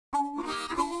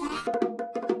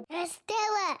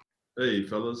Hey,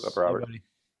 fellas. What's up, Robert? Hey,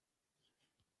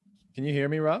 can you hear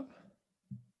me, Rob?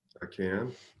 I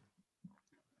can.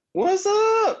 What's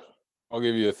up? I'll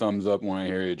give you a thumbs up when I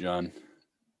hear you, John.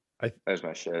 There's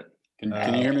my shit. Can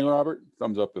you hear me, Robert?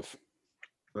 Thumbs up if.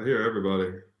 I hear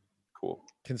everybody. Cool.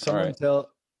 Can someone right. tell?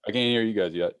 I can't hear you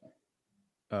guys yet.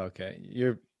 Okay,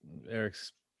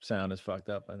 Eric's sound is fucked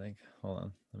up. I think. Hold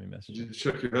on, let me message Did you. you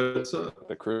check your heads up?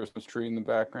 The Christmas tree in the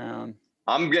background.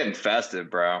 I'm getting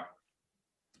festive, bro.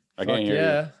 I can't hear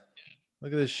yeah. you.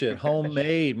 Look at this shit,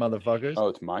 homemade, motherfuckers. Oh,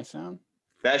 it's my sound?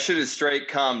 That shit is straight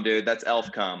cum, dude. That's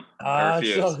elf cum. Ah,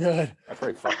 it's so good. I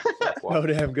probably fucked myself. So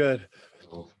damn good.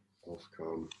 Elf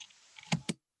come.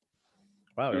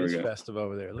 Wow, There it we is go. festive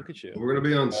over there. Look at you. We're gonna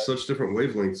be on such different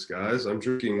wavelengths, guys. I'm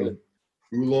drinking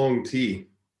oolong tea.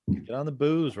 Get on the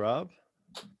booze, Rob.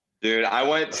 Dude, I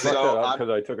went I fucked that so up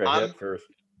because I took a hit first.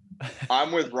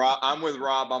 I'm with Rob.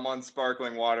 I'm on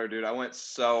sparkling water, dude. I went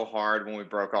so hard when we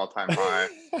broke all time high.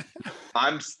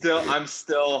 I'm still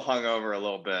hungover a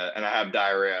little bit, and I have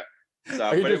diarrhea. So,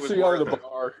 I but it just was see out of worth the it.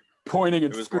 bar, pointing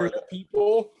and It was screaming worth at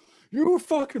people. You were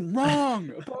fucking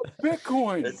wrong about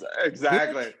Bitcoin.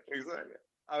 Exactly.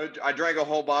 I drank a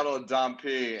whole bottle of Dom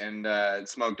P and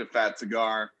smoked a fat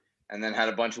cigar, and then had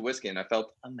a bunch of whiskey, and I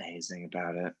felt amazing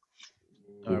about it.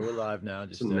 All right, we're live now.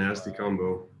 It's a nasty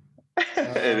combo.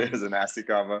 It is a nasty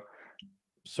combo.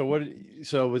 So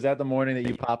was that the morning that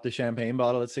you popped the champagne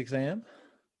bottle at 6 a.m.?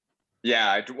 Yeah,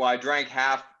 I drank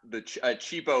half a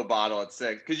cheapo bottle at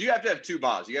 6 because you have to have two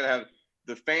bottles. You got to have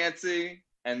the fancy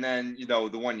and then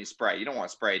the one you spray. You don't want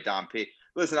to spray Dom P.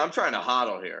 Listen, I'm trying to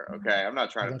hodl here, okay? I'm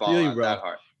not trying to ball out that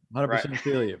hard. 100%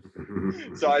 feel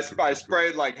you. So I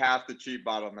sprayed like half the cheap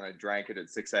bottle and then I drank it at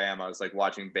 6 a.m. I was like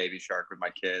watching Baby Shark with my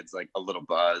kids, like a little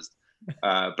buzzed.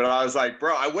 But I was like,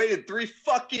 bro, I waited 3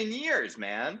 fucking years,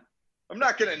 man. I'm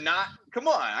not gonna come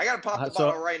on. I gotta pop the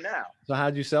bottle right now. So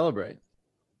how'd you celebrate?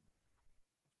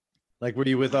 Like, were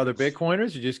you with other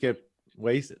Bitcoiners? You just get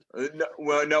wasted?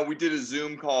 No, we did a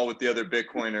Zoom call with the other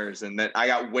Bitcoiners, and then I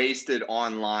got wasted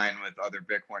online with other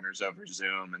Bitcoiners over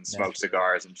Zoom and smoked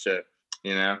cigars and shit.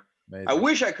 Amazing. I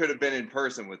wish I could have been in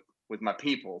person with my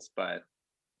peoples, but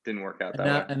didn't work out that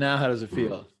way. And now, how does it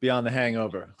feel beyond the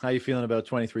hangover? How you feeling about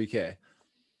 23K?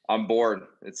 I'm bored.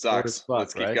 It sucks.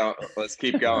 Let's keep going. Let's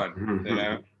keep going.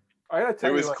 I gotta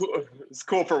tell you, cool. It's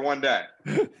cool for one day.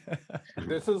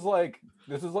 This is like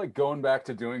going back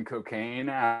to doing cocaine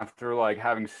after like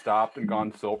having stopped and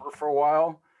gone sober for a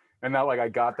while, and that like I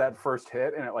got that first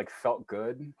hit and it like felt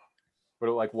good, but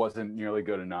it like wasn't nearly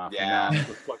good enough. Yeah. And now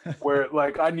it's like, where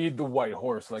like I need the white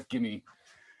horse. Like give me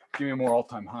more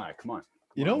all-time high. Come on.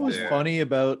 You know what was funny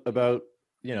about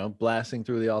blasting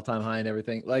through the all-time high and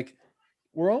everything? Like,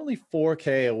 we're only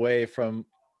 4K away from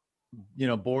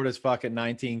bored as fuck at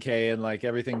 19K and like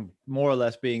everything more or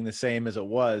less being the same as it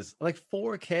was. Like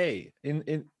 4K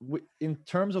in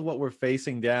terms of what we're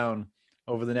facing down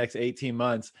over the next 18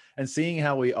 months and seeing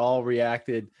how we all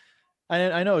reacted.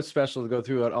 And I know it's special to go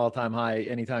through an all-time high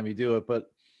anytime you do it,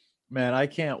 but man, I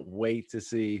can't wait to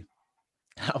see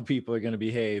how people are going to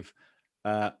behave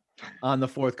on the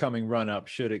forthcoming run-up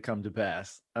should it come to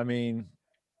pass. I mean,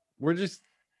 we're just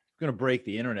going to break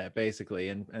the internet basically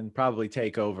and probably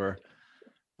take over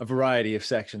a variety of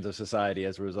sections of society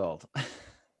as a result.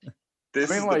 This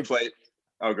is the plate.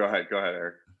 Oh, go ahead,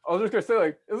 Eric. I was just gonna say,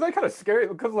 like, it's like kind of scary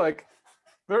because like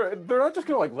they're not just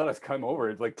gonna like let us come over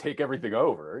and like take everything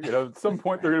over. At some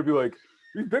point they're gonna be like,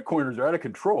 these Bitcoiners are out of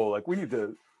control. Like we need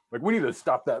to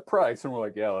stop that price. And we're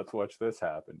like, yeah, let's watch this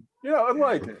happen. And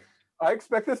like I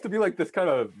expect this to be like this kind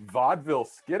of vaudeville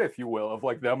skit, if you will, of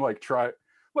like them like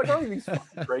all these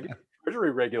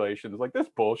treasury regulations, like this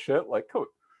bullshit, like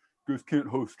just can't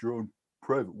host your own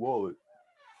private wallet.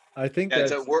 I think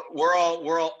we're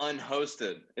all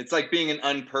unhosted. It's like being an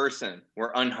unperson.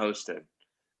 We're unhosted.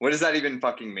 What does that even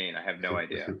fucking mean? I have no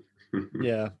idea.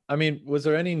 Yeah. I mean, was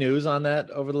there any news on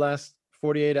that over the last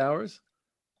 48 hours?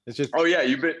 It's just have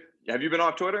you been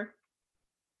off Twitter?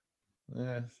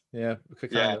 Yeah.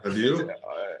 Have you?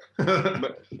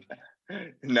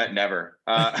 Never.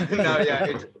 No,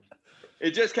 yeah.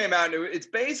 It just came out. It's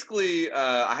basically,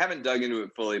 I haven't dug into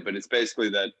it fully, but it's basically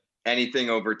that anything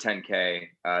over 10K,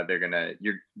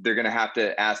 they're gonna have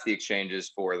to ask the exchanges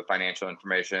for the financial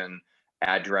information,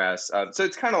 address. So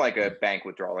it's kind of like a bank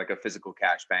withdrawal, like a physical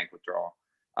cash bank withdrawal.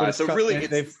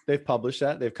 They've published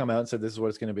that. They've come out and said this is what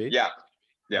it's going to be. Yeah.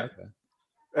 Okay.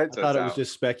 I thought it was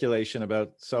just speculation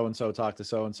about so and so talked to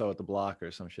so and so at the block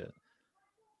or some shit.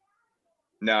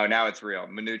 No, now it's real.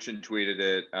 Mnuchin tweeted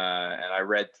it, and I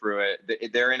read through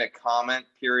it. They're in a comment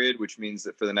period, which means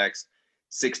that for the next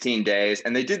 16 days,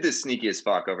 and they did this sneaky as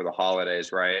fuck over the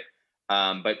holidays, right?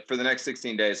 But for the next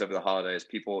 16 days over the holidays,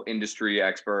 people, industry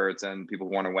experts, and people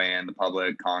who want to weigh in, the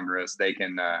public, Congress, they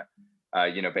can,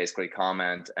 basically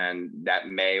comment, and that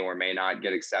may or may not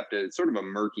get accepted. It's sort of a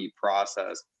murky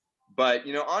process. But,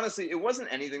 honestly, it wasn't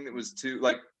anything that was too,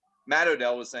 like Matt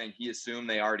Odell was saying he assumed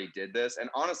they already did this. And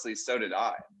honestly, so did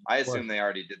I. I assumed they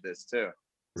already did this too.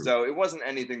 So it wasn't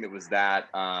anything that was that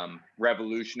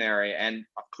revolutionary. And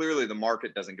clearly the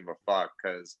market doesn't give a fuck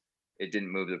because it didn't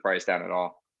move the price down at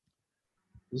all.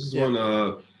 This is when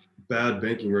bad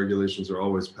banking regulations are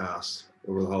always passed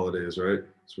over the holidays, right?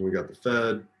 So when we got the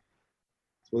Fed,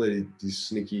 it's when these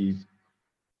sneaky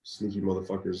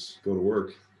motherfuckers go to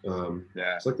work.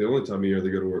 It's like the only time of year they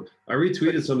go to work. I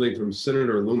retweeted something from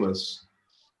Senator Loomis,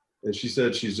 and she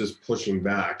said she's just pushing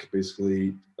back,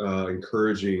 basically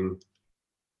encouraging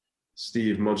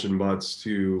Steve Munchin Butts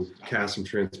to cast some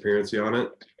transparency on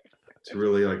it, to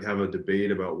really like have a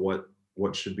debate about what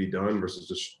should be done versus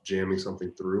just jamming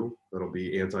something through that'll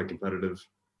be anti-competitive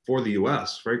for the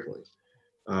US, frankly.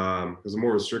 Because the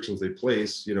more restrictions they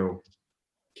place,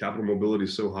 capital mobility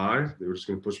is so high, they were just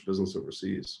going to push business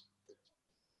overseas.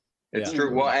 It's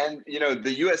true. Well, and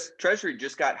the US Treasury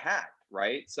just got hacked,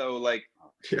 right? So like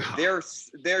they're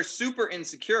super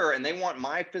insecure, and they want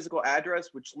my physical address,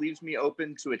 which leaves me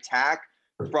open to attack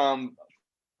from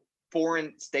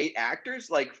foreign state actors.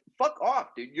 Like, fuck off,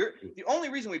 dude. The only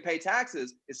reason we pay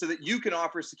taxes is so that you can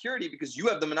offer security, because you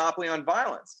have the monopoly on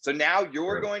violence. So now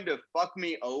you're going to fuck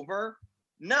me over?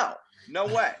 No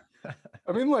way.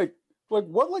 I mean, like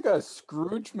what, like a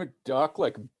Scrooge McDuck,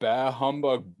 like bah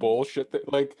humbug bullshit that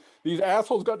like these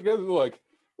assholes got together like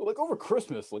over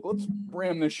Christmas, like let's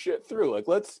ram this shit through. Like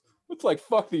let's like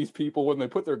fuck these people when they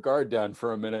put their guard down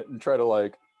for a minute and try to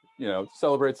like,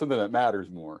 celebrate something that matters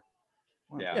more.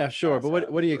 Yeah, sure.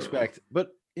 But what do you expect?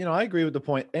 But I agree with the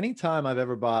point. Anytime I've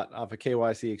ever bought off a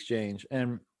KYC exchange,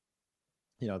 and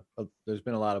there's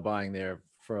been a lot of buying there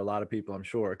for a lot of people, I'm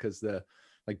sure, because the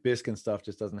like Bisq and stuff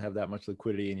just doesn't have that much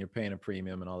liquidity, and you're paying a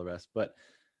premium and all the rest. But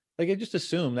like, I just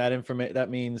assume that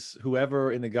means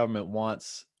whoever in the government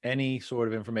wants any sort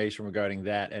of information regarding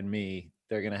that and me,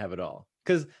 they're gonna have it all.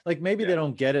 Because like maybe they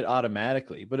don't get it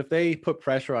automatically, but if they put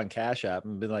pressure on Cash App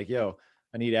and be like, "Yo,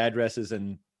 I need addresses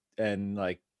and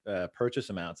like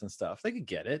purchase amounts and stuff," they could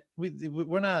get it. We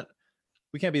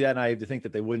can't be that naive to think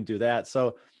that they wouldn't do that.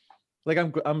 So like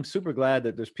I'm super glad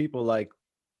that there's people like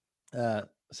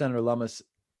Senator Lummis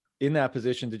in that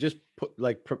position to just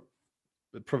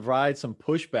provide some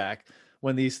pushback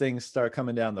when these things start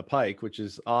coming down the pike, which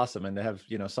is awesome, and to have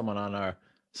someone on our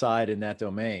side in that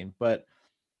domain. But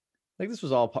like, this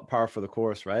was all par for the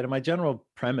course, right? And my general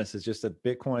premise is just that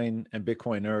Bitcoin and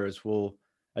Bitcoiners will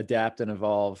adapt and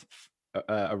evolve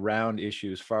around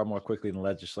issues far more quickly than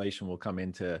legislation will come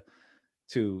into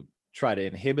to try to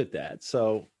inhibit that.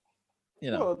 So,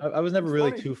 I was never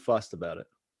really too fussed about it.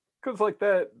 Because like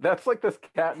that's like this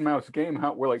cat and mouse game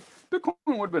where like Bitcoin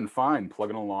would have been fine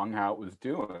plugging along how it was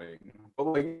doing, but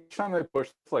like each time they push,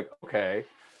 it's like, okay,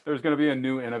 there's going to be a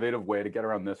new innovative way to get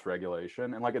around this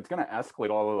regulation, and like it's going to escalate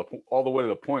all the way to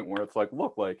the point where it's like,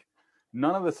 look, like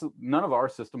none of our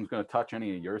system is going to touch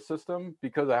any of your system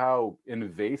because of how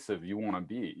invasive you want to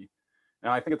be.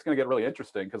 And I think it's going to get really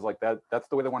interesting because like that's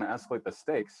the way they want to escalate the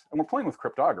stakes. And we're playing with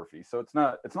cryptography, so it's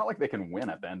not like they can win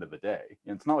at the end of the day.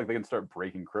 And it's not like they can start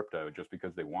breaking crypto just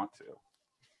because they want to.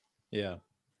 Yeah.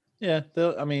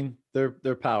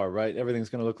 Their power, right? Everything's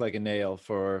going to look like a nail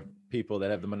for people that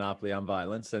have the monopoly on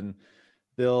violence, and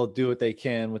they'll do what they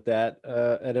can with that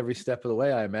at every step of the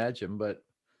way, I imagine. But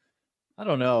I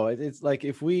don't know. It's like,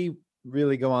 if we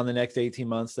really go on the next 18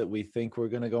 months that we think we're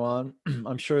going to go on,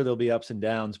 I'm sure there'll be ups and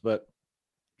downs, but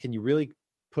can you really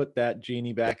put that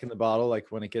genie back in the bottle, like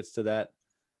when it gets to that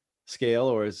scale?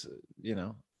 Or is,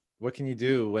 what can you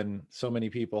do when so many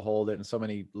people hold it, and so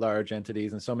many large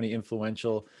entities and so many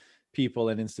influential people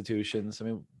and institutions? I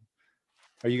mean,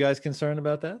 are you guys concerned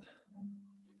about that?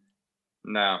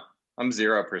 No, I'm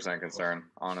 0% concerned,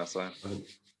 honestly.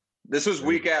 This was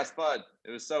weak ass FUD. It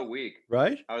was so weak.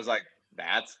 Right? I was like,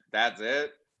 that's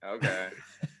it? Okay.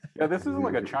 Yeah, this isn't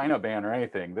like a China ban or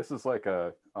anything. This is like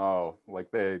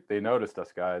they noticed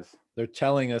us, guys. They're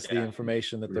telling us the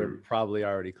information that they're probably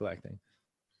already collecting.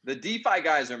 The DeFi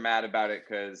guys are mad about it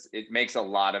because it makes a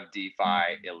lot of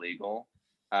DeFi illegal.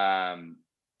 And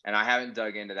I haven't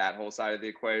dug into that whole side of the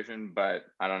equation, but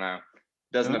I don't know.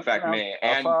 It doesn't affect me.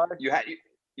 And you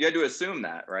had to assume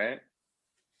that, right?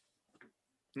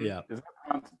 Yeah. Is it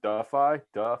pronounced DeFi?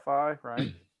 DeFi,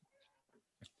 right?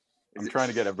 I'm trying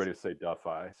to get everybody to say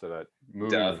DeFi so that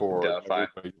moving Duh, forward, DeFi.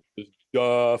 everybody is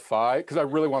DeFi, because I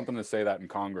really want them to say that in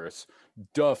Congress.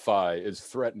 DeFi is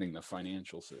threatening the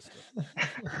financial system.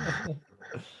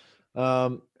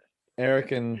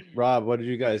 Eric and Rob, what did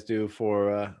you guys do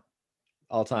for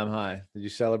all-time high? Did you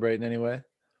celebrate in any way?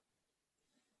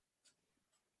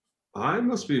 I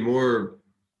must be more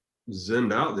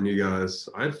zenned out than you guys.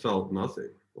 I felt nothing.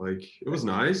 Like it was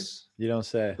nice, You don't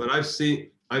say. but I've seen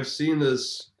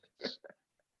this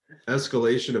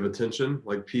escalation of attention.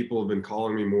 Like people have been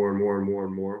calling me more and more and more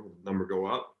and more. The number go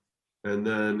up, and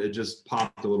then it just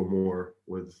popped a little more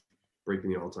with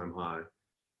breaking the all-time high.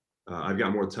 I've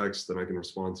got more texts than I can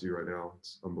respond to right now.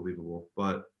 It's unbelievable.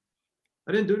 But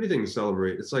I didn't do anything to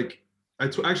celebrate. It's like I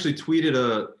actually tweeted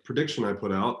a prediction I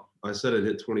put out. I said it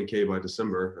hit 20K by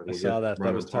December. I saw that. Right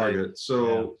That was on target. tight.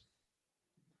 So,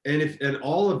 and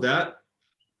all of that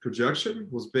projection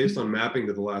was based on mapping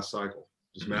to the last cycle,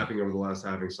 just mapping over the last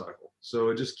halving cycle. So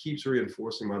it just keeps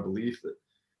reinforcing my belief that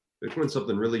Bitcoin's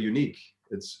something really unique.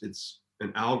 It's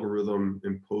an algorithm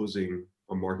imposing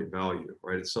a market value,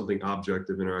 right? It's something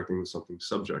objective interacting with something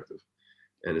subjective.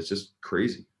 And it's just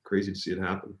crazy to see it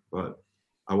happen. But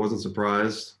I wasn't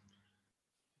surprised.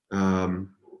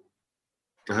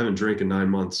 I haven't drank in 9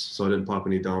 months, so I didn't pop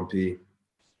any Dom P.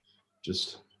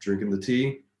 Just drinking the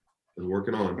tea and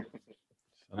working on.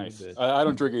 Nice. I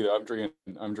don't drink either. I'm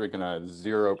drinking a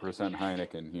 0%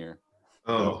 Heineken here.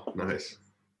 Oh, nice.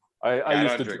 I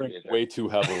used don't to drink either. way too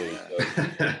heavily.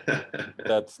 So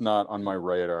that's not on my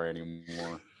radar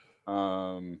anymore.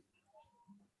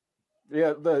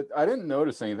 Yeah, I didn't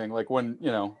notice anything. Like when,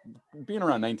 being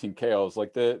around 19K, I was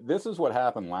like, this is what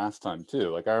happened last time too.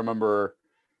 Like I remember,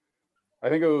 I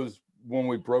think it was when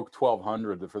we broke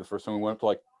 1200 for the first time. We went up to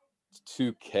like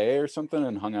 2K or something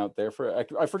and hung out there for,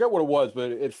 I forget what it was,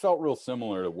 but it felt real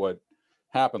similar to what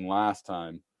happened last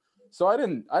time. So I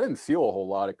didn't feel a whole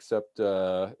lot, except it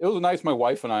was nice. My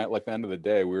wife and I, at like the end of the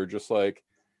day, we were just like,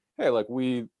 hey, like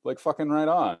we like fucking right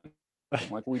on.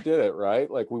 Like we did it, right?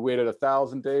 Like we waited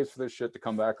 1,000 days for this shit to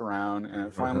come back around, and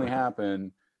it finally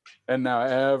happened. And now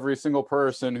every single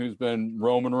person who's been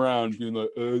roaming around being like,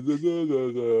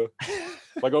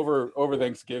 like over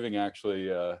Thanksgiving, actually,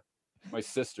 my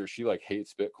sister, she like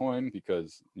hates Bitcoin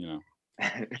because, so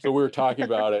we were talking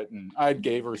about it, and I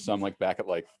gave her some like back at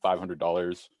like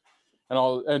 $500. And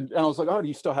I was like, oh, do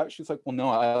you still have it? She's like, well, no,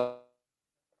 I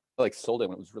like sold it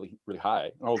when it was really, really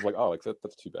high. And I was like, oh, like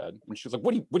that's too bad. And she was like,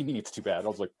 what do you mean it's too bad? I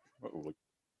was like, oh, like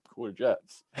cooler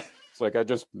jets. It's like, I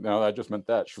just meant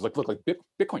that. She was like, look, like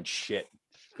Bitcoin shit.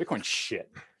 Bitcoin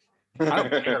shit. I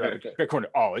don't care about Bitcoin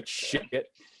at all. It's shit.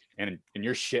 And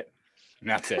you're shit. And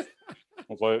that's it. I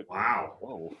was like, Wow.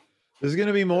 Whoa. There's going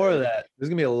to be more of that. There's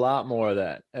going to be a lot more of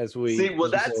that as we See, well,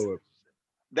 move forward.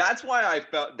 that's why I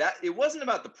felt that it wasn't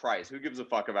about the price. Who gives a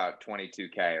fuck about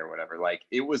 22K or whatever? Like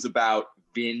it was about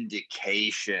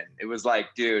vindication. It was like,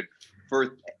 dude,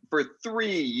 for 3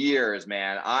 years,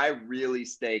 man, I really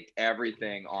staked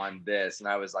everything on this. And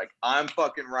I was like, I'm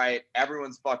fucking right.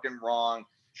 Everyone's fucking wrong.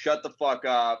 Shut the fuck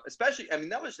up. Especially, I mean,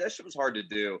 that shit was hard to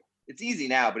do. It's easy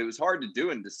now, but it was hard to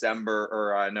do in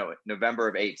November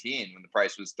of 18 when the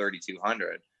price was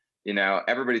 3,200.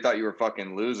 Everybody thought you were a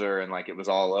fucking loser and like it was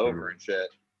all over and shit.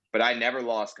 But I never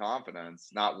lost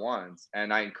confidence, not once.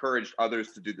 And I encouraged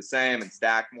others to do the same and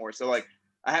stack more. So like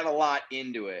I had a lot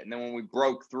into it. And then when we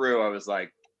broke through, I was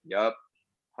like, yup,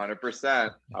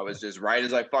 100%. I was just right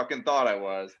as I fucking thought I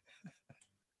was.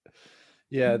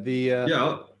 Yeah, Yeah,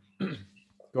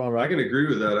 go on, I Rob. can agree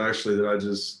with that actually,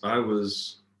 that I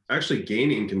was actually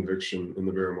gaining conviction in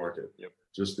the bear market. Yep.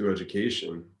 Just through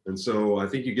education. And so I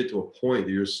think you get to a point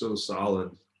that you're so solid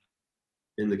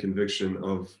in the conviction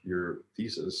of your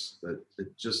thesis that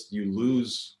you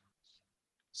lose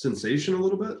sensation a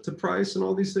little bit to price and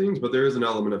all these things, but there is an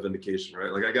element of vindication,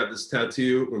 right? Like I got this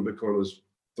tattoo when Bitcoin was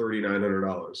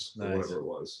 $3,900 or whatever it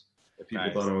was. And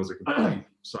people thought I was a complete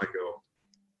psycho.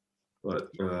 But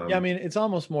yeah, I mean, it's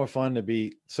almost more fun to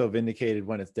be so vindicated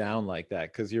when it's down like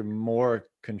that because you're more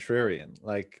contrarian.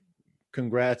 Like,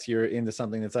 congrats, you're into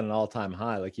something that's at an all-time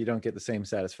high. Like, you don't get the same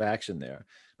satisfaction there.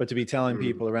 But to be telling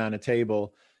people around a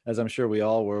table, as I'm sure we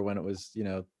all were when it was,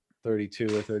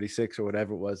 32 or 36 or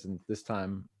whatever it was, and this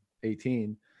time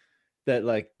 18, that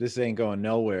like this ain't going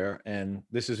nowhere, and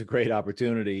this is a great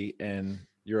opportunity, and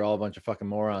you're all a bunch of fucking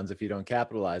morons if you don't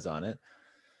capitalize on it.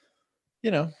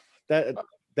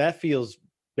 That feels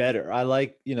better. I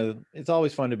like, it's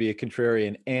always fun to be a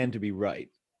contrarian and to be right.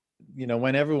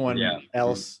 When everyone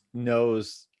else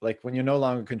knows, like when you're no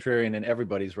longer contrarian and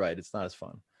everybody's right, it's not as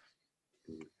fun.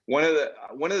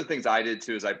 One of the things I did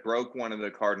too is I broke one of the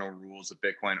cardinal rules of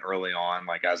Bitcoin early on,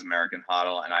 like as American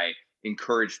HODL, and I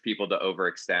encouraged people to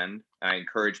overextend. I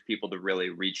encouraged people to really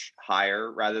reach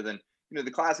higher rather than,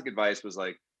 the classic advice was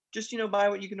like, just, buy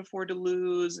what you can afford to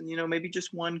lose and, maybe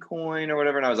just one coin or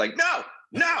whatever. And I was like, no,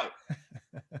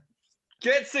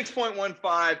 get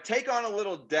 6.15, take on a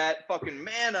little debt, fucking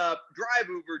man up, drive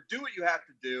Uber, do what you have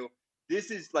to do. This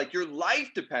is like, your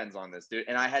life depends on this, dude.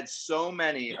 And I had so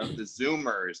many of the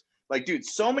Zoomers, like, dude,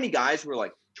 so many guys who were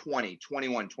like 20,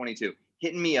 21, 22,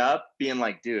 hitting me up being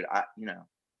like, dude, I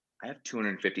have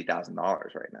 $250,000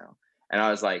 right now. And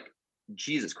I was like,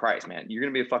 Jesus Christ, man, you're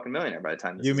going to be a fucking millionaire by the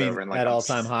time this is over. And like, at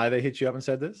all-time high, they hit you up and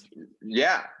said this?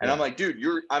 Yeah. And I'm like, dude,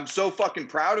 I'm so fucking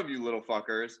proud of you little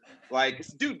fuckers. Like,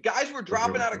 dude, guys were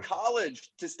dropping out of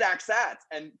college to stack sats.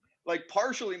 And like,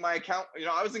 partially my account,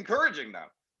 I was encouraging them.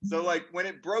 So like, when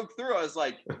it broke through, I was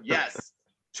like, yes,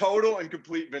 total and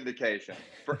complete vindication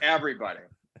for everybody.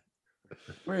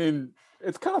 I mean,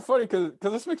 it's kind of funny because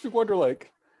this makes me wonder,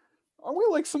 like, are we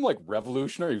like some like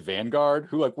revolutionary vanguard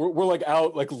who like we're like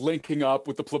out like linking up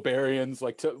with the plebeians,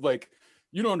 like to like,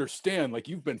 you don't understand, like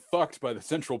you've been fucked by the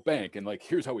central bank and like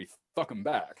here's how we fuck them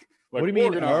back. Like, what do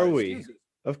you mean are we? Jesus.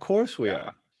 Of course we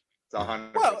are. It's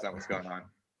 100% what's going on.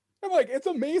 I'm like, it's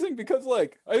amazing because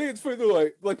like I think it's funny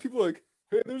that like people are like,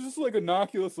 hey, there's this like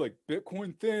innocuous like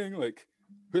Bitcoin thing, like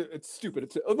it's stupid.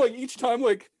 It's like each time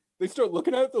like they start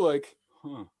looking at it, they're like,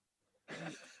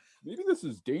 maybe this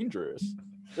is dangerous.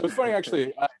 It was funny,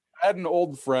 actually. I had an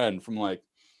old friend from like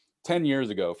 10 years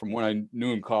ago from when I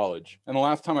knew in college. And the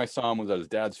last time I saw him was at his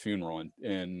dad's funeral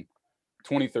in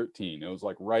 2013. It was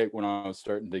like right when I was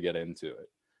starting to get into it.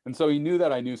 And so he knew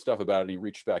that I knew stuff about it. And he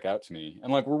reached back out to me.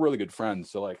 And like, we're really good friends.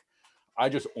 So like, I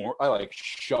like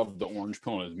shoved the orange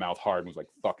pill in his mouth hard and was like,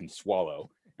 fucking swallow.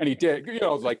 And he did. I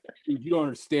was like, you don't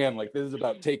understand. Like, this is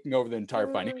about taking over the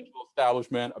entire financial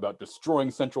establishment, about destroying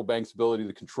central banks' ability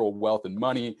to control wealth and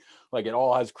money. Like, it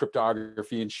all has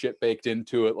cryptography and shit baked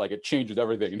into it. Like, it changes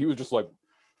everything. And he was just like,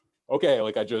 okay,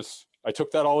 like I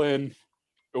took that all in.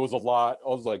 It was a lot. I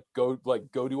was like, go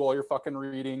do all your fucking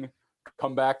reading.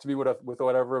 Come back to me with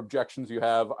whatever objections you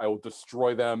have. I will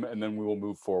destroy them, and then we will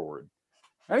move forward.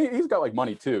 And he's got like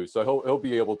money too, so he'll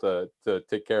be able to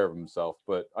take care of himself.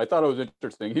 But I thought it was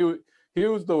interesting. He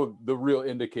was the real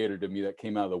indicator to me that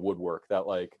came out of the woodwork that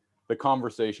like the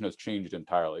conversation has changed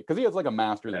entirely, because he has like a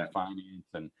master's in finance,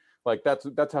 and like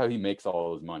that's how he makes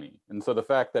all his money. And so the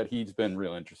fact that he's been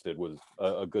real interested was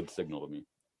a good signal to me.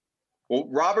 Well,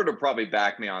 Robert will probably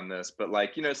back me on this, but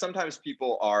like, sometimes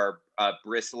people are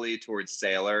bristly towards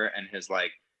Saylor and his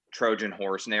like Trojan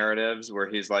horse narratives, where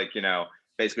he's like,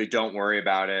 basically don't worry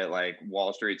about it. Like,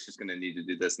 Wall Street's just going to need to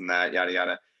do this and that, yada,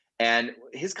 yada. And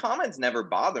his comments never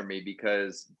bother me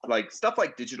because like stuff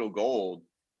like digital gold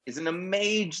is an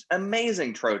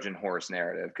amazing Trojan horse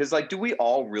narrative. Because like, do we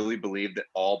all really believe that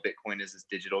all Bitcoin is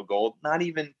digital gold? Not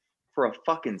even for a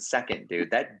fucking second,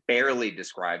 dude. That barely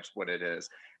describes what it is.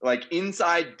 Like,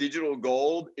 inside digital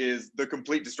gold is the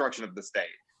complete destruction of the state.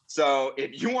 So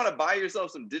if you want to buy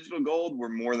yourself some digital gold, we're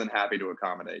more than happy to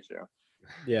accommodate you.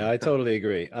 Yeah, I totally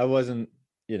agree. I wasn't,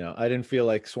 I didn't feel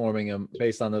like swarming him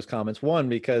based on those comments. One,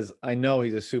 because I know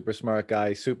he's a super smart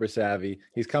guy, super savvy.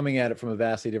 He's coming at it from a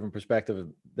vastly different perspective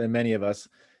than many of us.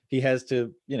 He has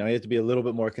to, he has to be a little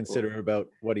bit more considerate about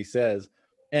what he says.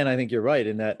 And I think you're right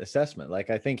in that assessment. Like,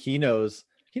 I think he knows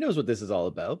what this is all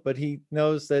about, but he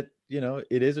knows that,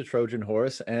 it is a Trojan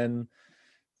horse, and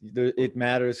it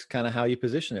matters kind of how you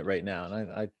position it right now.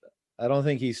 And I don't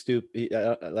think he's stupid.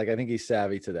 I think he's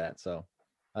savvy to that. So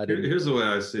here's the way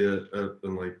I see it.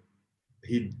 And like,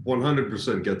 he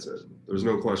 100% gets it. There's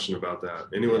no question about that.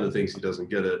 Anyone that thinks he doesn't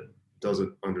get it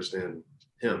doesn't understand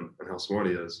him and how smart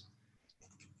he is.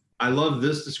 I love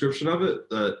this description of it,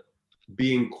 that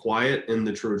being quiet in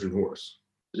the Trojan horse.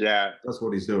 Yeah. That's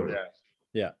what he's doing.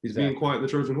 Yeah. He's being quiet in the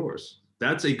Trojan horse.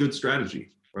 That's a good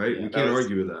strategy, right? Yeah, we can't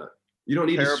argue with that. You don't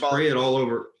need to spray it all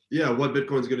over. Yeah, what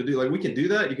Bitcoin's going to do. Like, we can do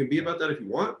that. You can be about that if you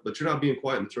want, but you're not being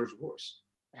quiet in the Trojan horse.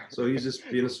 So he's just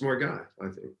being a smart guy, I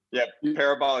think. Yeah,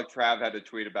 Parabolic Trav had a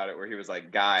tweet about it where he was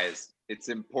like, guys, it's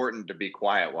important to be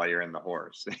quiet while you're in the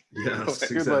horse. Yes,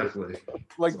 exactly.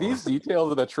 Like these details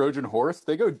of the Trojan horse,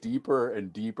 they go deeper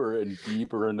and deeper and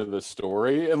deeper into the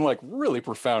story in like really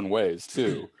profound ways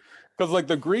too. Because like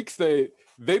the Greeks, they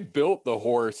built the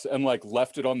horse and like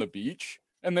left it on the beach,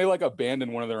 and they like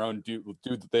abandoned one of their own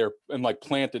dudes there and like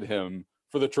planted him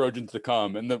for the Trojans to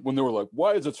come. And then when they were like,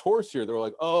 why is this horse here? They were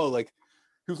like, oh, like,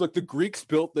 he was like, the Greeks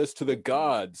built this to the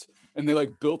gods, and they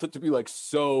like built it to be like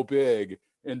so big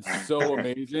and so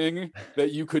amazing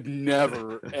that you could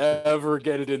never ever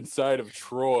get it inside of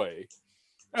Troy.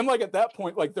 And like at that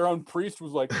point, like their own priest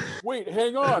was like, wait,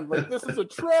 hang on, like this is a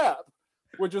trap.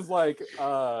 Which is like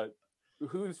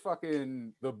who's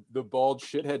fucking the bald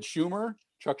shithead Schumer?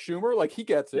 Chuck Schumer? Like he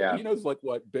gets it. Yeah. He knows like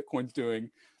what Bitcoin's doing.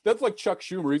 That's like Chuck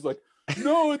Schumer. He's like,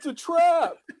 no, it's a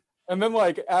trap. And then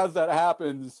like as that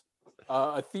happens,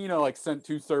 Athena like sent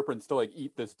 2 serpents to like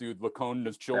eat this dude, Lacone and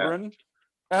his children.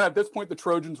 And at this point, the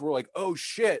Trojans were like, oh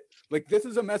shit, like this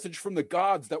is a message from the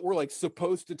gods that we're like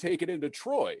supposed to take it into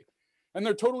Troy. And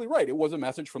they're totally right. It was a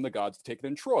message from the gods to take it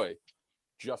in Troy,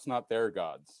 just not their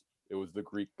gods. It was the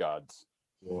Greek gods.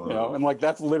 Wow. You know, and like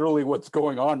that's literally what's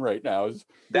going on right now. Is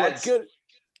That's like,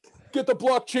 get the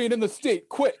blockchain in the state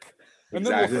quick, and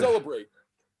then Exactly. we'll celebrate.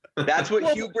 That's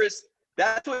what hubris.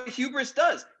 That's what hubris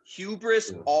does.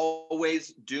 Hubris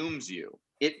always dooms you.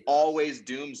 It always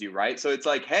dooms you, right? So it's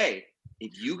like, hey,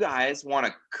 if you guys want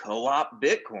to co-op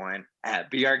Bitcoin,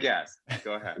 be our guest.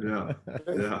 Go ahead.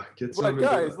 Yeah. Get But some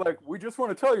guys, like we just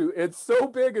want to tell you, it's so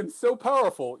big and so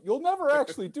powerful. You'll never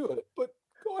actually do it, but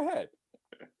go ahead.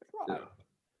 Try. Yeah.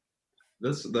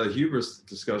 The hubris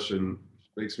discussion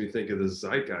makes me think of the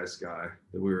Zeitgeist guy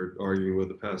that we were arguing with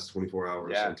the past 24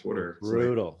 hours Yeah. on Twitter. It's like,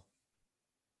 Brutal.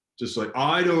 just like,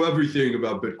 I know everything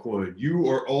about Bitcoin. You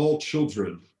are all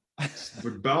children.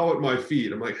 But bow at my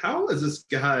feet. I'm like, how is this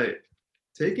guy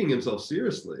taking himself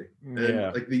seriously? And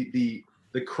Yeah. like the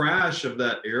crash of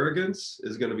that arrogance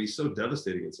is going to be so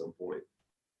devastating at some point.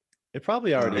 It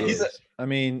probably already He's is. a- I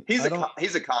mean, He's I a don't-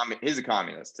 he's a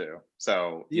communist too.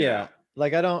 So you yeah. know.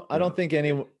 Like I don't think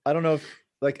I don't know if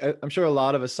like I'm sure a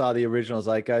lot of us saw the original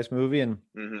Zeitgeist movie, and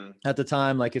Mhm. at the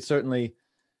time, like it certainly,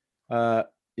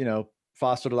 you know,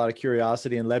 fostered a lot of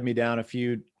curiosity and led me down a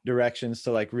few directions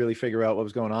to like really figure out what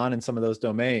was going on in some of those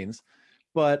domains.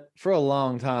 But for a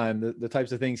long time, the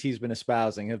types of things he's been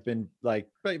espousing have been like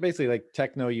basically like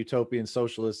techno utopian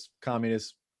socialist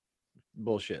communist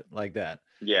bullshit like that.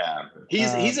 Yeah,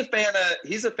 he's a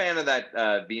fan of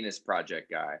that Venus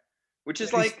Project guy, which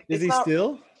is like is it's he not,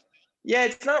 still? Yeah,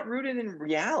 it's not rooted in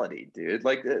reality, dude.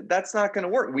 Like that's not going to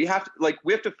work. We have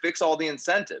to fix all the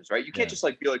incentives, right? You can't Yeah. just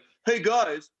like be like, hey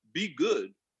guys, be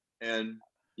good, and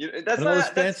you know, that's And all this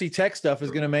not that's, fancy tech stuff is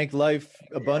going to make life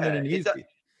abundant and it easy.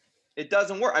 it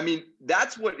doesn't work. I mean,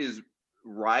 that's what is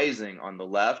rising on the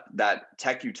left, that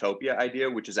tech utopia idea,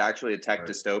 which is actually a tech Right.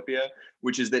 dystopia,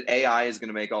 which is that AI is going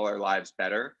to make all our lives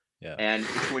better. Yeah. And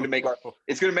it's going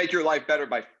to make your life better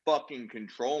by fucking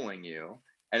controlling you.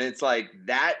 And it's like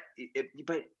that,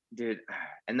 but dude,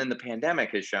 and then the pandemic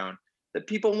has shown that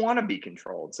people want to be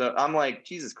controlled. So I'm like,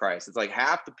 Jesus Christ, it's like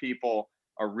half the people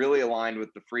are really aligned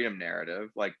with the freedom narrative,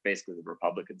 like basically the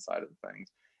Republican side of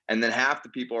things. And then half the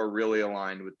people are really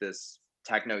aligned with this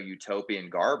techno utopian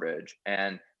garbage.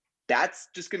 And that's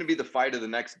just going to be the fight of the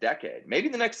next decade, maybe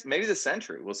the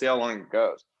century. We'll see how long it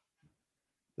goes.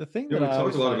 The thing Yeah, that we I talked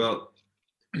always a lot find- about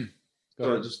Go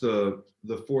ahead. just the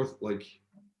fourth, like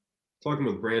talking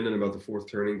with Brandon about the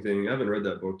fourth turning thing. I haven't read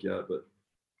that book yet, but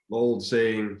the old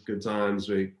saying, good times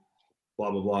make blah,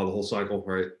 blah, blah, the whole cycle,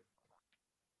 right?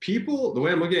 People, the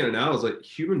way I'm looking at it now is like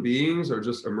human beings are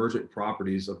just emergent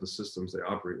properties of the systems they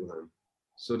operate within.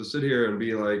 So to sit here and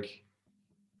be like,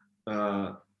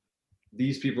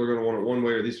 these people are going to want it one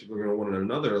way or these people are going to want it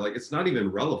another, like it's not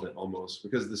even relevant almost,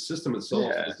 because the system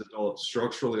itself is developed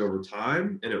structurally over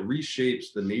time and it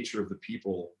reshapes the nature of the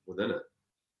people within it.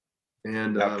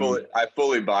 And I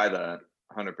fully buy that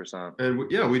 100%. and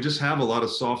yeah, we just have a lot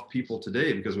of soft people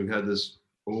today because we've had this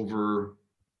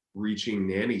overreaching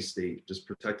nanny state, just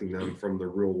protecting them from the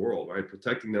real world, right?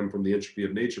 Protecting them from the entropy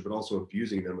of nature, but also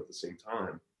abusing them at the same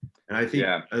time. And I think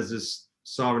as this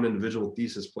sovereign individual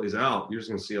thesis plays out, you're just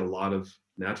going to see a lot of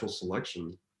natural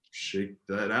selection shake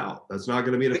that out. That's not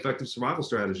going to be an effective survival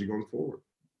strategy going forward.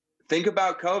 Think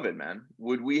about COVID, man.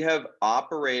 Would we have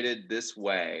operated this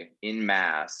way in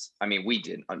mass? I mean, we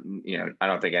didn't, you know, I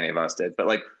don't think any of us did, but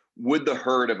like, would the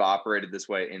herd have operated this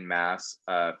way in mass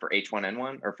for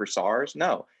H1N1 or for SARS?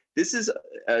 No. This is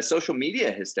social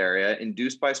media hysteria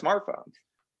induced by smartphones.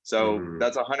 So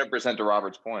that's 100% to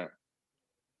Robert's point.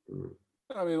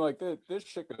 I mean, like this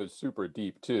shit goes super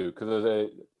deep too, because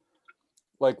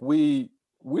like we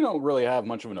don't really have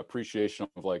much of an appreciation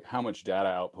of like how much data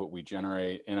output we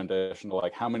generate, in addition to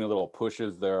like how many little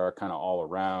pushes there are kind of all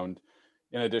around,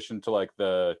 in addition to like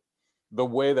the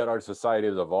way that our society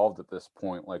has evolved at this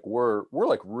point. Like we're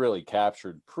like really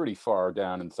captured pretty far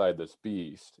down inside this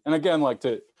beast. And again, like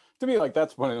to me, like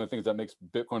that's one of the things that makes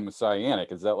Bitcoin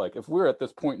messianic, is that like if we're at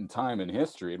this point in time in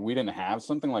history and we didn't have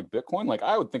something like Bitcoin, like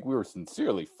I would think we were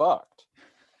sincerely fucked.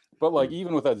 But like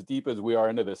even with as deep as we are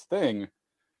into this thing,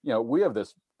 you know, we have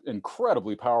this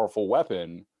incredibly powerful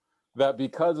weapon that,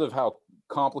 because of how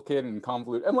complicated and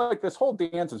convoluted. And like this whole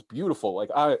dance is beautiful. Like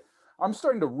I'm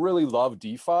starting to really love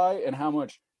DeFi and how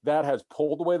much that has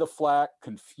pulled away the flack,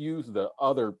 confused the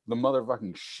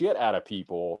motherfucking shit out of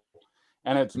people.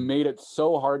 And it's made it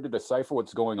so hard to decipher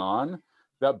what's going on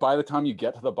that by the time you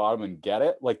get to the bottom and get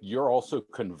it, like you're also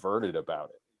converted about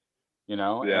it, you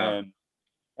know? Yeah.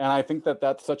 And I think that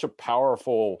that's such a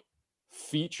powerful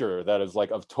feature that is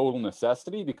like of total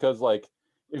necessity, because like,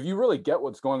 if you really get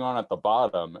what's going on at the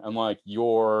bottom and like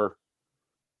you're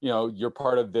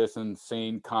part of this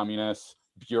insane communist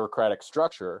bureaucratic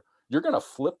structure, you're going to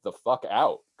flip the fuck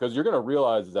out, because you're going to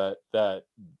realize that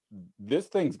this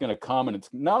thing's going to come, and it's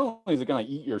not only is it going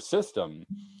to eat your system,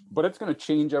 but it's going to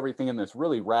change everything in this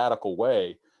really radical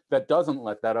way that doesn't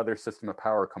let that other system of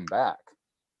power come back.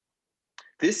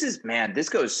 This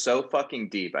goes so fucking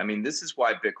deep. I mean, this is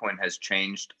why Bitcoin has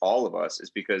changed all of us, is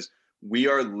because we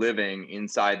are living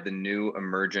inside the new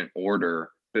emergent order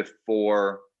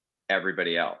before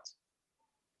everybody else.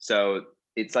 So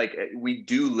it's like we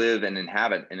do live and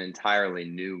inhabit an entirely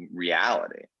new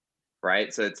reality,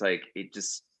 right? So it's like,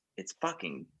 it's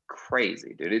fucking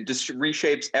crazy, dude. It just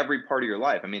reshapes every part of your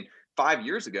life. I mean, 6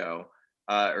 years ago,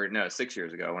 when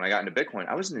I got into Bitcoin,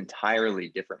 I was an entirely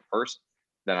different person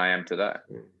than I am today.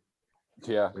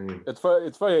 Yeah, it's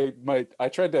funny. My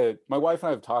wife and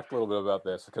I have talked a little bit about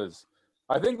this, because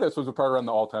I think this was a part around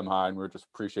the all-time high, and we were just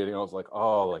appreciating. I was like,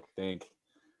 oh, like thank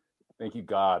you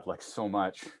God, like so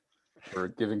much for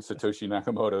giving Satoshi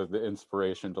Nakamoto the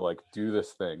inspiration to like do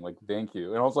this thing. Like, thank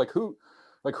you. And I was like, who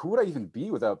would I even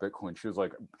be without Bitcoin? She was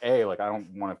like, A, like I don't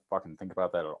want to fucking think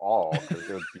about that at all, because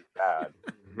it would be bad.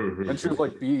 And she was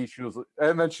like, B,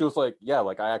 and then she was like, yeah,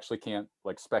 like I actually can't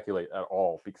like speculate at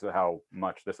all because of how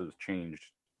much this has changed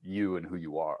you and who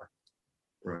you are.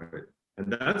 Right.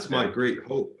 And that's my great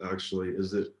hope, actually, is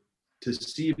that to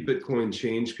see Bitcoin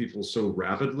change people so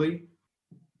rapidly.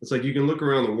 It's like you can look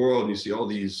around the world and you see all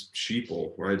these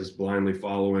sheeple, right, just blindly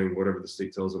following whatever the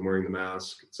state tells them, wearing the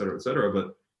mask, et cetera, et cetera.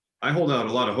 But I hold out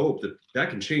a lot of hope that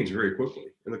can change very quickly.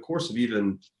 In the course of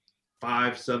even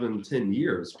 5, 7, 10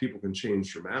 years, people can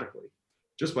change dramatically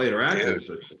just by interacting with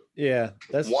Bitcoin. Yeah,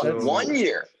 that's 1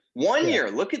 year. 1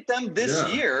 year. Look at them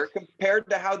this year compared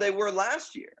to how they were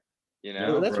last year. You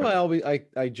know, that's why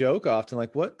I joke often,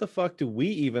 like, what the fuck do we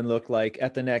even look like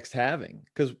at the next halving?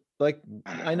 Because like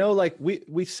I know, like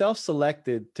we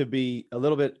self-selected to be a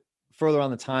little bit further on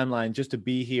the timeline just to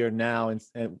be here now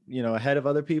and ahead of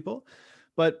other people.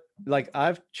 But like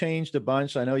I've changed a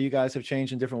bunch. I know you guys have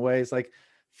changed in different ways. Like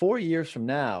 4 years from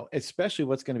now, especially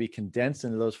what's going to be condensed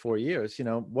into those 4 years,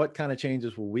 what kind of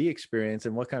changes will we experience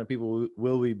and what kind of people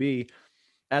will we be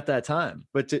at that time?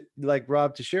 But to, like,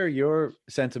 Rob, to share your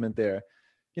sentiment there,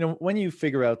 when you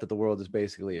figure out that the world is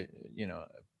basically, a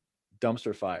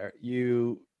dumpster fire,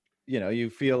 you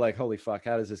feel like, holy fuck,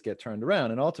 how does this get turned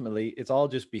around? And ultimately it's all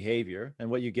just behavior. And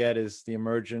what you get is the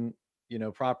emergent,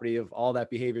 property of all that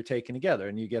behavior taken together,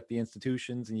 and you get the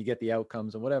institutions and you get the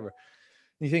outcomes and whatever.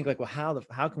 And you think like, well,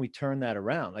 how can we turn that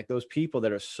around? Like those people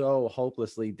that are so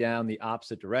hopelessly down the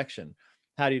opposite direction,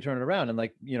 how do you turn it around? And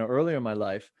like, earlier in my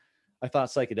life, I thought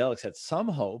psychedelics had some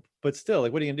hope, but still,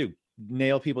 like, what are you gonna do?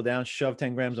 Nail people down, shove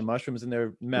 10 grams of mushrooms in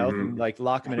their mouth and like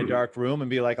lock them in a dark room and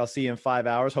be like, I'll see you in 5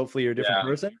 hours. Hopefully you're a different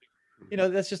person.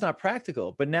 That's just not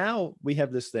practical. But now we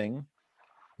have this thing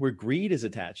where greed is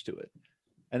attached to it.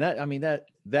 And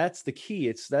that's the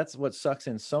key. That's what sucks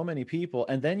in so many people.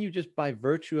 And then you just, by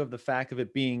virtue of the fact of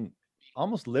it being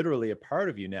almost literally a part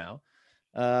of you now,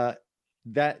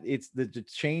 that it's the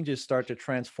changes start to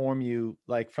transform you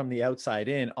like from the outside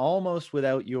in, almost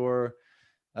without your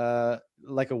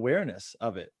like awareness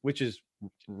of it, which is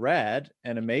rad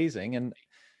and amazing. And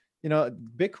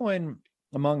Bitcoin,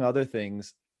 among other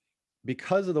things,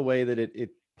 because of the way that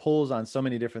it pulls on so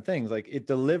many different things, like it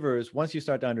delivers, once you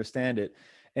start to understand it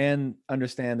and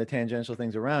understand the tangential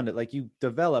things around it, like you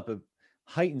develop a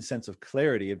heightened sense of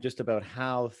clarity of just about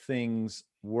how things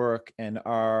work and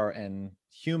are, and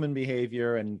human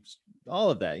behavior and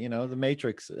all of that, the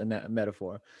matrix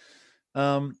metaphor.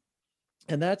 And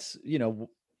that's,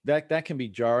 that can be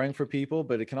jarring for people,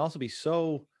 but it can also be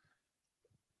so,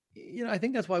 I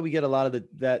think that's why we get a lot of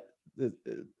the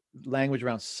language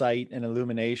around sight and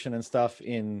illumination and stuff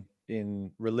in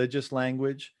religious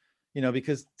language,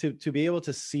 because to be able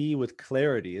to see with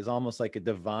clarity is almost like a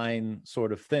divine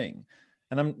sort of thing.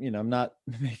 And I'm not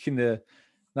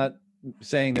not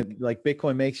saying that like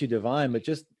Bitcoin makes you divine, but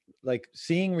just like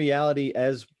seeing reality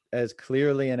as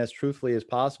clearly and as truthfully as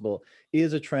possible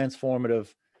is a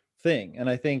transformative thing. And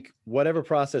I think whatever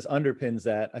process underpins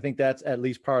that, I think that's at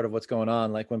least part of what's going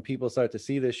on. Like when people start to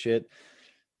see this shit,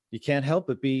 you can't help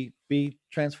but be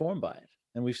transformed by it.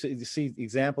 And we've see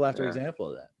example after Yeah. example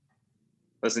of that.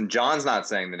 Listen, John's not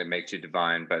saying that it makes you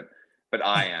divine, but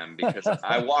I am, because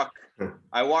I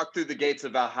walk through the gates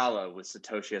of Valhalla with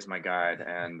Satoshi as my guide,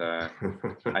 and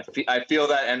I feel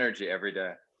that energy every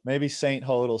day. Maybe Saint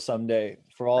Hodel someday,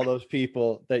 for all those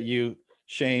people that you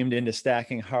shamed into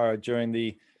stacking hard during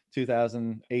the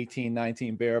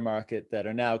 2018-19 bear market that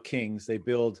are now kings. They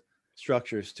build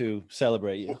structures to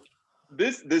celebrate you.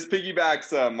 This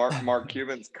piggybacks Mark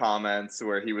Cuban's comments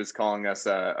where he was calling us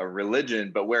a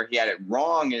religion, but where he had it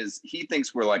wrong is he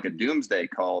thinks we're like a doomsday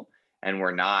cult, and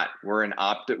we're not. We're an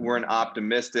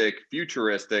optimistic,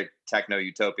 futuristic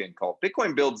techno-utopian cult.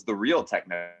 Bitcoin builds the real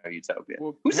techno-utopia.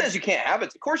 Well, Who says you can't have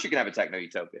it? Of course you can have a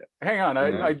techno-utopia. Hang on,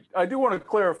 I do want to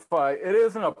clarify. It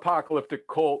is an apocalyptic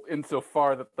cult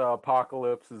insofar that the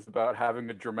apocalypse is about having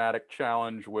a dramatic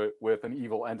challenge with an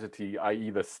evil entity, i.e.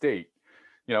 the state.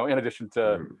 You know, in addition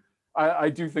to, I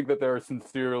do think that there are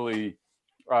sincerely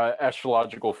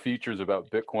eschatological features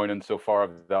about Bitcoin insofar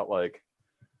that, like,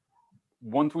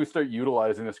 once we start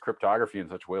utilizing this cryptography in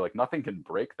such a way, like, nothing can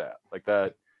break that. Like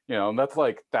that, you know, and that's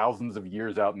like thousands of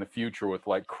years out in the future with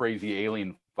like crazy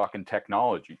alien fucking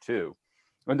technology too.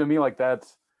 And to me, like,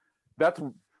 that's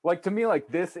like, to me, like,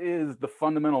 this is the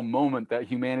fundamental moment that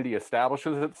humanity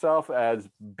establishes itself as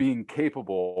being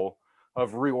capable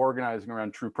of reorganizing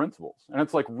around true principles. And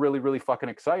it's like really, really fucking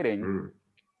exciting.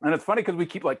 And it's funny because we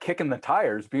keep like kicking the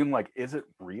tires, being like, is it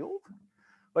real?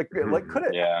 Like could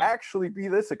it actually be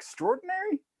this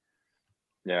extraordinary?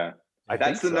 Yeah. I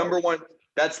That's think the so. number one.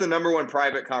 That's the number one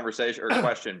private conversation or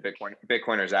question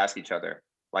Bitcoiners ask each other.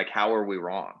 Like, how are we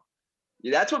wrong?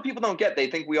 That's what people don't get. They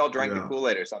think we all drank the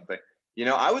Kool-Aid or something. You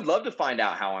know, I would love to find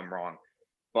out how I'm wrong,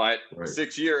 but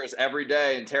 6 years every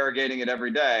day, interrogating it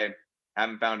every day,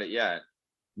 haven't found it yet.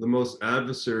 The most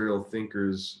adversarial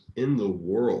thinkers in the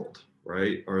world,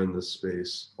 right, are in this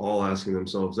space, all asking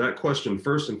themselves that question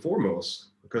first and foremost,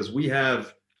 because we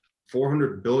have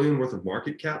 400 billion worth of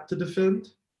market cap to defend,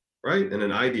 right? And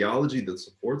an ideology that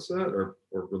supports that, or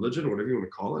religion, whatever you want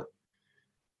to call it.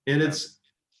 And it's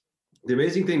the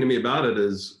amazing thing to me about it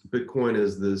is Bitcoin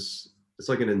is this, it's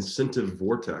like an incentive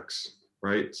vortex,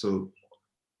 right? So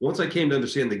once I came to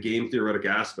understand the game theoretic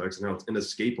aspects and how it's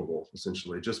inescapable,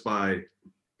 essentially, just by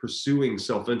pursuing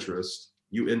self-interest,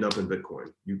 you end up in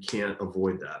Bitcoin. You can't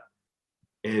avoid that.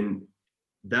 And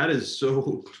that is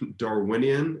so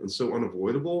Darwinian and so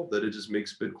unavoidable that it just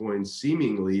makes Bitcoin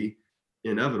seemingly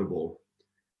inevitable.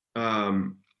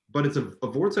 But it's a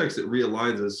vortex that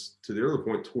realigns us, to the earlier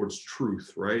point, towards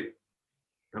truth, right?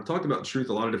 I've talked about truth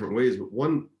a lot of different ways, but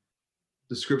one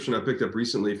description I picked up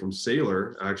recently from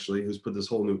Saylor, actually, who's put this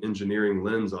whole new engineering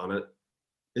lens on it,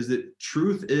 is that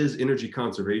truth is energy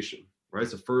conservation, right?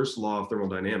 It's the first law of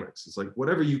thermodynamics. It's like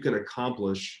whatever you can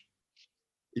accomplish,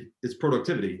 it's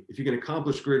productivity. If you can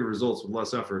accomplish greater results with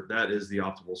less effort, that is the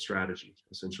optimal strategy,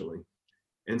 essentially.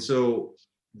 And so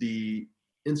the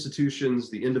institutions,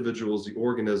 the individuals, the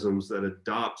organisms that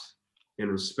adopt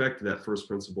and respect that first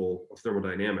principle of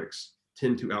thermodynamics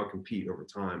tend to outcompete over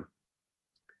time.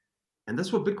 And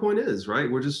that's what Bitcoin is, right?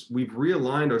 We've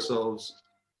realigned ourselves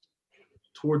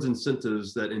towards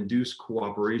incentives that induce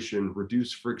cooperation,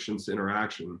 reduce frictions to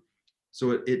interaction.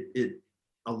 So it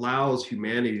allows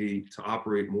humanity to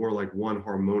operate more like one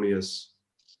harmonious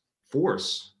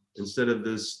force instead of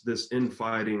this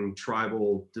infighting,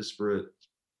 tribal, disparate,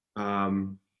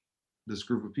 this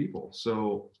group of people.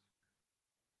 So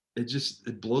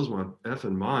it blows my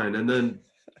effing mind. And then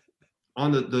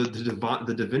on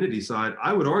the divinity side,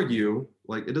 I would argue,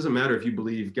 like, it doesn't matter if you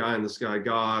believe guy in the sky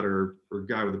God or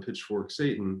guy with a pitchfork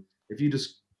Satan. If you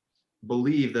just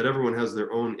believe that everyone has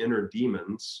their own inner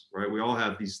demons, right? We all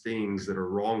have these things that are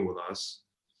wrong with us.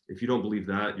 If you don't believe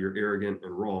that, you're arrogant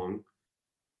and wrong.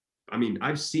 I mean,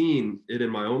 I've seen it in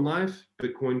my own life.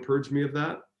 Bitcoin purged me of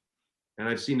that. And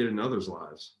I've seen it in others'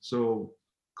 lives. So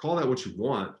call that what you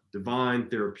want, divine,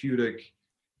 therapeutic.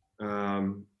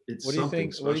 It's what do you something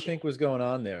think? special. What do you think was going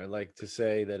on there? Like, to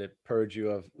say that it purged you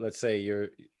of, let's say, your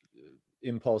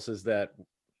impulses, that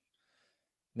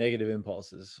negative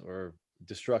impulses or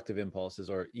destructive impulses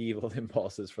or evil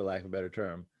impulses, for lack of a better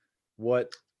term.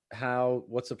 What's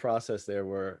the process there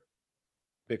where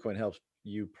Bitcoin helps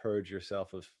you purge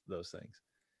yourself of those things?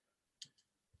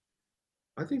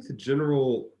 I think the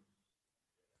general,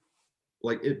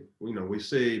 like, it, you know, we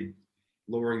say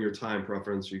lowering your time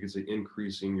preference, or you could say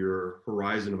increasing your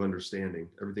horizon of understanding,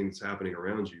 everything that's happening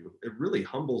around you. It really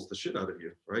humbles the shit out of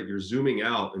you, right? You're zooming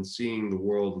out and seeing the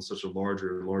world in such a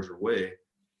larger and larger way.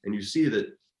 And you see that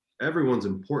everyone's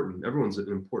important. Everyone's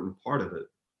an important part of it,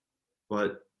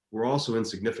 but we're also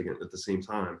insignificant at the same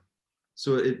time.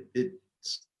 So it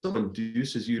someone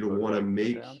induces you to Goes want to back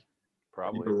make down?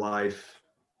 Probably. your life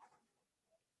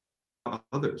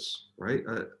others, right?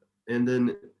 And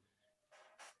then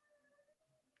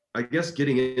I guess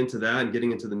getting into that and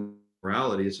getting into the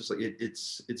morality, it's just like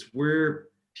it's where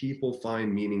people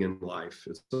find meaning in life.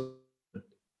 It's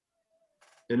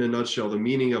in a nutshell, the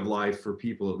meaning of life for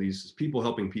people, at least, is people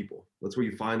helping people. That's where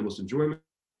you find the most enjoyment,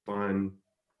 find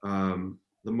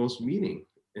the most meaning.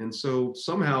 And so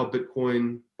somehow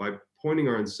Bitcoin, by pointing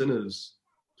our incentives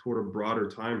toward a broader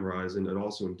time horizon, it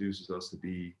also induces us to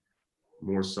be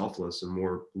more selfless and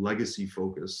more legacy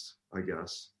focused, I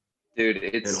guess. Dude,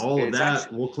 And all of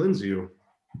that will cleanse you.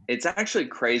 It's actually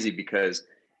crazy because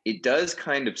it does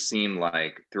kind of seem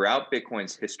like throughout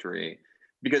Bitcoin's history,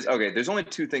 because, okay, there's only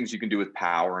two things you can do with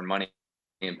power, and money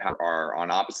and power are on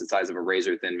opposite sides of a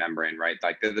razor thin membrane, right?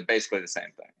 Like they're basically the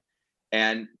same thing.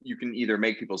 And you can either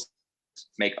make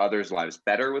others' lives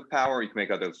better with power, or you can make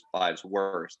others' lives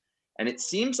worse. And it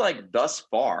seems like thus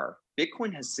far,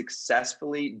 Bitcoin has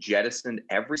successfully jettisoned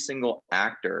every single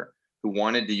actor who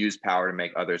wanted to use power to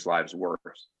make others' lives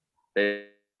worse. They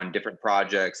on different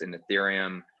projects in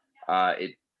Ethereum.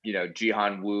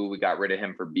 Jihan Wu, we got rid of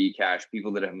him for Bcash.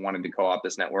 People that have wanted to co-opt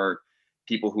this network,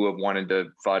 people who have wanted to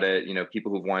FUD it,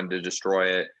 people who've wanted to destroy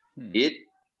it. It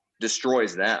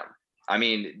destroys them. I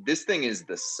mean, this thing is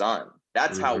the sun.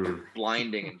 That's how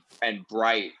blinding and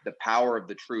bright the power of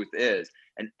the truth is.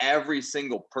 And every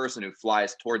single person who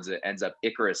flies towards it ends up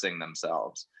Icarusing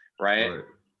themselves, right?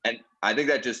 And I think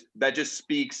that just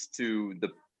speaks to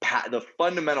the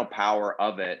fundamental power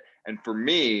of it. And for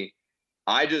me,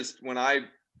 when I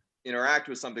interact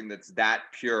with something that's that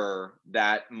pure,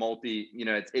 that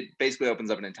it basically opens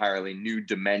up an entirely new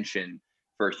dimension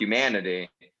for humanity.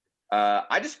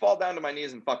 I just fall down to my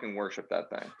knees and fucking worship that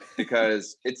thing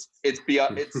because it's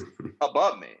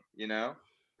above me,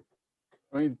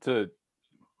 I mean,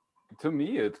 to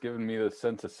me, it's given me this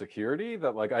sense of security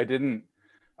that like I didn't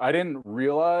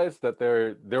realize that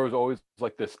there was always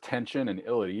like this tension and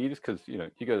ill at ease because you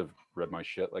guys have read my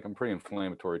shit. Like I'm pretty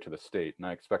inflammatory to the state, and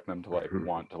I expect them to like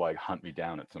want to like hunt me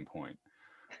down at some point.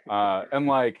 And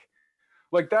like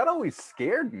that always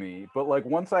scared me. But like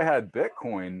once I had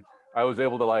Bitcoin, I was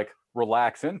able to like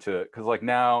relax into it because like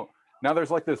now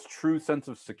there's like this true sense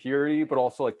of security, but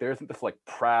also like there isn't this like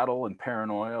prattle and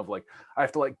paranoia of like I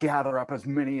have to like gather up as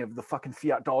many of the fucking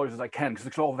fiat dollars as I can because it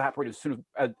could all evaporate as soon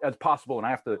as possible, and I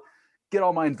have to get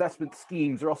all my investment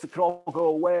schemes or else it could all go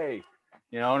away,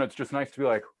 And it's just nice to be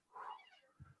like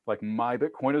my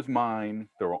Bitcoin is mine.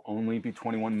 There will only be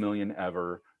 21 million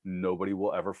ever. Nobody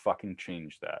will ever fucking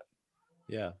change that.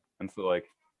 Yeah. And so like.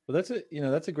 Well,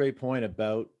 that's a great point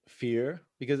about fear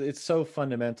because it's so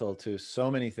fundamental to so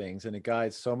many things and it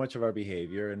guides so much of our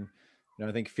behavior. And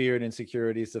I think fear and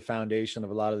insecurity is the foundation of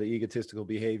a lot of the egotistical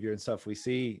behavior and stuff we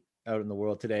see out in the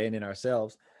world today and in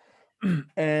ourselves.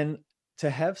 And to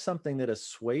have something that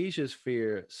assuages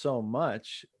fear so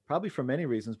much, probably for many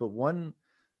reasons, but one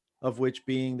of which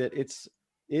being that it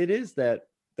is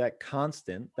that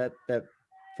constant, that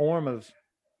form of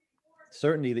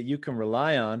certainty that you can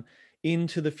rely on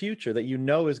into the future that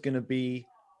is going to be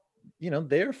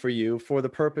there for you for the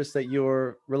purpose that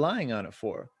you're relying on it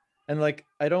for. And like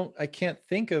I can't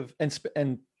think of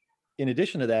and in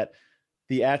addition to that,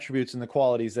 the attributes and the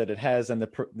qualities that it has and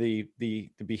the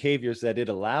behaviors that it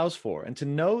allows for, and to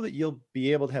know that you'll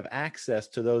be able to have access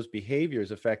to those behaviors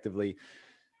effectively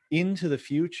into the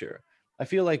future, I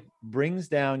feel like brings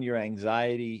down your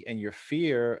anxiety and your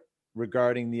fear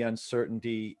regarding the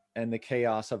uncertainty and the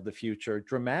chaos of the future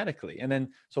dramatically. And then,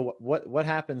 so what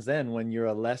happens then when you're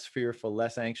a less fearful,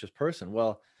 less anxious person?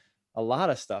 Well, a lot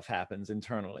of stuff happens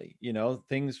internally.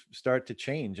 Things start to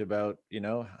change about,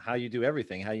 how you do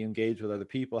everything, how you engage with other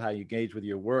people, how you engage with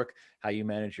your work, how you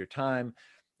manage your time,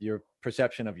 your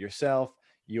perception of yourself,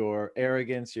 your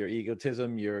arrogance, your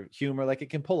egotism, your humor. Like it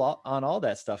can pull on all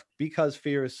that stuff because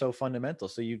fear is so fundamental.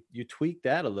 So you tweak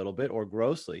that a little bit or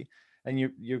grossly, and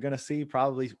you're going to see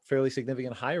probably fairly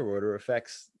significant higher order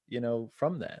effects,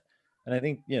 from that. And I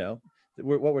think,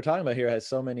 what we're talking about here has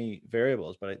so many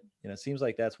variables, but it seems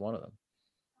like that's one of them.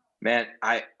 Man,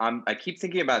 I keep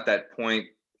thinking about that point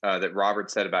that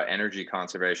Robert said about energy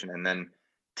conservation, and then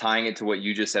tying it to what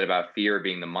you just said about fear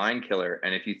being the mind killer.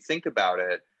 And if you think about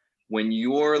it, when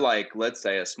you're like, let's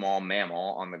say a small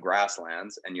mammal on the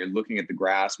grasslands and you're looking at the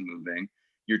grass moving,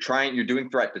 you're doing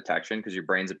threat detection because your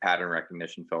brain's a pattern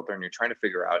recognition filter, and you're trying to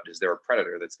figure out, is there a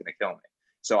predator that's going to kill me?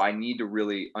 So I need to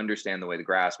really understand the way the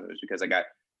grass moves because I got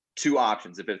two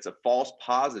options. If it's a false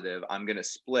positive, I'm going to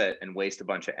split and waste a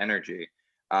bunch of energy.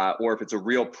 Or if it's a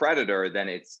real predator, then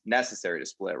it's necessary to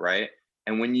split, right?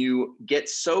 And when you get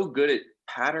so good at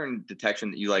pattern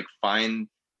detection that you like find,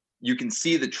 you can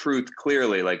see the truth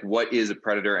clearly, like what is a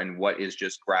predator and what is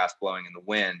just grass blowing in the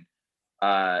wind.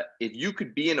 If you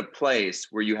could be in a place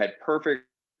where you had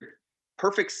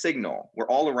perfect signal, where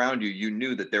all around you, you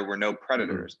knew that there were no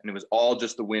predators and it was all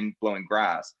just the wind blowing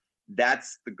grass,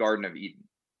 that's the Garden of Eden.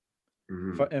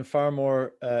 And far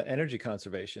more energy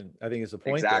conservation, I think, is the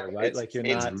point Exactly. there, right? Like you're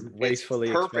not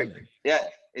wastefully expending. Yeah,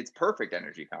 it's perfect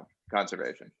energy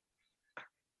conservation.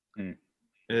 And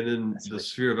in the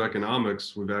sphere of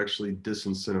economics, we've actually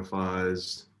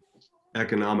disincentivized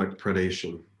economic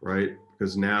predation, right?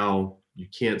 Because now you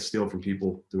can't steal from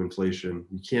people through inflation.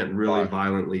 You can't really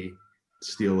violently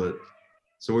steal it.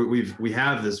 So we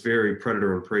have this very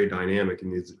predator and prey dynamic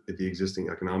in the existing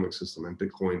economic system, and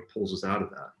Bitcoin pulls us out of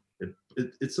that.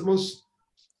 It's the most,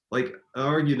 like I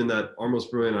argued in that Our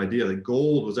Most Brilliant Idea, that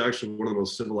gold was actually one of the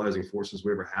most civilizing forces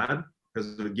we ever had,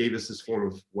 because it gave us this form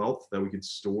of wealth that we could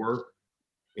store,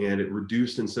 and it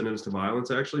reduced incentives to violence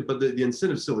actually. But the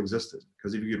incentive still existed,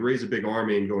 because if you could raise a big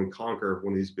army and go and conquer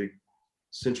one of these big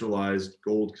centralized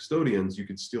gold custodians, you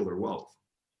could steal their wealth.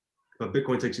 But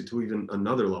Bitcoin takes it to even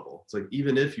another level. It's like,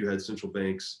 even if you had central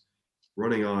banks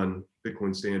running on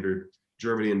Bitcoin standard,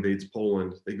 Germany invades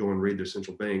Poland, they go and raid their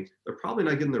central bank, they're probably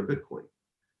not getting their Bitcoin,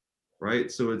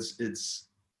 right? So it's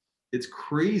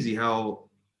crazy how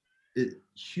this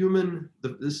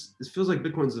feels like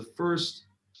Bitcoin's the first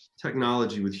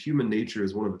technology with human nature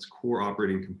as one of its core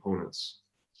operating components.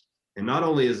 And not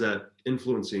only is that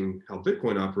influencing how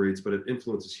Bitcoin operates, but it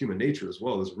influences human nature as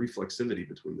well. There's a reflexivity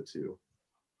between the two.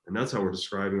 And that's how we're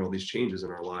describing all these changes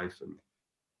in our life. And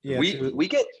yeah,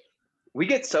 we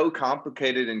get so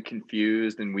complicated and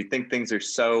confused, and we think things are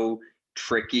so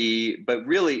tricky, but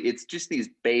really it's just these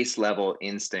base level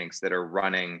instincts that are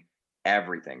running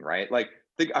everything, right? Like,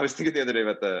 I was thinking the other day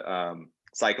about the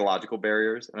psychological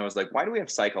barriers, and I was like, why do we have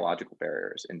psychological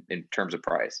barriers in terms of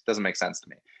price? Doesn't make sense to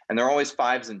me. And they're always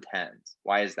 5s and 10s.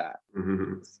 Why is that?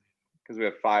 Because we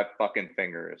have 5 fucking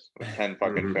fingers with 10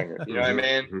 fucking fingers. You know what I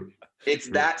mean? It's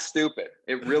that stupid.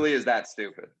 It really is that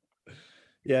stupid.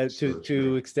 Yeah,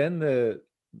 to extend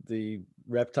the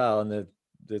reptile and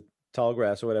the tall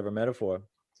grass or whatever metaphor,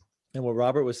 and what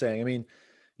Robert was saying, I mean,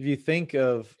 if you think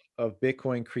of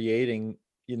Bitcoin creating,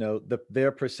 you know,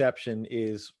 their perception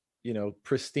is, you know,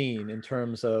 pristine in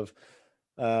terms of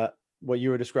what you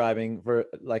were describing, for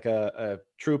like a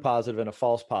true positive and a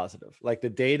false positive. Like the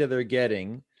data they're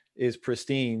getting is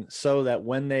pristine, so that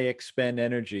when they expend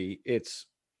energy, it's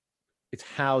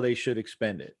how they should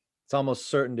expend it. It's almost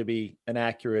certain to be an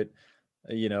accurate,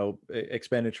 you know,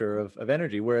 expenditure of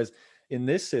energy. Whereas in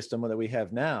this system that we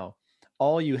have now,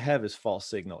 all you have is false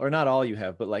signal, or not all you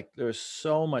have, but like there's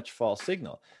so much false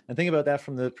signal. And think about that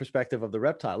from the perspective of the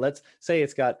reptile. Let's say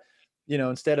it's got, you know,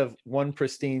 instead of one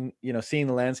pristine, you know, seeing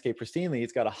the landscape pristinely,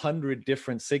 it's got 100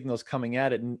 different signals coming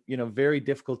at it, and, you know, very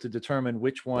difficult to determine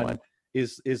which one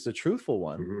is the truthful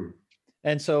one.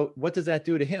 And so what does that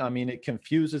do to him? I mean, it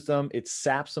confuses them, it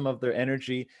saps them of their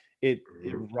energy, it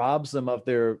robs them of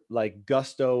their like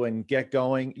gusto and get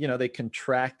going. You know, they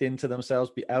contract into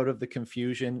themselves, be out of the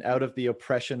confusion, out of the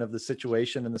oppression of the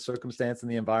situation and the circumstance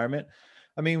and the environment.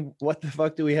 I mean, what the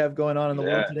fuck do we have going on in the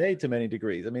world today to many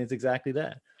degrees? I mean, it's exactly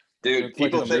that. Dude,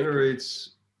 people think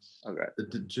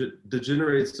it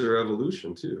degenerates their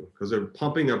evolution too, because they're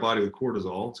pumping their body with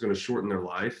cortisol. It's going to shorten their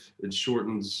life. It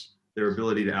shortens their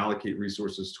ability to allocate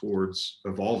resources towards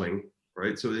evolving,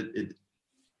 right? So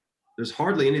there's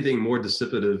hardly anything more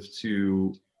dissipative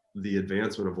to the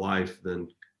advancement of life than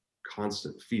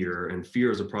constant fear, and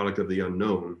fear is a product of the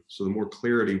unknown. So the more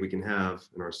clarity we can have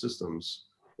in our systems,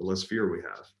 the less fear we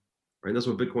have, right? And that's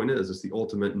what Bitcoin is. It's the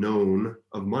ultimate known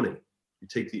of money. You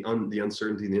take the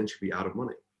uncertainty and the entropy out of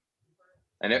money.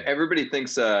 And everybody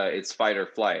thinks it's fight or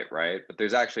flight, right? But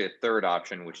there's actually a third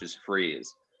option, which is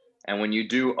freeze. And when you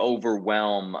do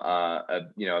overwhelm a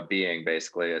being,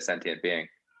 basically a sentient being,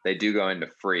 they do go into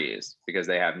freeze because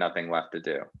they have nothing left to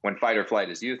do. When fight or flight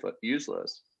is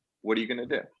useless, what are you going to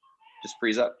do? Just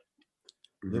freeze up.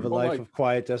 Live a life of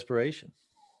quiet desperation,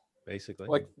 basically.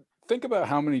 Like, think about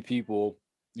how many people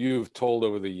you've told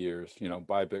over the years, you know,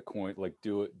 buy Bitcoin, like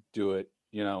do it,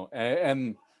 you know,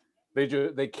 and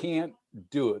they can't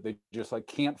do it. They just like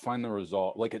can't find the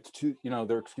result. Like it's too, you know,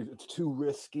 their excuse, it's too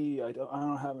risky. I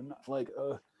don't have enough, like,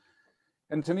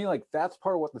 and to me, like, that's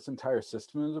part of what this entire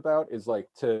system is about, is like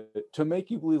to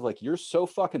make you believe like you're so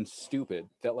fucking stupid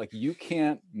that like you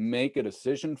can't make a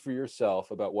decision for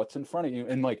yourself about what's in front of you.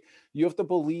 And like you have to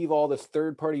believe all this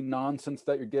third-party nonsense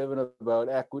that you're given about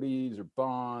equities or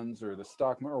bonds or the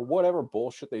stock market or whatever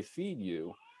bullshit they feed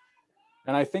you.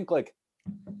 And I think like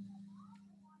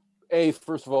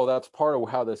first of all, that's part of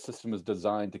how this system is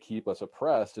designed to keep us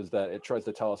oppressed, is that it tries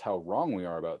to tell us how wrong we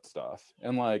are about stuff.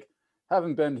 And like,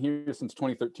 having been here since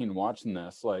 2013 watching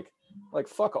this, like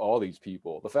fuck all these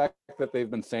people. The fact that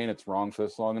they've been saying it's wrong for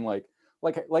this long, and like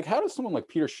how does someone like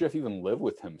Peter Schiff even live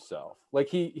with himself? Like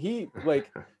he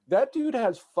like that dude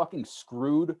has fucking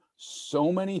screwed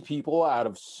so many people out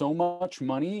of so much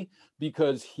money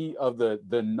because of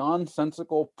the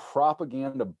nonsensical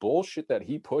propaganda bullshit that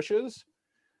he pushes.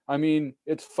 I mean,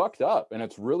 it's fucked up, and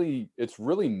it's really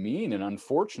mean and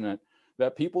unfortunate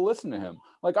that people listen to him.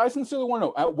 Like, I sincerely want to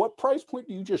know, at what price point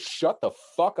do you just shut the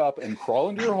fuck up and crawl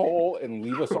into your hole and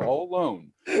leave us all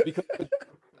alone? Because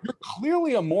you're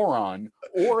clearly a moron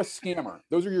or a scammer.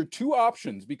 Those are your two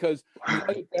options, because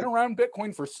you've been around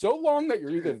Bitcoin for so long that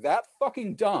you're either that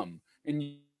fucking dumb and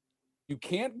you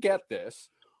can't get this,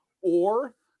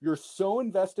 or you're so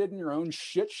invested in your own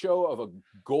shit show of a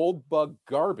gold bug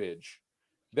garbage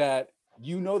that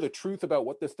you know the truth about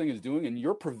what this thing is doing, and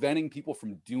you're preventing people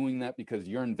from doing that because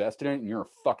you're invested in it and you're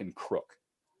a fucking crook.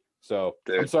 So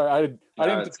Dude. I'm sorry, I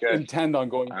didn't intend on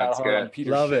going that hard on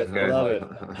Peter Love Schiff. it. Love it.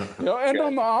 You know, and Good.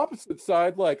 on the opposite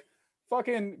side, like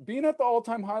fucking being at the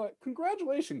all-time highlight,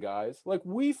 congratulations, guys. Like,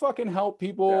 we fucking help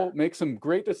people make some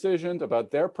great decisions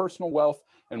about their personal wealth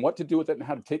and what to do with it and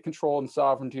how to take control and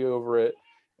sovereignty over it.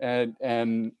 And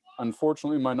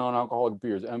unfortunately, my non-alcoholic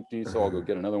beer is empty, so I'll go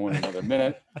get another one in another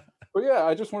minute. But yeah,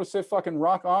 I just want to say fucking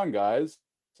rock on, guys.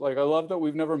 Like, I love that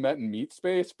we've never met in meat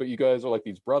space, but you guys are like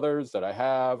these brothers that I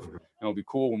have, and it'll be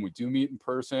cool when we do meet in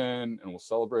person, and we'll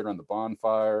celebrate around the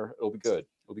bonfire. It'll be good.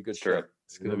 It'll be good. Sure.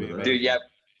 It's gonna be amazing. Dude, yeah.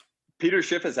 Peter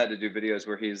Schiff has had to do videos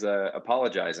where he's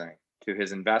apologizing to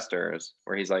his investors,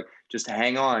 where he's like, just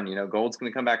hang on, you know, gold's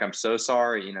going to come back. I'm so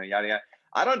sorry, you know, yada, yada.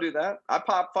 I don't do that. I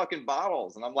pop fucking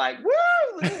bottles and I'm like, woo,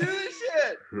 let's do this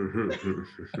shit.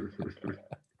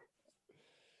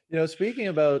 You know, speaking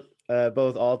about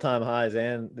both all-time highs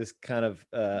and this kind of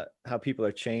how people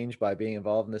are changed by being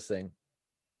involved in this thing,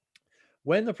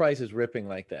 when the price is ripping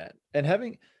like that, and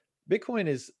having Bitcoin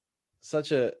is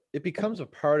it becomes a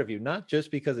part of you, not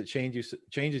just because it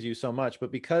changes you so much,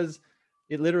 but because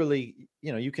it literally,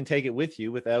 you know, you can take it with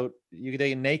you you can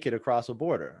take it naked across a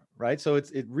border, right? So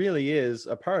it really is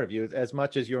a part of you as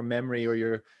much as your memory or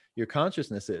your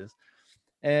consciousness is.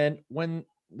 And when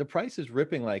the price is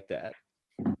ripping like that,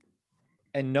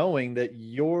 and knowing that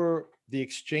the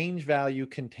exchange value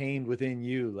contained within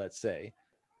you, let's say,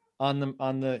 on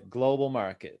the global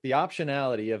market, the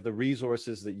optionality of the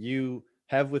resources that you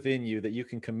have within you that you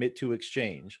can commit to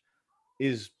exchange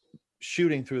is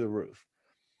shooting through the roof.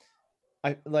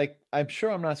 I'm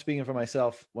sure I'm not speaking for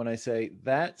myself when I say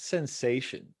that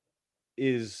sensation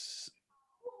is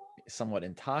somewhat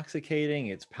intoxicating.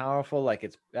 It's powerful, like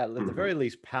it's at the very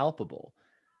least palpable.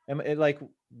 And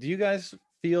do you guys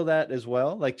feel that as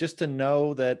well? Like, just to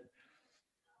know that,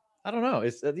 I don't know,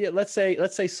 it's let's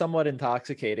say somewhat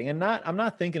intoxicating, and I'm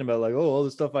not thinking about like, oh, all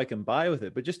the stuff I can buy with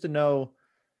it, but just to know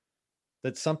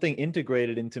that something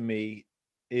integrated into me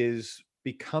is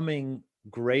becoming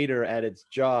greater at its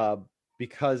job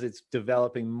because it's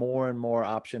developing more and more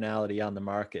optionality on the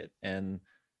market. And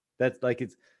that's like,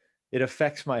 it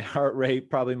affects my heart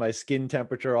rate, probably my skin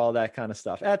temperature, all that kind of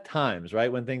stuff at times,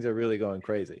 right? When things are really going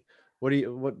crazy. What do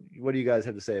you guys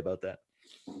have to say about that?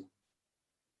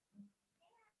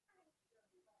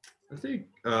 I think,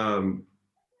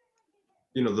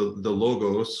 you know, the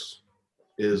logos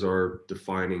is our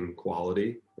defining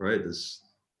quality, right? This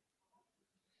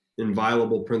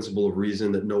inviolable principle of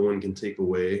reason that no one can take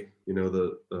away. You know,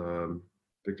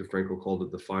 Viktor Frankl called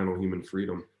it the final human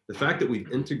freedom. The fact that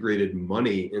we've integrated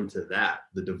money into that,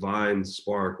 the divine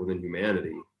spark within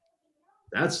humanity,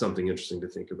 that's something interesting to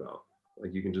think about.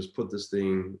 Like, you can just put this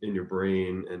thing in your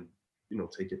brain and, you know,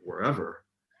 take it wherever.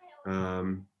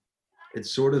 It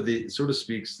sort of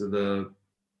speaks to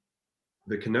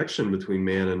the connection between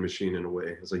man and machine in a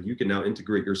way. It's like you can now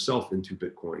integrate yourself into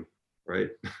Bitcoin, right?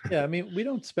 Yeah, I mean, we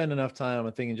don't spend enough time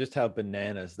on thinking just how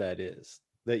bananas that is.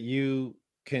 That you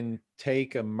can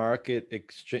take a market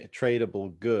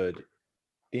tradable good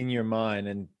in your mind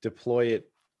and deploy it,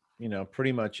 you know,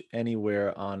 pretty much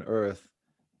anywhere on Earth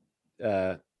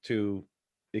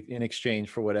in exchange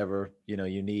for whatever, you know,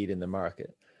 you need in the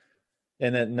market,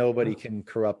 and that nobody can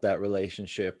corrupt that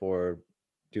relationship or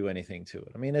do anything to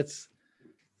it. I mean, it's,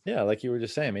 yeah, like you were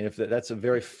just saying, I mean, if that's a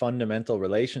very fundamental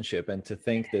relationship, and to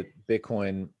think that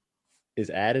Bitcoin is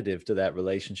additive to that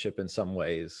relationship in some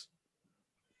ways,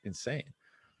 insane.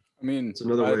 I mean, it's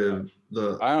another way of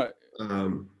the.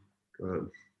 Go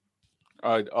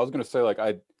ahead. I was gonna say, like,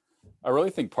 I really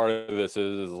think part of this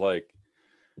is like,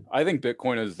 I think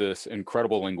Bitcoin is this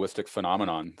incredible linguistic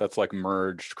phenomenon that's like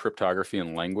merged cryptography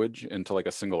and language into like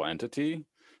a single entity.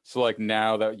 So like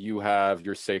now that you have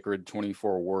your sacred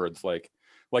 24 words, like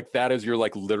that is your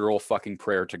like literal fucking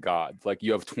prayer to God. Like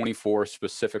you have 24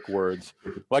 specific words.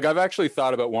 Like I've actually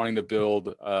thought about wanting to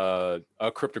build a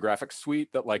cryptographic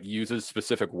suite that like uses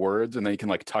specific words, and then you can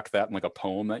like tuck that in like a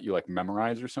poem that you like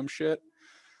memorize or some shit.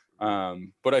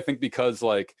 But I think because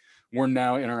like we're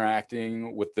now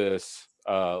interacting with this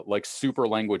like super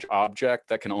language object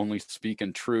that can only speak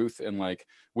in truth, and like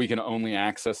we can only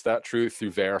access that truth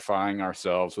through verifying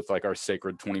ourselves with like our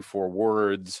sacred 24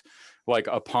 words. Like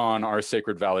upon our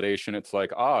sacred validation, it's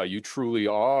like, ah, you truly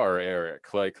are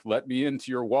Eric. Like, let me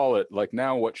into your wallet. Like,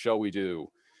 now what shall we do?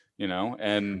 You know,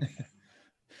 and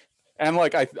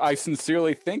like I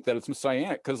sincerely think that it's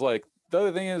messianic, because like the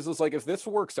other thing is like if this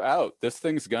works out, this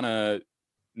thing's gonna,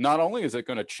 not only is it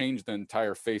going to change the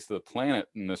entire face of the planet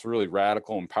in this really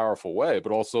radical and powerful way,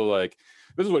 but also like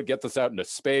this is what gets us out into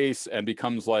space and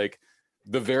becomes like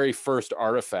the very first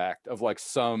artifact of like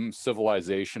some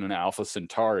civilization in Alpha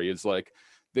Centauri. Is like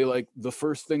they like the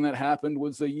first thing that happened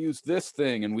was they used this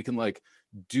thing, and we can like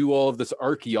do all of this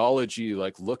archaeology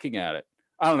like looking at it.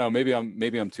 I don't know, maybe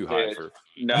I'm too high for.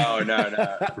 No.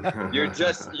 You're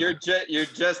just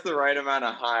the right amount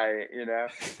of high, you know.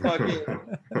 Fucking,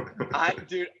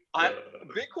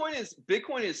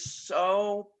 Bitcoin is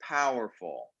so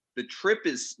powerful. The trip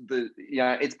is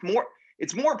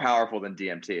it's more powerful than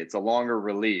DMT. It's a longer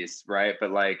release, right? But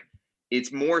like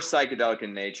it's more psychedelic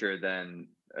in nature than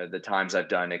the times I've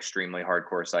done extremely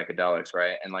hardcore psychedelics,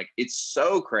 right? And like it's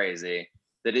so crazy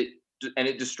that it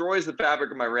destroys the fabric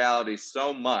of my reality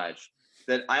so much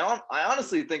that I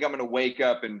honestly think I'm gonna wake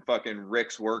up in fucking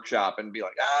Rick's workshop and be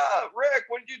like, Rick,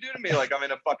 what did you do to me? Like I'm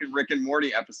in a fucking Rick and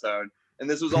Morty episode, and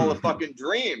this was all a fucking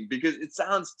dream, because it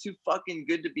sounds too fucking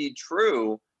good to be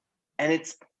true. And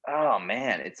it's, oh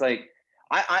man, it's like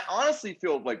I honestly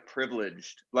feel like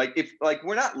privileged. Like if like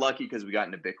we're not lucky because we got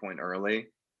into Bitcoin early,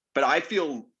 but I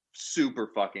feel super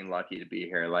fucking lucky to be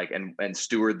here, like and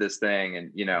steward this thing,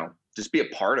 and you know, just be a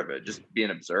part of it, just be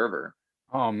an observer.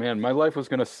 Oh man, my life was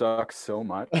gonna suck so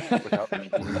much without me.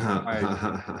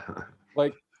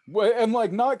 Like, and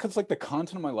like not because like the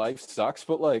content of my life sucks,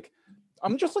 but like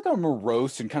I'm just like a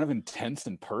morose and kind of intense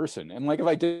in person. And like if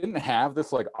I didn't have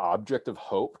this like object of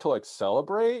hope to like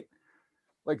celebrate,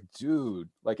 like dude,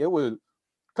 like it would,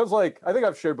 because like I think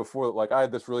I've shared before that like I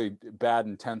had this really bad,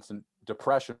 intense and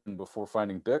depression before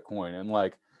finding Bitcoin, and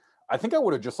like I think I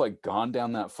would have just like gone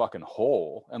down that fucking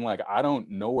hole, and like I don't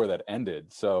know where that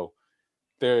ended. So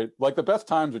they're like the best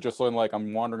times are just when like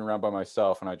I'm wandering around by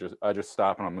myself, and I just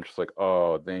stop and I'm just like,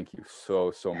 oh, thank you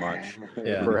so much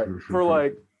Yeah. for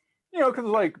like, you know, because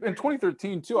like in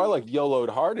 2013 too, I like YOLO'd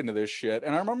hard into this shit,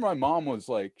 and I remember my mom was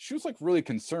like, she was like really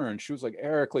concerned. She was like,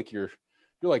 Eric, like you're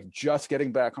like just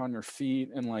getting back on your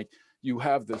feet, and like you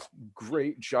have this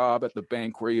great job at the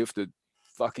bank where you have to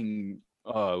fucking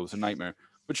it was a nightmare.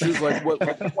 But she was like, what,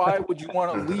 like, why would you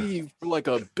want to leave for like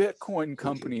a Bitcoin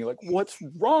company? Like, what's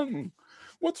wrong?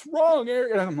 What's wrong,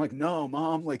 Eric? And I'm like, no,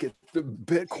 Mom, like the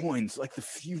Bitcoin's like the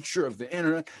future of the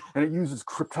internet, and it uses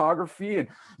cryptography, and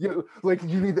you like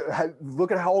you need to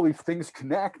look at how all these things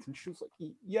connect. And she was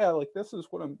like, yeah, like this is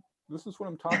what I'm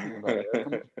talking about.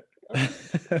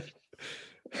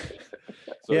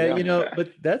 So, yeah, you know,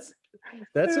 but that's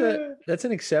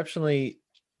an exceptionally,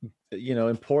 you know,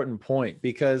 important point,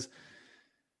 because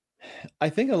I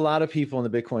think a lot of people in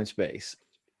the Bitcoin space,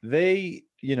 they,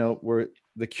 you know, were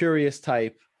the curious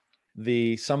type,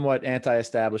 the somewhat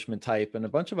anti-establishment type, and a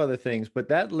bunch of other things, but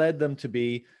that led them to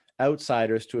be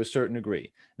outsiders to a certain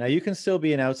degree. Now you can still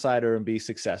be an outsider and be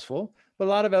successful, but a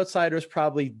lot of outsiders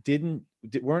probably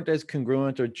weren't as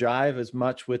congruent or jive as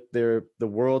much with the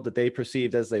world that they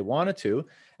perceived as they wanted to.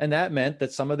 And that meant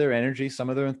that some of their energy, some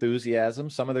of their enthusiasm,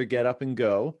 some of their get up and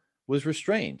go was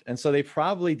restrained. And so they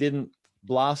probably didn't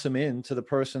blossom into the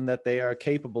person that they are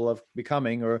capable of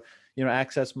becoming, or, you know,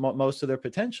 access most of their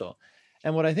potential.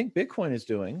 And what I think Bitcoin is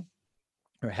doing,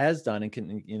 or has done, and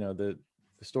can, you know, the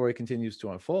story continues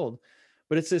to unfold,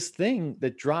 but it's this thing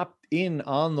that dropped in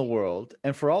on the world.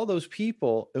 And for all those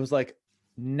people, it was like,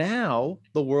 now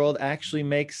the world actually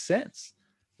makes sense.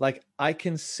 Like I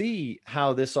can see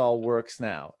how this all works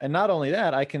now. And not only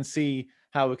that, I can see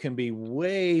how it can be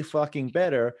way fucking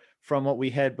better from what we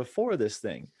had before this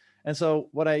thing. And so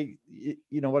what I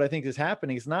think is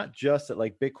happening is not just that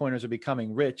like Bitcoiners are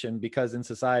becoming rich, and because in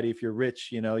society, if you're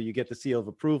rich, you know, you get the seal of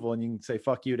approval and you can say,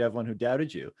 fuck you to everyone who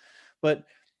doubted you. But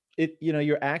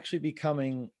you're actually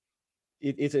becoming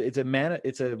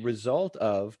it's a result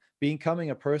of becoming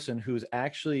a person who's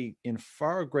actually in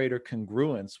far greater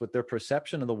congruence with their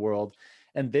perception of the world,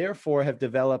 and therefore have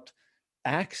developed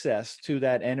access to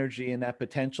that energy and that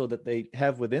potential that they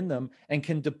have within them, and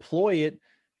can deploy it,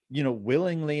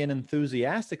 willingly and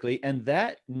enthusiastically. And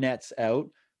that nets out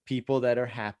people that are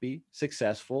happy,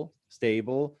 successful,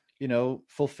 stable,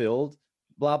 fulfilled,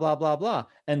 blah, blah, blah, blah.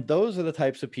 And those are the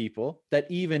types of people that,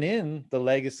 even in the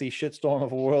legacy shitstorm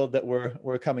of a world that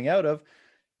we're coming out of,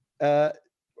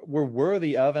 were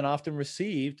worthy of and often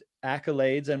received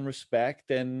accolades and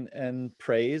respect and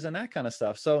praise and that kind of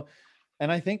stuff. So,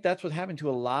 and I think that's what happened to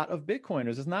a lot of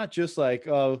Bitcoiners. It's not just like,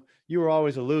 oh, you were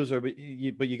always a loser, but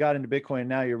you got into Bitcoin and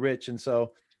now you're rich. And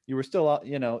so you were still,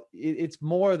 it's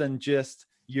more than just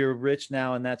you're rich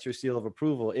now and that's your seal of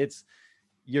approval. It's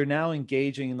you're now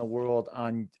engaging in the world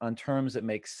on terms that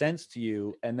make sense to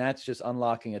you. And that's just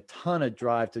unlocking a ton of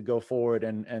drive to go forward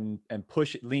and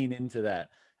push it, lean into that.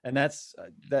 And that's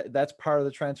part of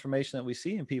the transformation that we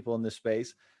see in people in this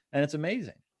space. And it's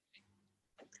amazing.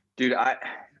 Dude,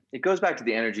 it goes back to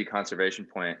the energy conservation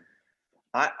point.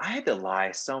 I had to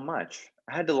lie so much.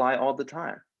 I had to lie all the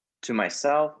time, to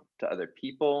myself, to other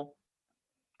people.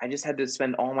 I just had to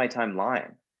spend all my time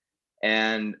lying.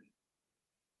 And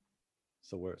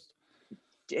it's the worst.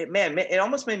 It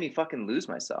almost made me fucking lose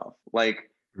myself. Like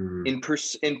in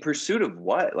pursuit of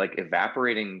what? Like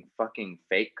evaporating fucking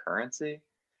fake currency.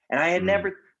 And I had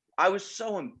I was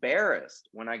so embarrassed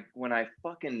when I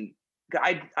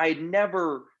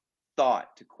never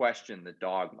thought to question the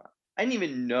dogma. I didn't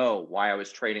even know why I was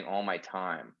trading all my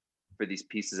time for these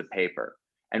pieces of paper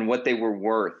and what they were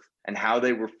worth and how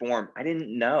they were formed. I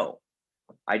didn't know.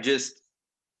 I just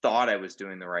thought I was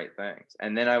doing the right things.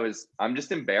 And then I'm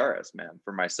just embarrassed, man,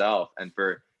 for myself and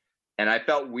I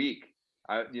felt weak.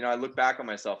 I look back on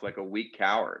myself like a weak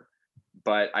coward,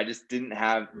 but I just didn't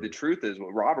have, the truth is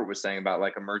what Robert was saying about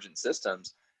like emergent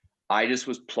systems. I just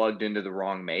was plugged into the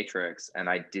wrong matrix, and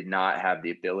I did not have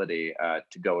the ability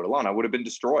to go it alone. I would have been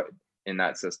destroyed in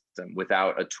that system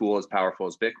without a tool as powerful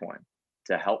as Bitcoin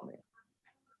to help me.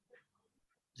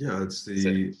 Yeah, that's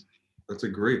a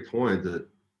great point, that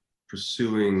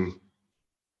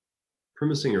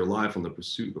premising your life on the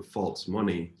pursuit of false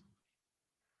money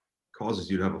causes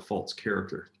you to have a false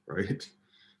character, right?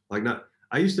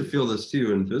 I used to feel this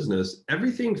too in business.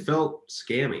 Everything felt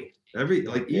scammy.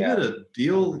 Even a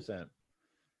deal 100%.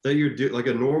 That you're doing, like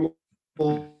a normal,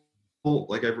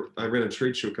 like I ran a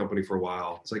trade show company for a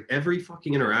while. It's like every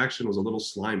fucking interaction was a little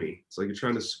slimy. It's like you're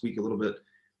trying to squeak a little bit,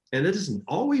 and it just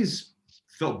always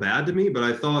felt bad to me. But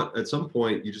I thought at some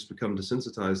point you just become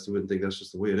desensitized to it and think that's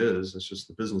just the way it is. That's just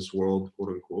the business world,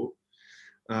 quote unquote.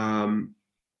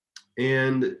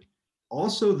 And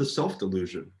also the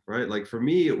self-delusion, right? Like for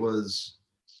me, it was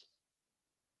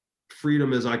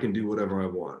freedom is I can do whatever I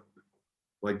want.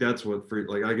 Like that's what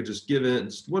I could just give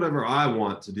it whatever I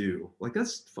want to do. Like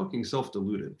that's fucking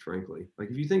self-deluded, frankly.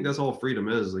 Like if you think that's all freedom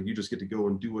is, like you just get to go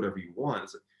and do whatever you want,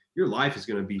 your life is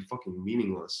going to be fucking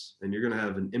meaningless, and you're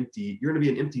going to be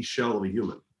an empty shell of a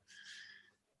human.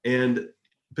 And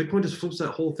Bitcoin just flips that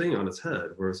whole thing on its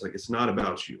head, where it's like, it's not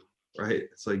about you, right?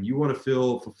 It's like, you want to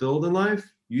feel fulfilled in life,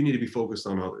 you need to be focused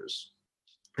on others.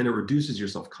 And it reduces your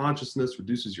self-consciousness,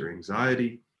 reduces your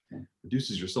anxiety,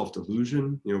 reduces your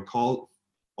self-delusion,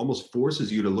 almost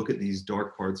forces you to look at these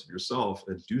dark parts of yourself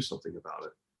and do something about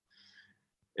it.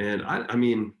 And I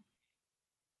mean,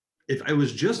 if it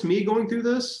was just me going through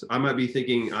this, I might be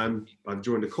thinking I've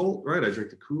joined a cult, right? I drink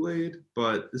the Kool-Aid,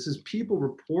 but this is people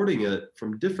reporting it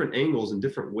from different angles in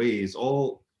different ways,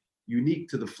 all unique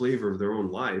to the flavor of their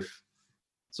own life.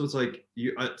 So it's like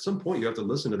at some point you have to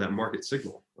listen to that market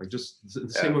signal. Like just the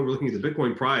same way we're looking at the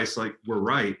Bitcoin price, like we're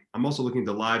right. I'm also looking at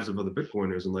the lives of other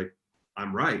Bitcoiners and like,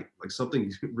 I'm right. Like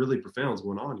something really profound is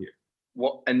going on here.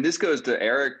 Well, and this goes to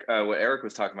Eric, what Eric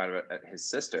was talking about his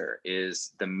sister,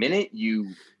 is the minute you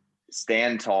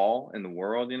stand tall in the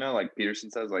world, like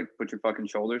Peterson says, like put your fucking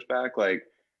shoulders back, like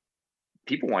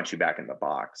people want you back in the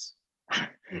box.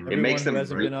 It makes them who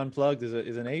hasn't been unplugged is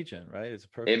an agent, right? It's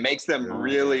perfect. It makes them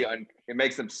it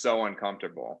makes them so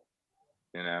uncomfortable,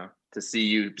 to see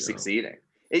you succeeding.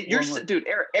 Dude,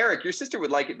 Eric, your sister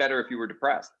would like it better if you were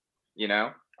depressed,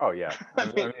 Oh yeah, I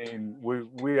mean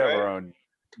we have our own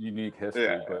unique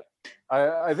history, but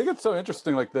I think it's so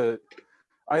interesting. Like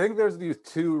I think there's these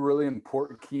two really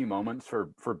important key moments for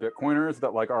Bitcoiners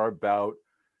that like are about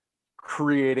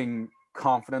creating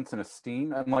confidence and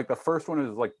esteem. And like the first one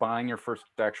is like buying your first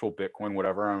actual Bitcoin,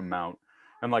 whatever amount,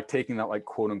 and like taking that like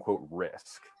quote unquote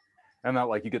risk, and that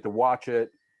like you get to watch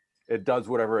it does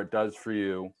whatever it does for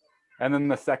you. And then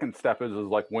the second step is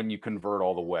like when you convert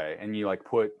all the way and you like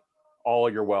put all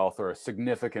your wealth or a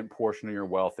significant portion of your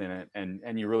wealth in it,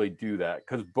 and you really do that,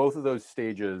 because both of those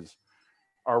stages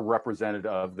are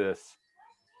representative of this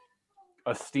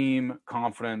esteem,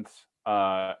 confidence,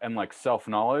 and like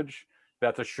self-knowledge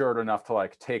that's assured enough to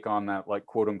like take on that like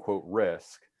quote unquote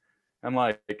risk. And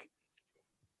like,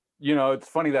 you know, it's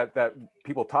funny that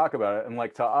people talk about it, and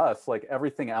like to us, like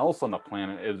everything else on the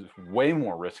planet is way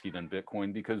more risky than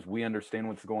Bitcoin, because we understand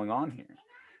what's going on here.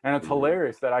 And it's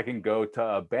hilarious that I can go to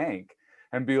a bank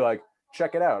and be like,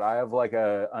 check it out, I have like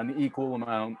an equal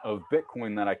amount of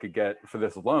Bitcoin that I could get for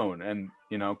this loan, and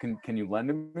you know, can you lend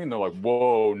to me? And they're like,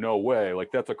 whoa, no way, like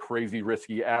that's a crazy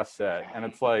risky asset. And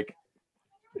it's like,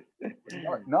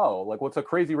 no, like what's a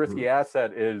crazy risky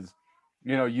asset is,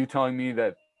 you know, you telling me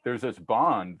that there's this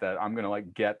bond that I'm gonna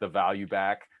like get the value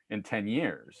back in 10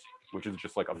 years, which is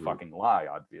just like a fucking lie,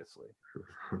 obviously.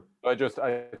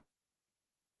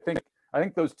 I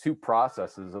think those two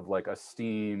processes of like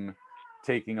esteem,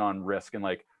 taking on risk, and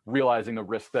like realizing the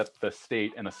risk that the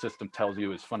state and the system tells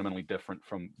you is fundamentally different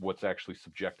from what's actually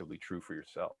subjectively true for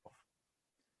yourself.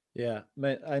 Yeah,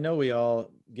 man, I know we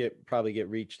all probably get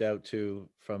reached out to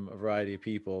from a variety of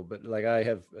people, but like I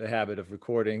have a habit of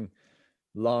recording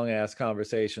long ass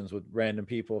conversations with random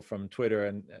people from Twitter,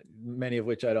 and many of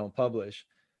which I don't publish.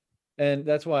 And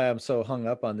that's why I'm so hung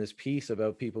up on this piece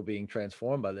about people being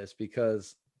transformed by this,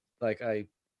 because like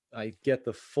I get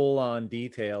the full on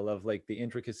detail of like the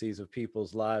intricacies of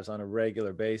people's lives on a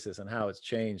regular basis and how it's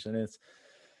changed. And it's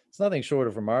nothing short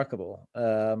of remarkable.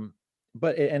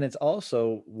 But it's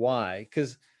also why,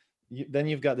 because then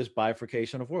you've got this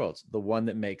bifurcation of worlds, the one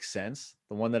that makes sense,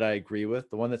 the one that I agree with,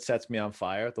 the one that sets me on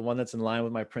fire, the one that's in line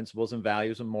with my principles and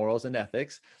values and morals and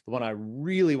ethics, the one I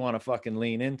really want to fucking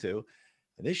lean into,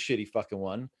 and this shitty fucking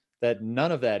one that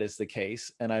none of that is the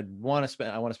case. And I want to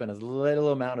spend as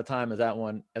little amount of time as that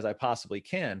one as I possibly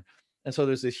can. And so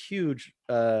there's this huge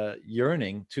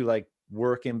yearning to like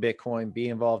work in Bitcoin, be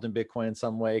involved in Bitcoin in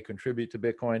some way, contribute to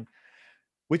Bitcoin,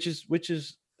 which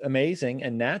is amazing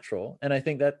and natural. And I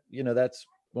think that, you know, that's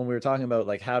when we were talking about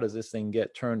like, how does this thing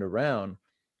get turned around?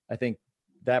 I think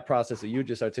that process that you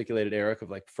just articulated, Eric,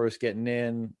 of like first getting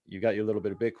in, you got your little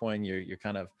bit of Bitcoin, you're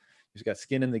kind of, you've got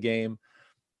skin in the game.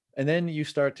 And then you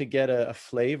start to get a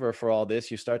flavor for all this.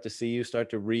 You start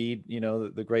to read, you know,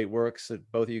 the great works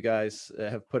that both of you guys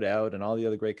have put out and all the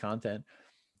other great content.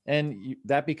 And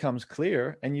that becomes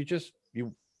clear. And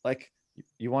you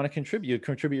want to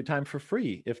contribute your time for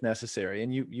free if necessary.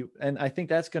 And I think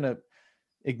that's going to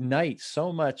ignite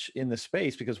so much in the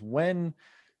space, because when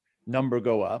number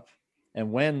go up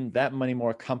and when that many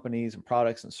more companies and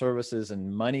products and services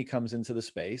and money comes into the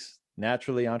space,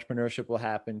 naturally entrepreneurship will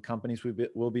happen, companies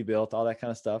will be built, all that kind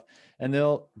of stuff. And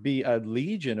there'll be a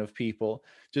legion of people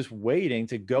just waiting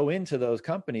to go into those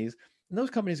companies. And those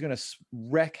companies are going to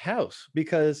wreck house,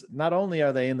 because not only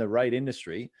are they in the right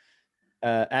industry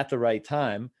at the right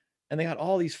time, and they got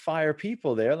all these fire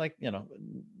people there, like, you know,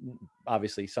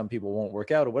 obviously some people won't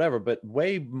work out or whatever, but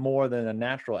way more than a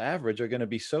natural average are going to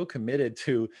be so committed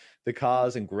to the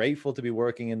cause and grateful to be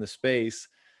working in the space.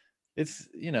 It's,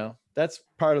 you know, that's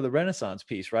part of the Renaissance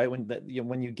piece, right?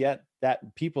 When you get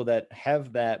that people that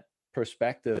have that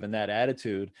perspective and that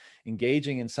attitude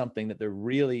engaging in something that they're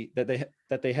really, that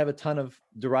they have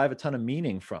derive a ton of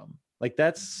meaning from. Like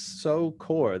that's so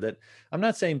core that I'm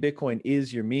not saying Bitcoin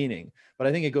is your meaning, but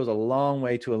I think it goes a long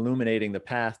way to illuminating the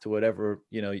path to whatever,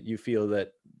 you know, you feel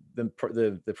that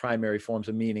the primary forms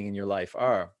of meaning in your life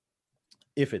are,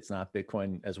 if it's not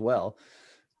Bitcoin as well.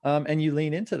 And you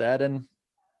lean into that, and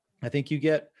I think you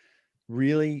get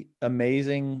really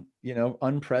amazing, you know,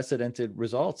 unprecedented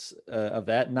results of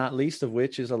that, not least of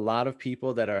which is a lot of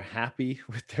people that are happy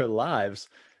with their lives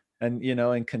and, you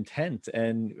know, and content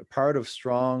and part of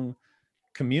strong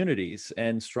communities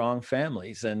and strong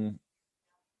families. And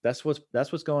that's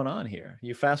what's going on here.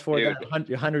 You fast forward that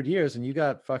 100 years and you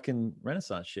got fucking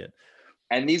Renaissance shit.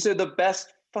 And these are the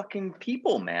best fucking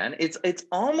people, man. It's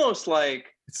almost like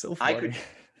it's so funny.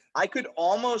 I could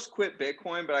almost quit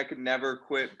Bitcoin, but I could never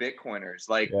quit Bitcoiners.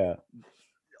 Like, yeah.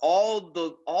 all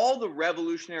the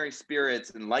revolutionary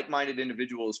spirits and like-minded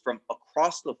individuals from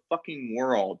across the fucking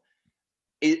world,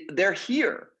 they're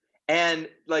here. And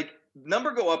like,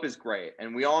 number go up is great,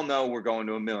 and we all know we're going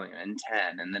to 1 million and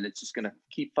 10, and then it's just gonna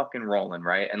keep fucking rolling,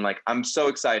 right? And like, I'm so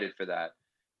excited for that,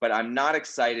 but I'm not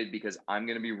excited because I'm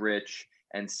gonna be rich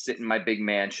and sit in my big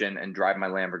mansion and drive my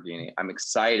Lamborghini. I'm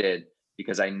excited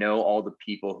because I know all the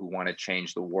people who want to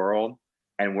change the world,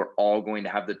 and we're all going to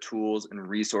have the tools and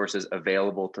resources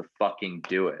available to fucking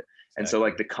do it. And so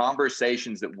like the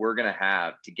conversations that we're going to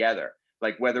have together,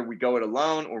 like whether we go it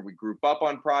alone or we group up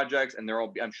on projects, and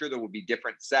I'm sure there will be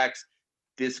different sects,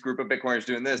 this group of Bitcoiners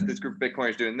doing this group of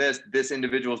Bitcoiners doing this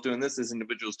individual's doing this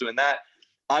individual's doing that.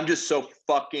 I'm just so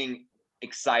fucking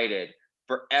excited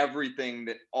for everything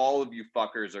that all of you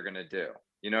fuckers are going to do.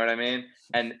 You know what I mean?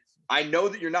 And I know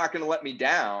that you're not going to let me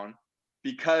down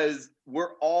because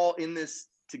we're all in this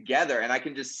together, and I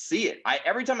can just see it.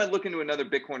 Every time I look into another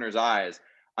Bitcoiner's eyes,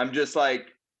 I'm just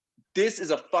like, this is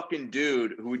a fucking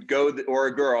dude who would go, or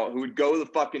a girl who would go the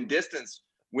fucking distance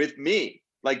with me.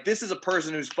 Like, this is a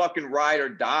person who's fucking ride or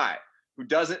die, who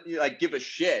doesn't like give a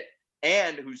shit,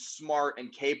 and who's smart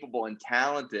and capable and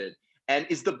talented, and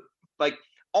is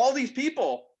all these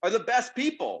people are the best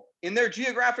people in their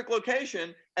geographic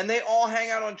location, and they all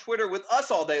hang out on Twitter with us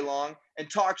all day long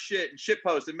and talk shit and shit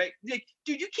post and make,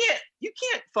 dude, you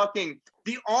can't fucking,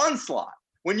 the onslaught.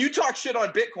 When you talk shit on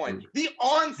Bitcoin, the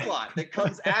onslaught that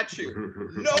comes at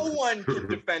you, no one can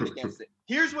defend against it.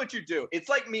 Here's what you do. It's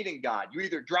like meeting God. You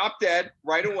either drop dead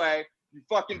right away, you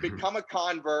fucking become a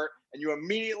convert, and you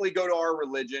immediately go to our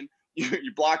religion.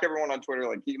 You block everyone on Twitter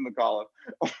like Keaton McAuliffe,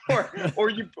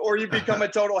 or you become a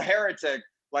total heretic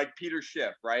like Peter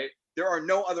Schiff, right? There are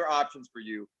no other options for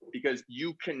you because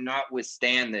you cannot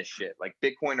withstand this shit. Like,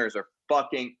 Bitcoiners are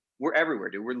fucking, we're everywhere,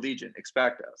 dude. We're legion.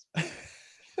 Expect us.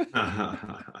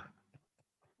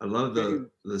 I love the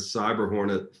cyber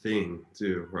hornet thing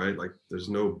too, right? Like, there's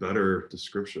no better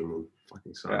description than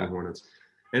fucking cyber hornets.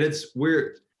 And it's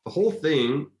where the whole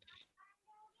thing,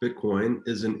 Bitcoin,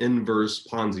 is an inverse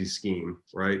Ponzi scheme,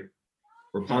 right?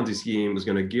 Where Ponzi scheme is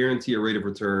going to guarantee a rate of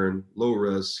return, low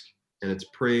risk, and it's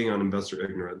preying on investor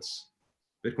ignorance.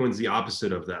 Bitcoin's the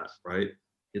opposite of that, right?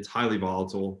 It's highly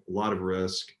volatile, a lot of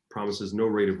risk, promises no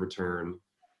rate of return,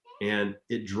 and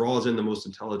it draws in the most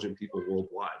intelligent people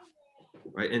worldwide,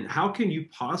 right? And how can you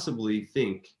possibly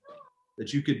think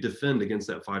that you could defend against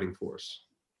that fighting force?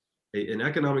 An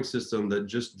economic system that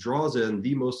just draws in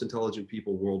the most intelligent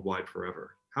people worldwide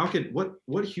forever. How could,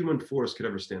 what human force could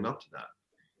ever stand up to that?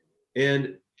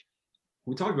 And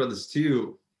we talked about this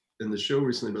too in the show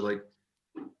recently, but like,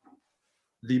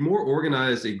 the more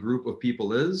organized a group of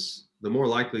people is, the more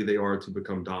likely they are to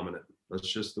become dominant.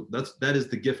 That is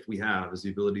the gift we have, is the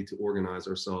ability to organize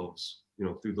ourselves, you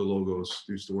know, through the logos,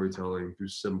 through storytelling, through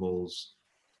symbols.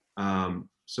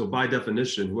 So by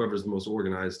definition, whoever's the most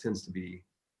organized tends to be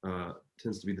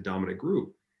the dominant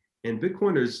group. And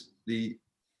Bitcoiners,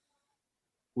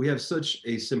 we have such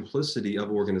a simplicity of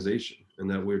organization, and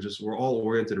that we're all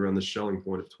oriented around the Schelling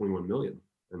point of 21 million,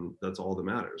 and that's all that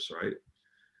matters, right?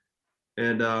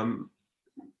 And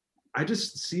I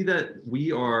just see that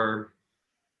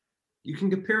you can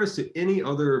compare us to any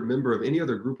other member of any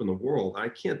other group in the world. I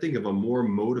can't think of a more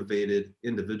motivated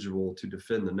individual to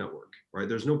defend the network, right?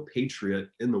 There's no patriot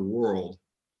in the world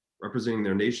representing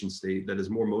their nation state that is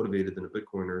more motivated than a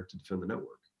Bitcoiner to defend the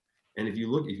network. And if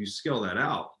you scale that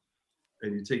out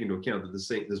and you take into account that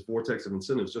this vortex of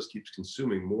incentives just keeps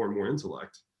consuming more and more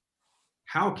intellect,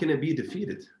 how can it be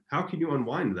defeated? How can you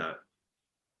unwind that?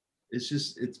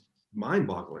 It's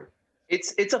mind-boggling.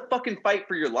 It's a fucking fight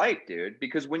for your life, dude.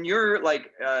 Because when you're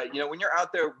like, when you're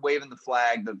out there waving the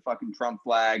flag, the fucking Trump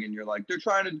flag, and you're like, they're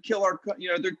trying to kill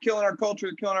they're killing our culture,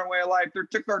 they're killing our way of life, they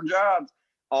took our jobs,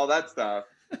 all that stuff,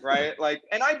 right? Like,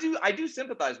 and I do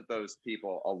sympathize with those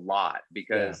people a lot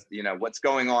because what's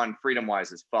going on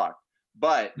freedom-wise is fucked.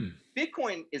 But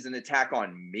Bitcoin is an attack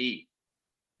on me.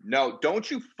 No, don't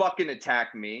you fucking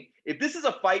attack me. If this is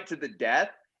a fight to the death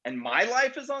and my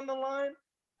life is on the line,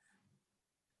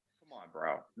 come on,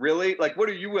 bro. Really? Like, what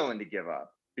are you willing to give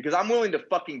up? Because I'm willing to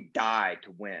fucking die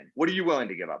to win. What are you willing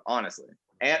to give up, honestly?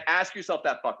 And ask yourself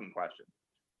that fucking question.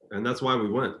 And that's why we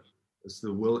went. It's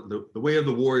the way of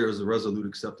the warrior is the resolute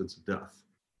acceptance of death.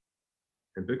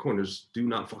 And Bitcoiners do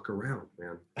not fuck around,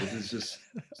 man. It's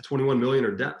 21 million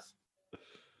or death.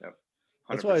 Yep. 100%.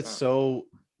 That's why it's so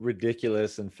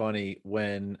ridiculous and funny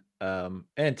when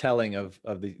and telling of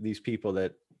these people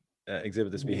that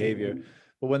exhibit this behavior.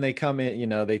 But when they come in,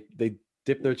 they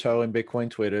dip their toe in Bitcoin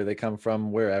Twitter, they come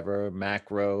from wherever,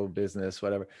 macro, business,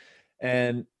 whatever.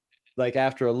 And like,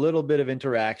 after a little bit of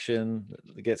interaction,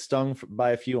 they get stung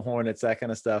by a few hornets, that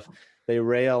kind of stuff, they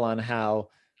rail on how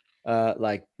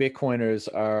like Bitcoiners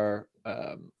are,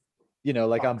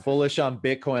 like, I'm bullish on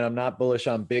Bitcoin, I'm not bullish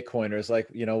on Bitcoiners, like,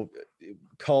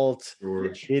 cult,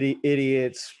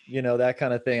 idiots, that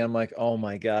kind of thing. I'm like, oh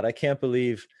my God, I can't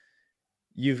believe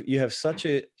you have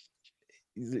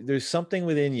there's something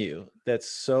within you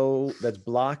that's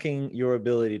blocking your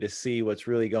ability to see what's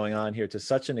really going on here to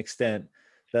such an extent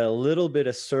that a little bit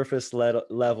of surface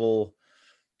level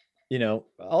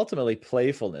ultimately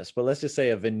playfulness, but let's just say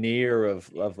a veneer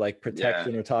of like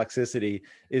protection or toxicity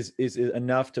is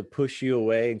enough to push you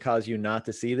away and cause you not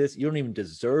to see this. You don't even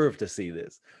deserve to see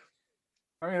this.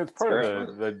 I mean, it's part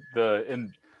of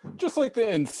the just like the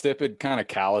insipid kind of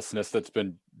callousness that's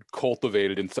been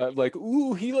cultivated inside. Like,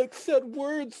 ooh, he like said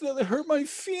words that hurt my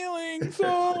feelings.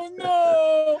 Oh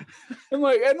no! And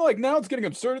like now it's getting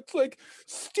absurd. It's like,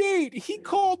 state, he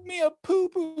called me a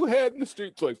poo-poo head, and the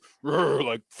state's like,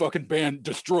 like fucking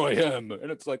destroy him. And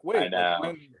it's like, wait,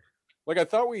 like I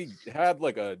thought we had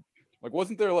like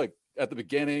wasn't there like at the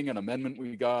beginning an amendment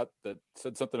we got that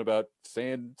said something about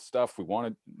saying stuff we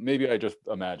wanted? Maybe I just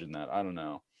imagined that. I don't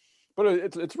know. But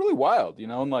it's really wild,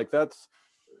 and like that's,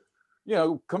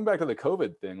 come back to the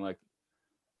COVID thing. Like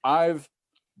I've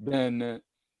been,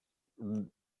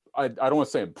 I don't want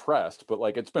to say impressed, but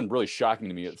like it's been really shocking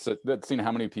to me. It's seeing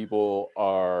how many people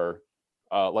are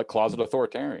like closet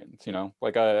authoritarians.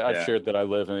 Like I've shared that I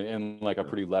live in like a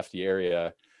pretty lefty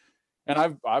area,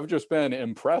 and I've just been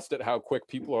impressed at how quick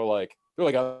people are like, they're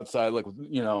like outside, like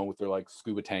with their like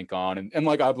scuba tank on, and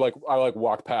like I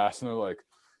walk past and they're like,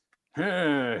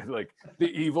 hey, like the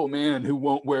evil man who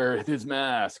won't wear his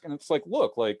mask. And it's like,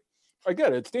 look, like I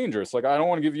get it, it's dangerous. Like I don't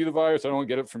want to give you the virus, I don't want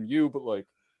to get it from you, but like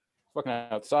fucking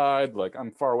outside, like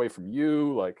I'm far away from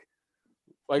you, like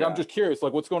I'm just curious,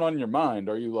 like what's going on in your mind?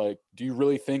 Are you like, do you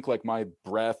really think like my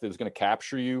breath is going to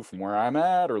capture you from where I'm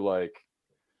at, or like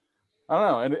I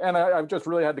don't know. And I've just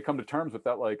really had to come to terms with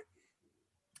that, like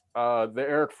the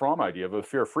Eric Fromm idea of a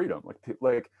fear of freedom.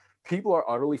 Like people are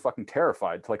utterly fucking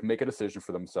terrified to like make a decision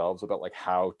for themselves about like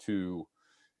how to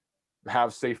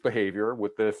have safe behavior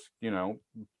with this,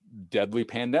 deadly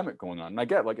pandemic going on. And I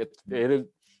get like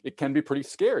it can be pretty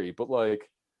scary, but like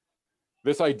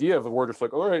this idea of we're just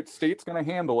like, all right, state's gonna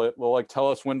handle it. They'll like tell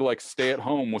us when to like stay at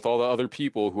home with all the other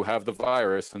people who have the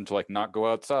virus and to like not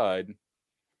go outside.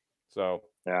 So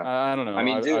I don't know. I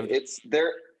mean, dude, it's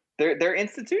they're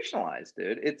institutionalized,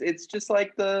 dude. It's just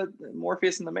like the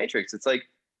Morpheus and the Matrix. It's like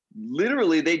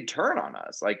literally they'd turn on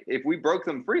us. Like if we broke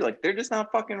them free, like they're just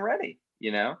not fucking ready.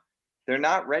 They're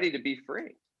not ready to be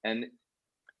free, and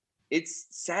it's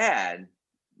sad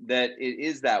that it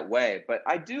is that way. But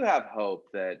I do have hope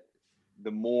that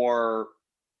the more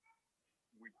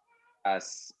we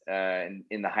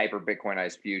in the hyper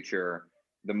Bitcoinized future,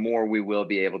 the more we will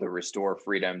be able to restore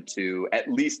freedom to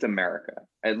at least America,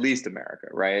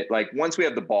 right? Like once we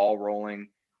have the ball rolling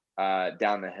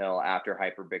down the hill after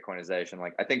hyper Bitcoinization,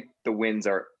 like I think the winds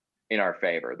are in our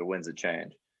favor, the winds of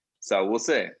change. So we'll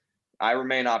see. I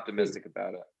remain optimistic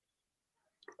about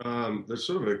it. There's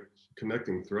sort of a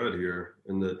connecting thread here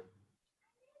in that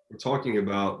we're talking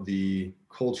about the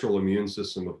cultural immune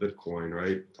system of Bitcoin,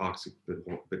 right? Toxic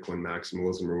Bitcoin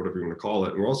maximalism or whatever you want to call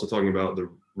it. And we're also talking about the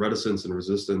reticence and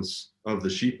resistance of the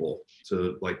sheeple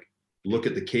to like look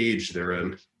at the cage they're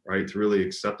in, right? To really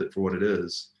accept it for what it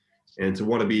is and to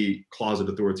want to be closet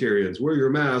authoritarians, wear your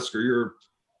mask or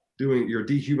you're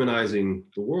dehumanizing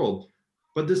the world.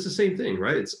 But this is the same thing,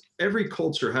 right? It's every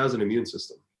culture has an immune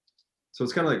system. So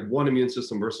it's kind of like one immune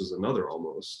system versus another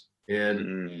almost.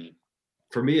 And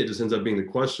for me, it just ends up being the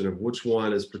question of which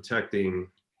one is protecting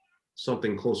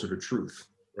something closer to truth,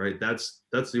 right? That's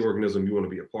the organism you want to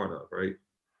be a part of, right?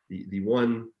 The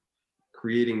one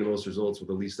creating the most results with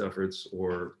the least efforts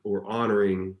or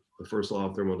honoring the first law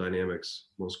of thermodynamics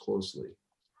most closely.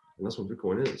 And that's what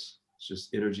Bitcoin is. It's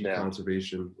just energy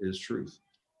conservation is truth.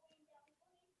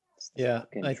 Yeah,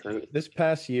 this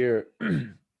past year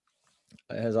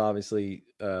has obviously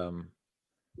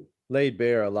laid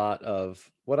bare a lot of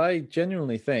what I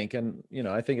genuinely think, and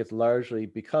I think it's largely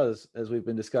because, as we've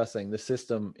been discussing, the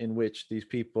system in which these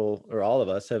people, or all of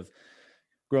us, have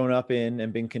grown up in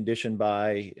and been conditioned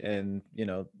by, and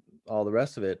all the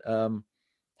rest of it.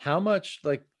 How much,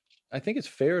 like, I think it's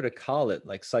fair to call it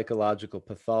like psychological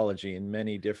pathology in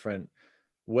many different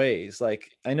ways.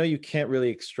 Like I know you can't really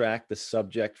extract the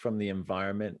subject from the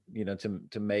environment,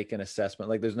 to make an assessment.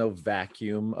 Like there's no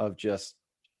vacuum of just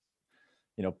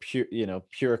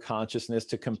pure consciousness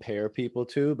to compare people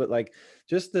to, but like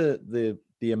just the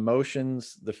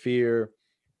emotions, the fear,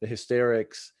 the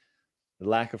hysterics, the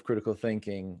lack of critical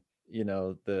thinking,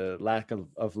 the lack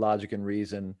of logic and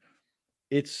reason,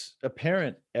 it's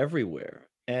apparent everywhere.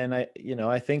 And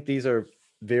I think these are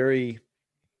very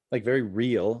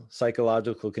real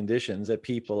psychological conditions that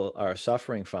people are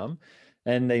suffering from,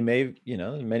 and they may,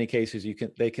 in many cases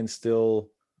they can still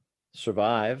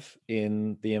survive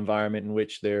in the environment in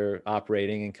which they're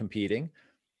operating and competing,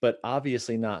 but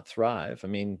obviously not thrive. I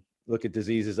mean, look at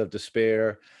diseases of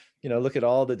despair, look at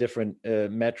all the different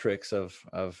metrics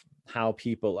of how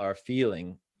people are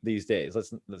feeling these days.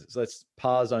 Let's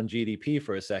pause on GDP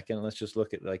for a second and let's just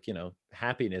look at, like,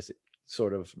 happiness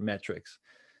sort of metrics.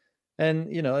 And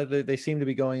they seem to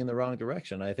be going in the wrong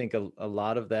direction. I think a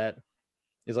lot of that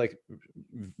is like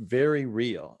very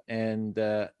real. And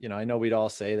I know we'd all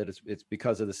say that it's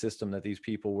because of the system that these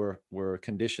people were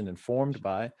conditioned and formed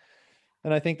by.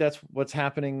 And I think that's what's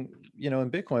happening, in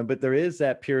Bitcoin. But there is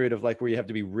that period of like where you have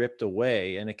to be ripped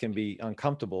away, and it can be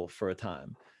uncomfortable for a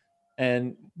time.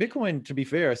 And Bitcoin, to be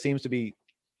fair, seems to be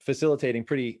facilitating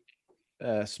pretty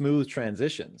smooth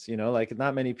transitions. Like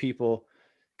not many people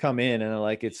come in and are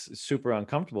like, it's super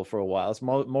uncomfortable for a while. It's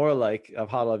more like, I've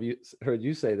heard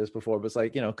you say this before, but it's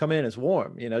like, come in, it's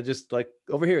warm, just like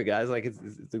over here, guys, like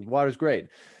the water's great.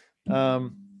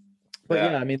 But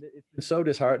yeah, I mean, it's so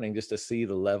disheartening just to see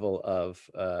the level of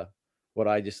what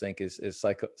I just think is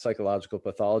psychological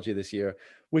pathology this year,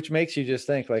 which makes you just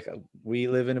think like we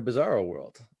live in a bizarro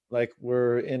world. Like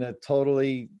we're in a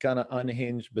totally kind of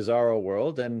unhinged bizarro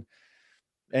world, and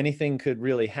anything could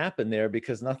really happen there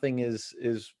because nothing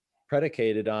is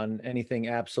predicated on anything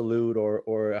absolute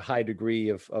or a high degree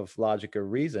of logic or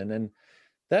reason. And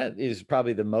that is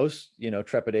probably the most,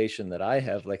 trepidation that I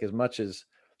have. Like as much as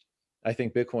I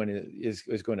think Bitcoin is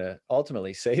going to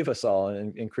ultimately save us all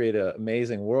and create an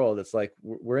amazing world, it's like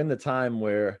we're in the time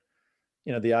where,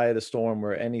 the eye of the storm,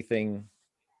 where anything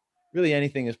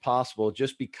is possible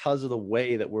just because of the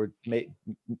way that we're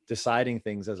deciding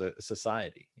things as a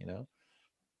society,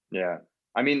 Yeah.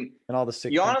 I mean, and all the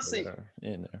sick you people honestly, that are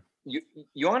in there.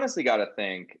 You honestly got to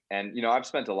think, and I've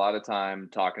spent a lot of time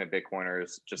talking to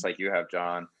Bitcoiners, just like you have,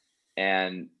 John,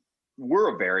 and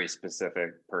we're a very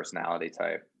specific personality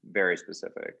type, very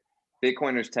specific.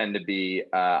 Bitcoiners tend to be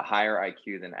higher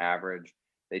IQ than average.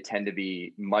 They tend to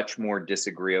be much more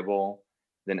disagreeable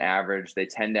than average. They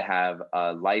tend to have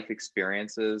life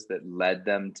experiences that led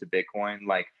them to Bitcoin.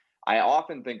 Like I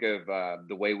often think of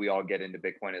the way we all get into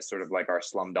Bitcoin as sort of like our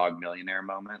Slumdog Millionaire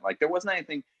moment. Like there wasn't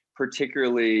anything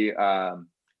particularly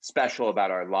special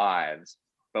about our lives,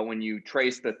 but when you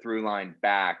trace the through line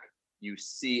back, you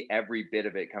see every bit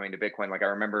of it coming to Bitcoin. Like I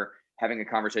remember having a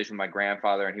conversation with my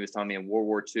grandfather, and he was telling me in World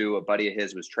War II, a buddy of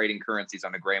his was trading currencies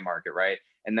on the gray market, right?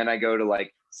 And then I go to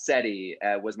like SETI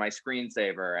was my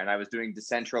screensaver, and I was doing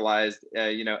decentralized,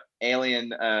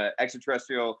 alien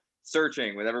extraterrestrial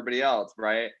searching with everybody else,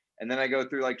 right? And then I go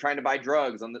through like trying to buy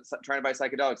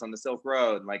psychedelics on the Silk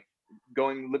Road, and like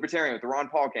going libertarian with the Ron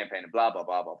Paul campaign and blah, blah,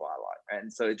 blah, blah, blah, blah.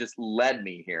 And so it just led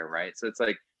me here, right? So it's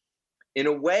like, in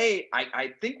a way,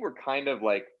 I think we're kind of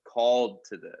like called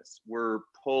to this. We're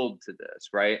pulled to this,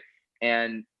 right?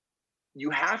 And you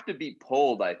have to be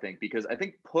pulled, I think, because I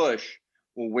think push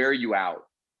will wear you out.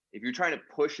 If you're trying to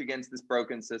push against this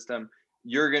broken system,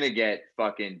 you're going to get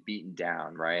fucking beaten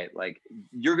down, right? Like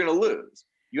you're going to lose.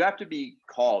 You have to be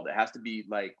called. It has to be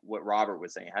like what Robert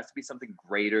was saying. It has to be something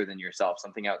greater than yourself,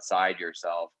 something outside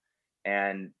yourself.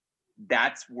 And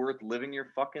that's worth living your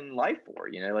fucking life for.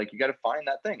 Like you got to find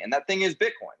that thing. And that thing is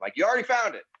Bitcoin. Like you already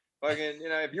found it. Fucking,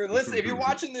 if you're listening, if you're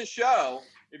watching this show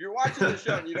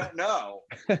and you don't know,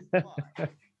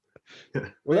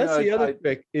 well, that's the other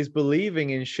trick, is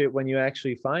believing in shit when you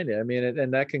actually find it. I mean,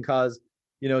 and that can cause,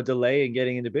 delay in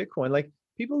getting into Bitcoin. Like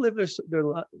people live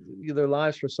their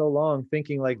lives for so long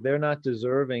thinking like they're not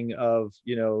deserving of,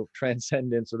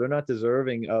 transcendence, or they're not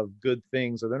deserving of good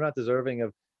things, or they're not deserving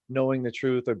of knowing the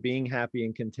truth or being happy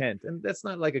and content. And that's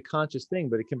not like a conscious thing,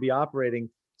 but it can be operating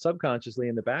subconsciously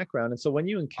in the background. And so when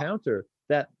you encounter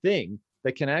that thing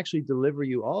that can actually deliver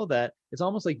you all that, it's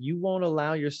almost like you won't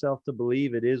allow yourself to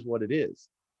believe it is what it is.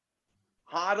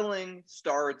 Hodling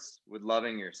starts with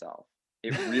loving yourself.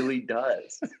 It really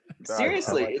does.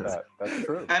 Seriously. That's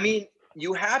true. I mean,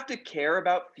 you have to care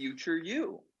about future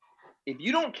you. If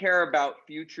you don't care about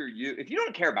future you, if you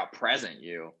don't care about present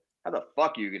you, how the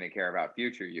fuck are you going to care about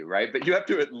future you, right? But you have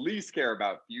to at least care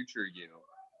about future you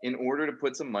in order to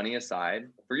put some money aside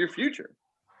for your future.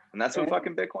 And that's what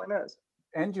fucking Bitcoin is.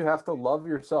 And you have to love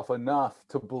yourself enough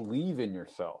to believe in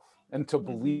yourself and to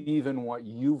believe in what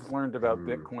you've learned about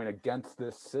Bitcoin against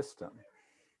this system,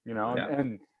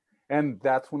 and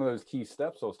that's one of those key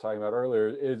steps I was talking about earlier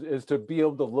is to be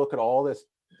able to look at all this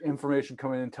information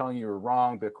coming in and telling you you're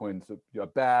wrong, Bitcoin's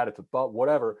bad, it's a but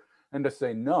whatever, and to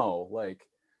say no, like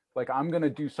I'm going to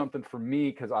do something for me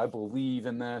because I believe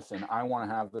in this and I want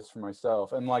to have this for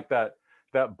myself. And like that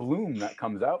bloom that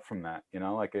comes out from that,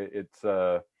 like it's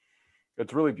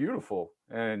really beautiful.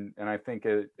 And I think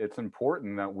it's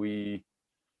important that we,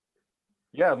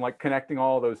 like connecting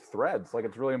all those threads, like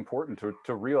it's really important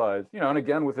to realize, and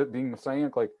again, with it being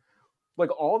Messianic, like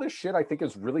all this shit I think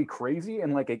is really crazy.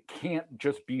 And like, it can't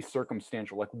just be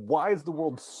circumstantial. Like, why is the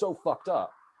world so fucked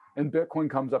up? and Bitcoin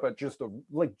comes up at just in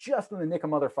the nick of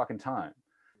motherfucking time.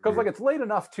 Because like it's late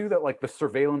enough too that like the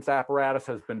surveillance apparatus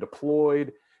has been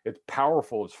deployed. It's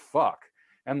powerful as fuck.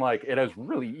 And like it has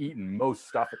really eaten most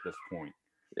stuff at this point.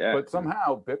 Yeah. But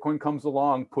somehow Bitcoin comes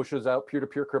along, pushes out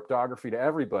peer-to-peer cryptography to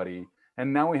everybody.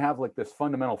 And now we have like this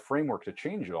fundamental framework to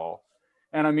change it all.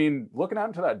 And I mean, looking out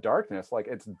into that darkness, like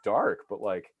it's dark, but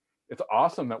like it's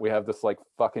awesome that we have this like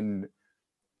fucking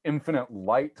infinite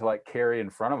light to like carry in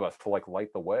front of us to like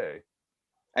light the way.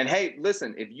 And hey,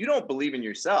 listen, if you don't believe in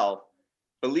yourself,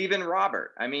 believe in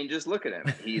Robert. I mean, just look at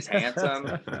him. He's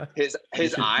handsome. His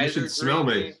eyes are smell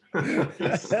me.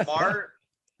 He's smart.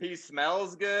 He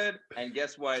smells good. And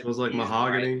guess what? Smells like He's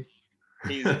mahogany. Right.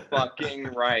 He's fucking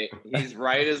right. He's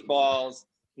right as balls.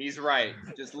 He's right.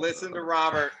 Just listen to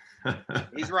Robert.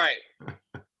 He's right.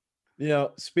 You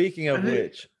know, speaking of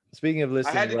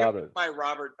listening to Robert.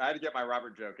 I had to get my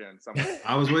Robert joke in somewhere.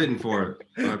 I was waiting for it.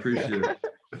 I appreciate it.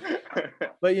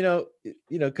 But you know,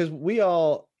 because we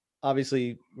all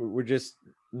obviously we're just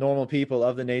normal people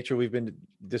of the nature we've been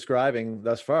describing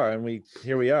thus far, and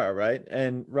here we are, right?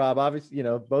 And Rob, obviously, you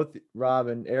know, both Rob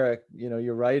and Eric, you know,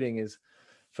 your writing is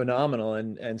phenomenal,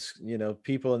 and you know,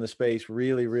 people in the space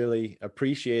really, really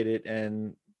appreciate it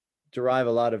and derive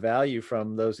a lot of value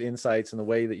from those insights and the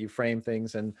way that you frame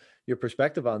things and your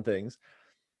perspective on things.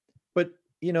 But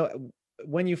you know,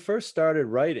 when you first started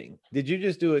writing, did you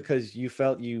just do it because you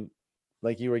felt you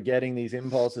were getting these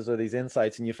impulses or these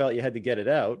insights and you felt you had to get it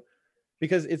out?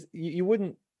 Because you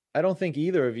wouldn't, I don't think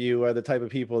either of you are the type of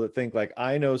people that think like,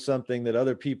 I know something that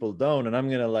other people don't, and I'm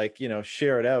going to like, you know,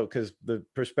 share it out because the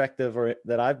perspective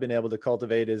that I've been able to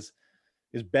cultivate is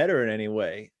better in any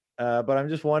way. But I'm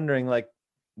just wondering, like,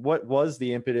 what was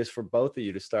the impetus for both of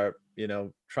you to start, you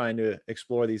know, trying to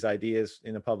explore these ideas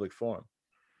in a public forum?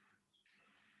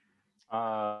 You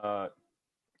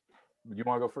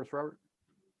want to go first, Robert?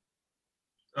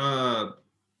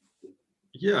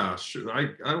 Yeah, sure.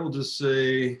 I will just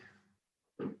say,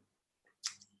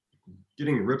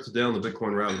 getting ripped down the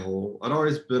Bitcoin rabbit hole. I'd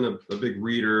always been a big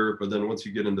reader, but then once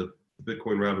you get into the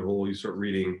Bitcoin rabbit hole, you start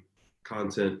reading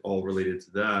content all related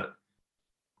to that.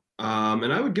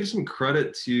 And I would give some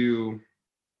credit to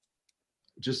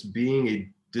just being a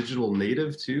digital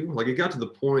native too. Like it got to the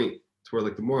point to where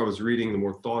like the more I was reading, the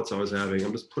more thoughts I was having.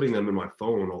 I'm just putting them in my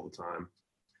phone all the time.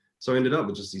 So I ended up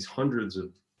with just these hundreds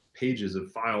of pages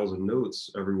of files and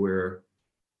notes everywhere.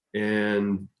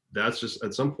 And that's just,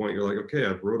 at some point you're like, okay,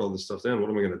 I've wrote all this stuff down. What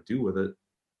am I going to do with it?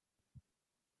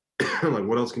 Like,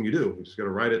 what else can you do? You just got to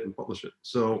write it and publish it.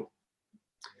 So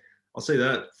I'll say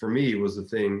that for me was the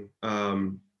thing.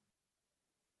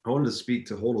 I wanted to speak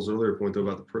to Hodl's earlier point though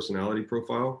about the personality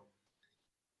profile.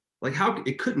 Like how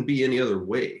it couldn't be any other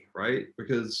way, right?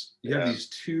 Because you have these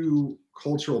two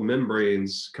cultural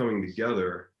membranes coming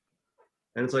together.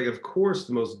 And it's like, of course,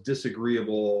 the most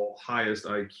disagreeable, highest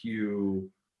IQ,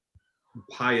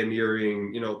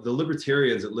 pioneering, you know, the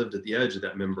libertarians that lived at the edge of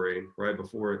that membrane, right,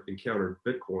 before it encountered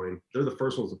Bitcoin, they're the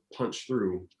first ones to punch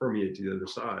through, permeate to the other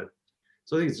side.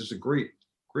 So I think it's just a great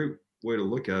way to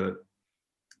look at it.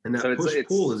 And that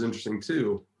push-pull is interesting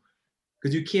too,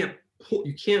 because you can't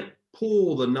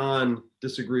pull the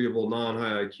non-disagreeable,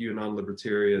 non-high IQ,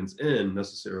 non-libertarians in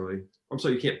necessarily. I'm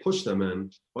sorry, you can't push them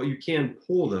in, but you can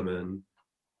pull them in.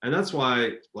 And that's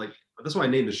why I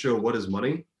named the show "What Is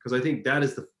Money?" Because I think that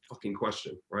is the fucking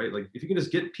question, right? Like if you can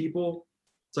just get people,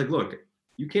 it's like, look,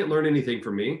 you can't learn anything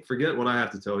from me. Forget what I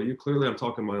have to tell you. Clearly, I'm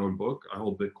talking my own book. I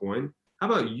hold Bitcoin. How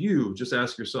about you just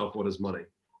ask yourself, what is money?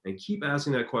 And keep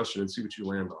asking that question and see what you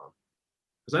land on.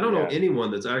 Because I don't know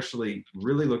anyone that's actually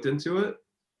really looked into it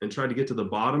and tried to get to the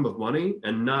bottom of money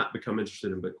and not become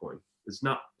interested in Bitcoin. It's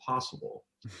not possible.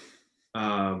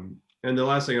 And the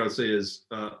last thing I would say is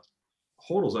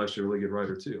Hodl's actually a really good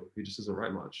writer too. He just doesn't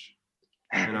write much.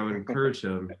 And I would encourage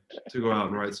him to go out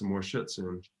and write some more shit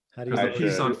soon. How do you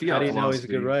know he's a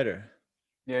good writer?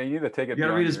 Yeah, you need to take it. You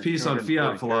gotta read his piece on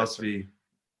fiat philosophy.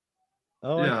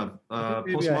 Oh yeah,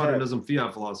 postmodernism,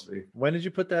 fiat philosophy. When did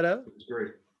you put that out? It was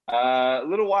great. A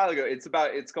little while ago.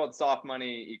 It's called Soft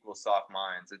Money Equals Soft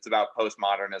Minds. It's about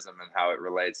postmodernism and how it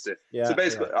relates to. Yeah. So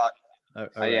basically,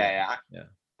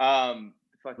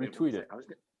 retweet it.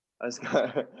 I was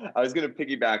gonna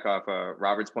piggyback off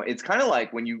Robert's point. It's kind of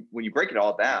like when you break it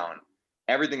all down,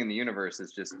 everything in the universe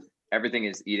is just everything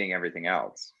is eating everything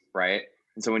else, right?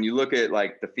 And so when you look at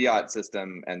like the fiat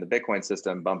system and the Bitcoin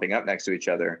system bumping up next to each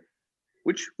other,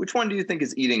 which one do you think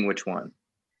is eating which one?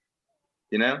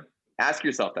 You know, ask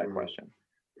yourself that question.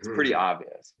 It's pretty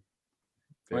obvious.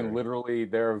 I mean, literally,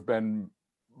 there have been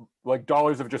like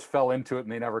dollars have just fell into it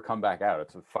and they never come back out.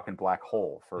 It's a fucking black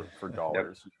hole for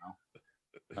dollars. You know?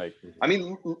 Like, I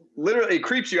mean, literally, it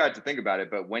creeps you out to think about it.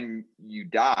 But when you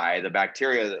die, the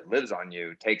bacteria that lives on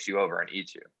you takes you over and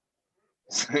eats you.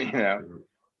 So, you know.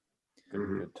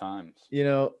 good times. You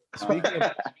know, speaking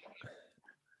of,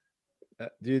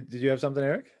 did you have something,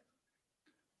 Eric?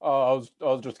 Oh, I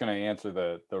was just gonna answer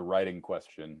the writing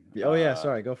question. Oh yeah,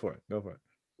 sorry. Go for it. Go for it.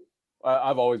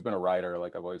 I've always been a writer.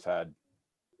 Like I've always had.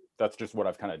 That's just what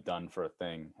I've kind of done for a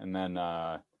thing. And then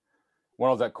when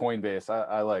I was at Coinbase,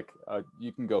 I like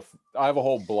you can go. I have a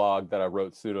whole blog that I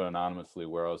wrote pseudo anonymously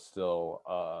where I was still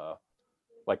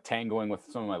like tangling with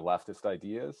some of my leftist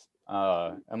ideas.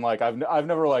 And like I've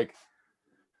never like.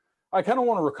 I kind of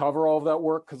want to recover all of that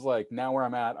work because like now where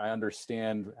I'm at, I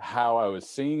understand how I was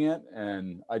seeing it,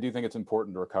 and I do think it's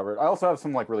important to recover it. I also have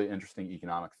some like really interesting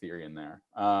economic theory in there.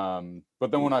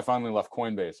 But then when I finally left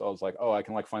Coinbase, I was like, oh, I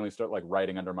can like finally start like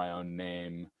writing under my own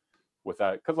name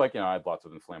without, because like, you know, I had lots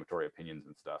of inflammatory opinions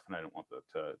and stuff, and I didn't want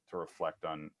to reflect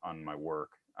on my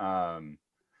work.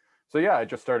 So yeah, I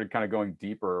just started kind of going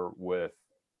deeper with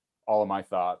all of my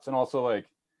thoughts, and also like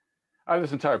I have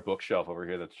this entire bookshelf over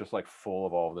here that's just like full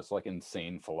of all of this like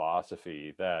insane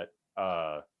philosophy that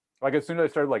like as soon as I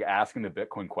started like asking the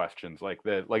Bitcoin questions, like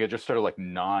that, like it just started like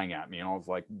gnawing at me, and I was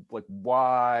like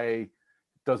why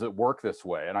does it work this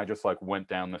way? And I just like went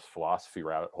down this philosophy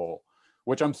rabbit hole,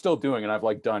 which I'm still doing, and I've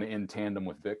like done in tandem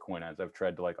with Bitcoin as I've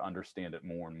tried to like understand it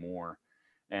more and more.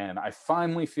 And I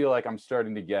finally feel like I'm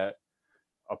starting to get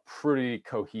a pretty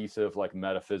cohesive like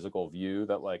metaphysical view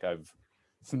that like I've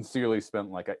sincerely spent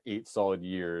like 8 solid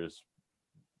years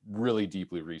really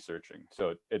deeply researching.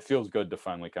 So it feels good to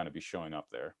finally kind of be showing up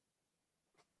there.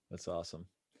 That's awesome.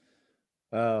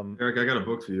 Eric, I got a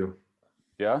book for you.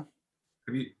 Yeah.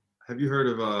 Have you heard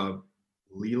of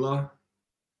Leela?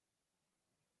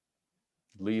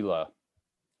 Leela.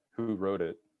 Who wrote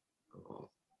it?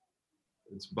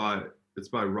 It's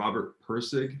by Robert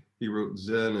Pirsig. He wrote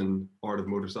Zen and Art of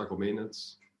Motorcycle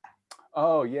Maintenance.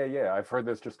 Oh yeah. I've heard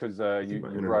this just because you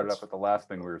brought it up at the last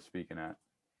thing we were speaking at.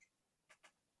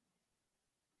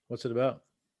 What's it about?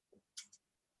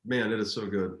 Man, it is so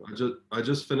good. I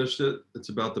just finished it. It's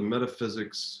about the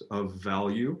metaphysics of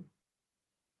value,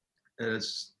 and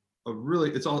it's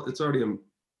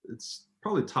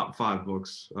probably top 5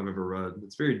 books I've ever read.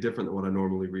 It's very different than what I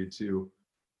normally read too.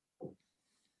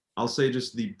 I'll say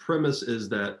just the premise is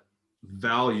that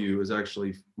value is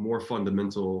actually more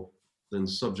fundamental than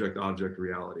subject-object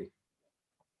reality.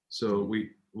 So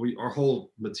our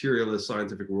whole materialist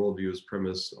scientific worldview is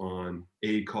premised on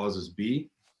A causes B.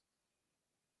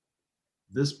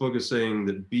 This book is saying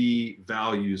that B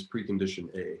values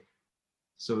precondition A.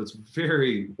 So it's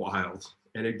very wild,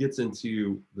 and it gets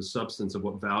into the substance of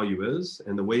what value is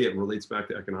and the way it relates back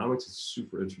to economics. It's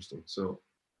super interesting. So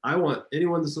I want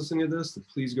anyone that's listening to this to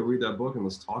please go read that book and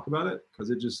let's talk about it, because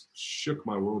it just shook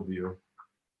my worldview,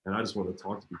 and I just want to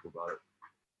talk to people about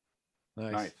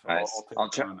it. Nice. I'll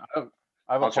check.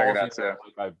 I have a policy.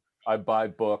 Like I buy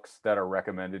books that are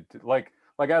recommended to like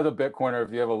as a Bitcoiner.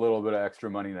 If you have a little bit of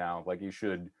extra money now, like you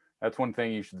should. That's one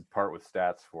thing you should part with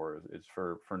stats for is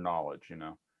for knowledge. You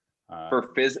know.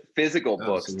 For physical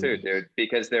books too, dude,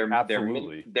 because they're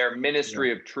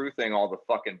ministry of truthing all the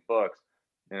fucking books.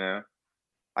 You know,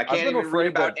 I can't even read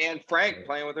about Anne Frank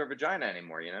playing with her vagina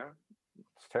anymore. You know.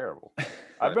 It's terrible.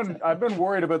 I've been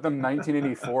worried about them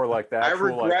 1984 like that. I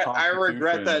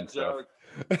regret that joke.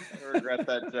 I regret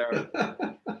that joke.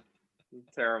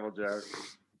 Terrible joke.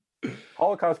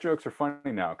 Holocaust jokes are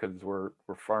funny now because we're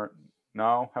far.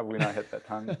 No, have we not hit that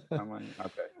time?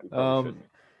 Okay.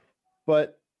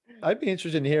 But I'd be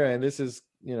interested in hearing. And this is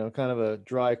kind of a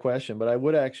dry question, but I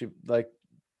would actually like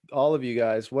all of you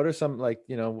guys. What are some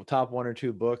top 1 or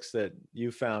 2 books that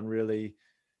you found really,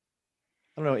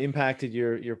 I don't know, impacted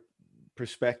your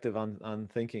perspective on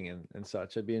thinking and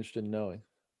such? I'd be interested in knowing.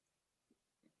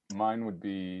 Mine would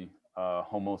be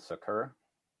Homo Secur,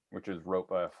 which is wrote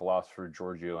by a philosopher,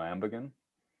 Giorgio Agamben.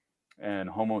 And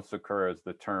Homo Secur is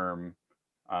the term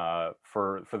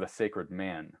for the sacred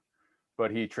man.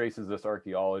 But he traces this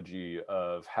archaeology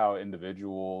of how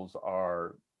individuals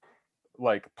are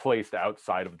like placed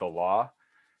outside of the law.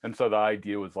 And so the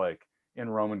idea was like in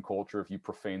Roman culture, if you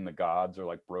profane the gods or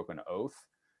like broke an oath,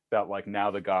 that like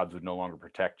now the gods would no longer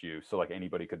protect you. So like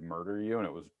anybody could murder you, and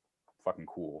it was fucking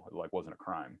cool. It like wasn't a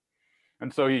crime.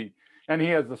 And so he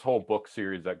has this whole book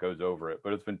series that goes over it,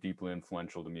 but it's been deeply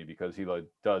influential to me because he like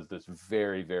does this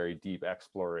very, very deep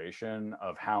exploration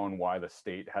of how and why the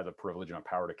state has a privilege and a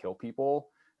power to kill people,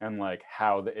 and like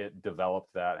how it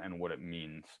developed that and what it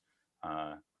means.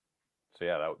 So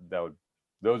yeah,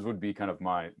 those would be kind of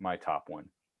my top one.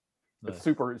 It's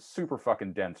Nice. super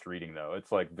fucking dense reading though.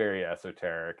 It's like very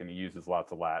esoteric, and he uses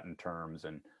lots of Latin terms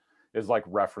and is like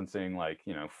referencing like,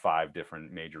 you know, 5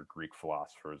 different major Greek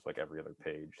philosophers like every other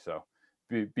page. So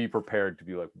be prepared to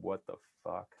be like, what the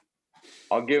fuck?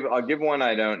 I'll give one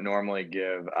I don't normally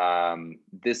give.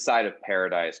 This Side of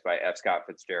Paradise by F. Scott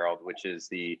Fitzgerald, which is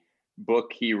the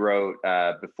book he wrote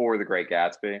before The Great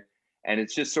Gatsby, and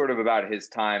it's just sort of about his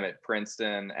time at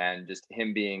Princeton and just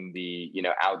him being the, you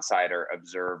know, outsider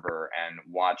observer and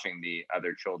watching the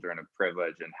other children of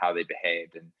privilege and how they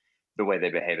behaved, and the way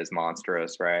they behave is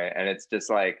monstrous, right? And it's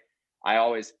just like, I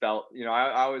always felt, you know,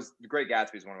 I always, The Great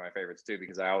Gatsby is one of my favorites too,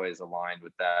 because I always aligned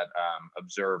with that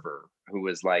observer who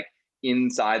was like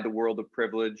inside the world of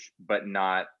privilege, but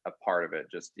not a part of it,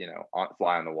 just, you know,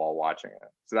 fly on the wall watching it.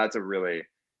 So that's a really,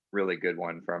 really good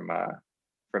one from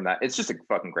that. It's just a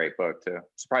fucking great book too.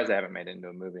 Surprised I haven't made it into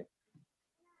a movie.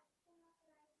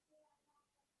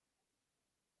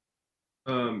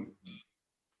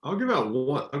 I'll give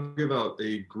out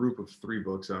a group of 3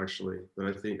 books actually that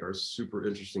I think are super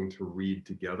interesting to read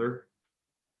together.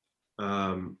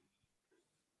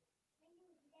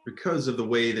 Because of the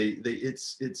way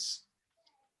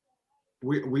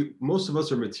we most of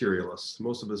us are materialists.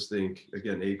 Most of us think,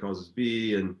 again, A causes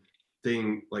B, and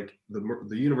like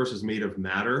the universe is made of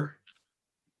matter,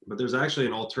 but there's actually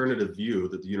an alternative view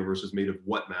that the universe is made of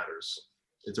what matters.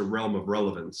 It's a realm of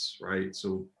relevance, right?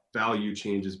 So value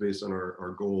changes based on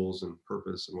our goals and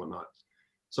purpose and whatnot.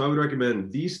 So I would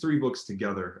recommend these 3 books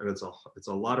together, and it's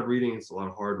a lot of reading, it's a lot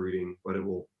of hard reading, but it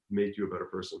will make you a better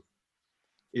person.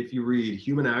 If you read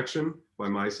Human Action by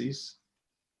Mises,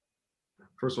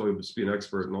 first of all, you'll just be an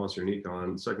expert in Austrian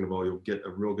econ. Second of all, you'll get a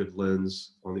real good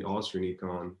lens on the Austrian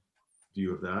econ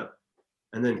view of that.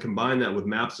 And then combine that with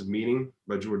Maps of Meaning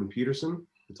by Jordan Peterson.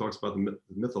 It talks about the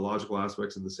mythological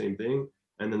aspects of the same thing.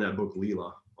 And then that book,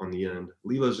 Leela, on the end.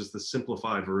 Leela is just the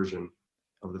simplified version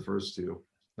of the first 2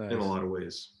 in a lot of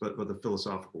ways, but the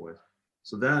philosophical way.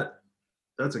 So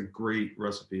that's a great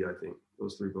recipe, I think,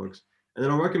 those 3 books. And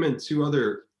then I'll recommend 2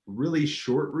 other really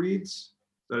short reads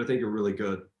that I think are really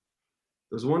good.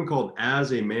 There's one called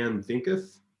As a Man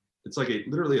Thinketh. It's like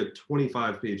literally a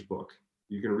 25-page book.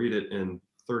 You can read it in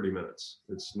 30 minutes.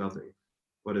 It's nothing,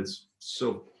 but it's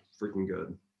so freaking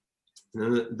good.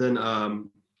 And then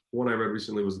one I read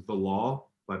recently was The Law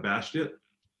by Bastiat.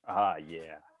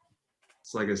 Yeah.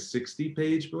 It's like a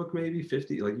 60-page book, maybe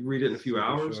 50. Like you read it in a few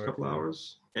hours, a couple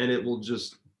hours, and it will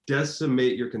just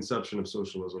decimate your conception of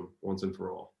socialism once and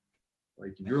for all.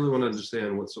 Like if you really want to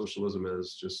understand what socialism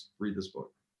is, just read this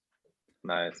book.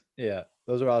 Nice. Yeah,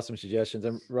 those are awesome suggestions.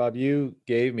 And Rob, you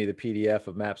gave me the PDF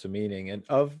of Maps of Meaning, and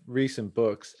of recent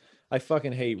books, I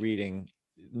fucking hate reading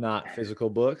not physical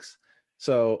books.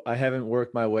 So I haven't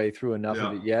worked my way through enough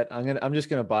of it yet. I'm just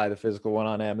gonna buy the physical one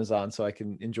on Amazon so I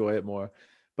can enjoy it more.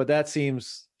 But that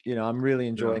seems, you know, I'm really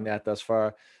enjoying that thus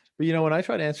far. But you know, when I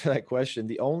try to answer that question,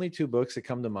 the only 2 books that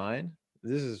come to mind,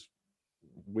 this is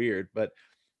weird, but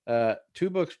 2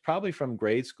 books probably from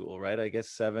grade school, right? I guess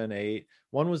 7, 8.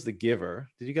 One was The Giver.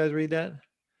 Did you guys read that?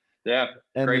 Yeah,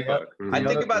 and great book. I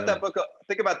think about that book.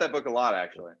 Think about that book a lot,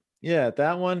 actually. Yeah,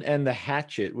 that one, and The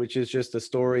Hatchet, which is just a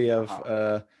story of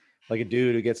like a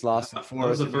dude who gets lost in the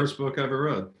forest. That was the first book I ever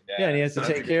read. Yeah, and he has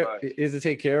to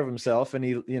take care of himself, and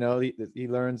he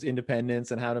learns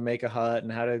independence and how to make a hut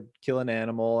and how to kill an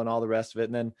animal and all the rest of it.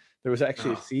 And then there was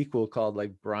actually a sequel called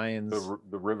like Brian's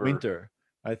the River Winter,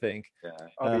 I think.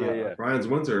 Yeah. Brian's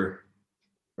Winter.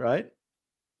 Right?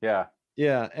 Yeah.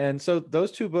 Yeah. And so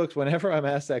those 2 books, whenever I'm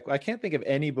asked that, I can't think of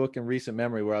any book in recent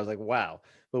memory where I was like, wow.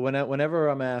 But whenever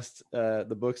I'm asked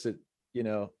the books that, you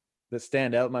know, that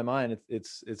stand out in my mind,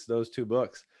 it's those 2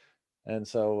 books. And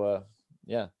so,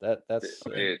 yeah, that's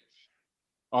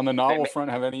on the novel front.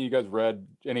 Have any of you guys read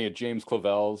any of James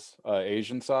Clavell's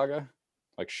Asian saga,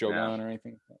 like Shogun or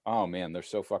anything? Oh man, they're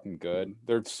so fucking good.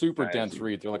 They're super dense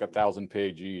reads. They're like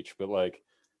 1,000-page each, but like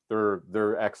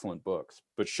they're excellent books.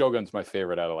 But Shogun's my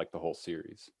favorite out of like the whole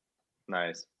series.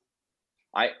 Nice.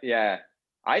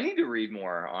 I need to read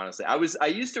more, honestly. I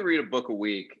used to read a book a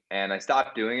week, and I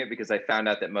stopped doing it because I found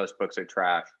out that most books are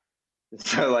trash.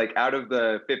 So like out of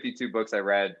the 52 books I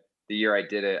read the year I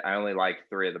did it, I only liked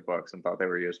 3 of the books and thought they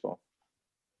were useful.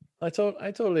 I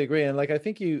totally agree. And like, I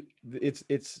think it's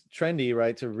trendy,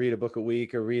 right, to read a book a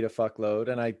week or read a fuckload.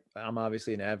 And I'm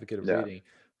obviously an advocate of reading,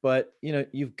 but you know,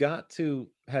 you've got to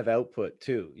have output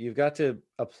too. You've got to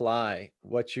apply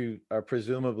what you are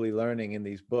presumably learning in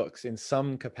these books in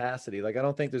some capacity. Like, I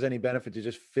don't think there's any benefit to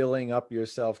just filling up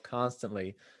yourself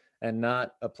constantly and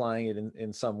not applying it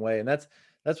in some way. And that's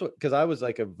what, because I was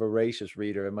like a voracious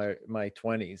reader in my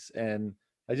 20s, and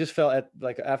I just felt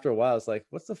after a while, it's like,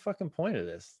 what's the fucking point of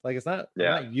this? Like, I'm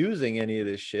not using any of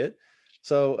this shit.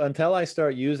 So until I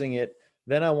start using it,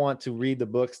 then I want to read the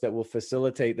books that will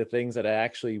facilitate the things that I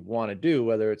actually want to do,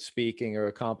 whether it's speaking or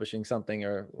accomplishing something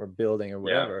or building or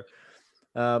whatever.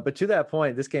 But to that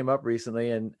point, this came up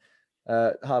recently, and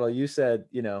Huddle, you said,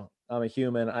 I'm a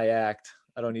human, I act.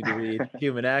 I don't need to read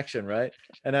Human Action, right?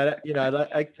 And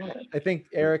I think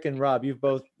Eric and Rob, you've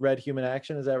both read Human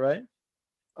Action, is that right?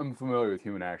 I'm familiar with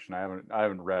Human Action. I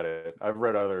haven't read it. I've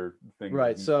read other things.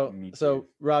 Right. So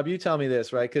Rob, you tell me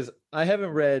this, right? Because I haven't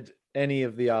read any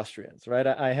of the Austrians, right?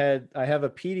 I have a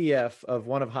PDF of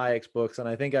one of Hayek's books, and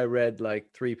I think I read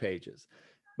like 3 pages.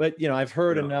 But I've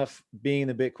heard enough being in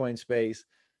the Bitcoin space.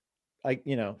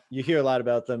 You hear a lot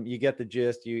about them. You get the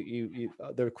gist.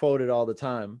 They're quoted all the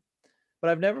time. But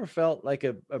I've never felt like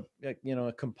a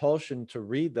compulsion to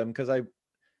read them, because I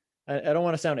don't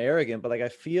want to sound arrogant, but like I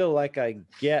feel like I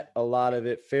get a lot of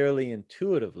it fairly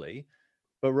intuitively.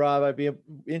 But Rob, I'd be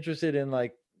interested in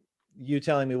like you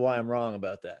telling me why I'm wrong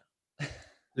about that.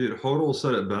 Dude, Hodel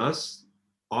said it best.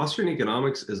 Austrian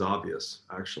economics is obvious,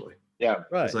 actually. Yeah,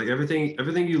 right. It's like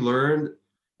everything you learned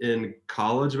in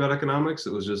college about economics,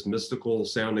 it was just mystical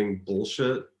sounding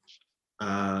bullshit.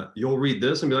 You'll read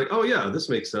this and be like, oh yeah, this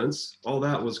makes sense. All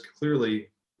that was clearly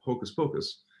hocus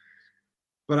pocus.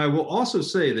 But I will also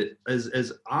say that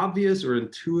as obvious or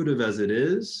intuitive as it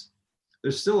is,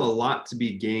 there's still a lot to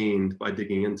be gained by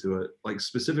digging into it. Like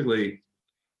specifically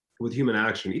with Human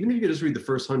Action, even if you could just read the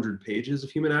first 100 pages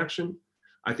of Human Action,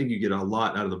 I think you get a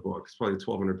lot out of the book. It's probably a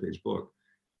 1,200 page book.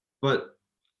 But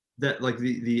that, like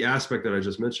the aspect that I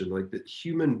just mentioned, like that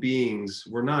human beings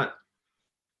were not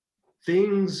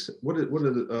things. What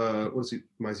does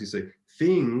Macy say?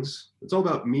 Things. It's all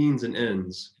about means and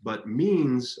ends, but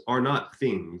means are not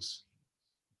things.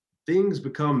 Things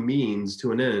become means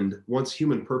to an end once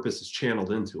human purpose is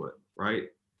channeled into it, right?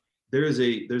 There's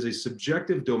a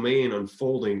subjective domain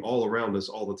unfolding all around us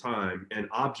all the time, and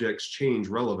objects change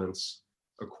relevance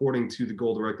according to the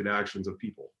goal-directed actions of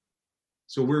people.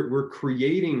 So we're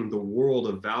creating the world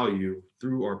of value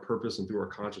through our purpose and through our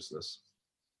consciousness.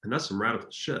 And that's some radical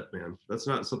shit, man. That's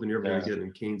not something you're ever going to get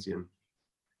in Keynesian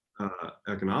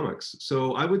economics.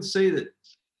 So I would say that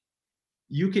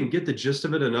you can get the gist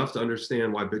of it enough to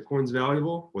understand why Bitcoin's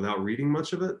valuable without reading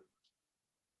much of it.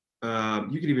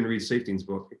 You could even read Saifedean's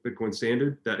book, Bitcoin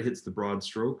Standard. That hits the broad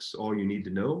strokes, all you need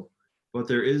to know. But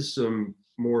there is some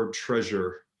more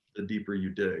treasure the deeper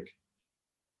you dig.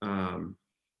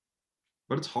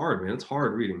 But it's hard, man. It's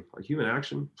hard reading. Like Human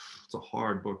Action, it's a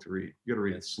hard book to read. You got to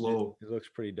read it slow. It looks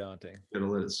pretty daunting. You got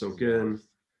to let it soak in.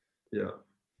 Yeah.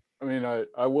 I mean,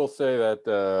 I will say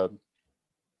that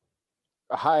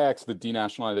Hayek's The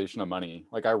Denationalization of Money.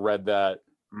 Like I read that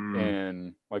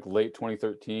in like late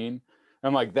 2013,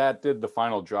 and like that did the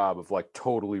final job of like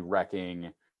totally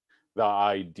wrecking the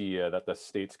idea that the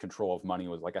state's control of money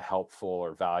was like a helpful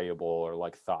or valuable or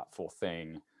like thoughtful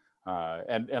thing.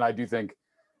 And I do think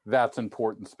that's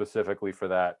important specifically for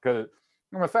that, because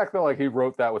the fact that like he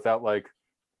wrote that without like,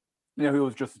 he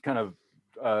was just kind of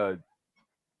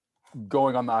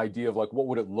going on the idea of like, what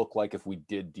would it look like if we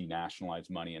did denationalize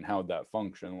money and how would that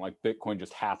function? Like Bitcoin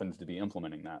just happens to be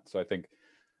implementing that. So I think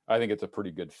it's a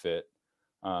pretty good fit.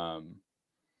 But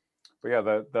yeah,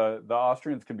 the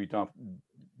Austrians can be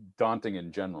daunting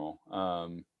in general.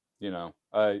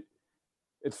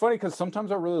 It's funny because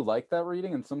sometimes I really like that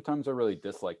reading and sometimes I really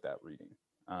dislike that reading.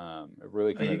 It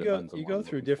really kind of depends. You go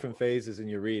through different phases in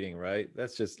your reading, right? I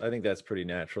think that's pretty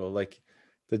natural. Like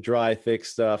the dry, thick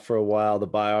stuff for a while, the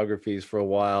biographies for a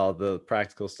while, the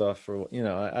practical stuff for,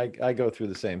 I go through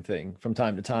the same thing from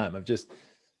time to time. I've just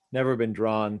never been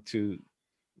drawn to,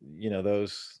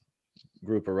 those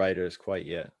group of writers quite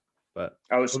yet. But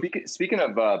speaking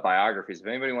of biographies, if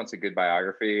anybody wants a good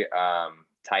biography,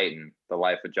 Titan, The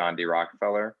Life of John D.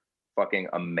 Rockefeller, fucking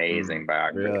amazing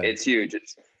biography. Really? It's huge.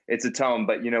 It's a tome,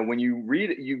 but when you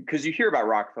read it, because you hear about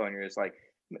Rockefeller and you're just like,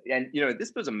 and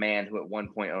this was a man who at one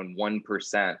point owned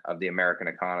 1% of the American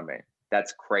economy.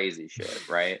 That's crazy shit,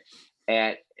 right?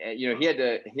 And he had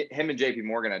him and JP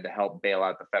Morgan had to help bail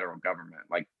out the federal government,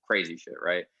 like crazy shit,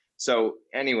 right? So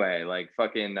anyway, like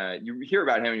fucking, you hear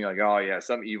about him and you're like, oh yeah,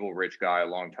 some evil rich guy a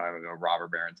long time ago, robber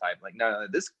baron type. Like, no,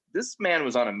 this man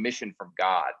was on a mission from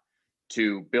God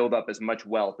to build up as much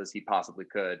wealth as he possibly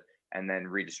could and then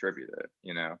redistribute it,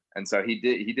 And so he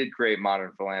did create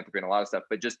modern philanthropy and a lot of stuff,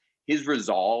 but just his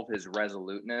resolve, his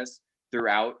resoluteness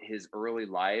throughout his early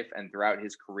life and throughout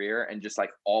his career, and just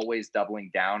like always doubling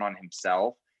down on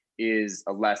himself, is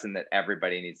a lesson that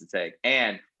everybody needs to take.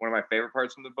 And one of my favorite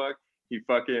parts from the book,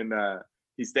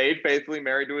 he stayed faithfully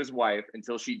married to his wife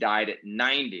until she died at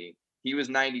 90. he was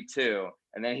 92,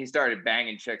 and then he started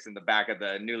banging chicks in the back of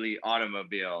the newly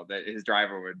automobile that his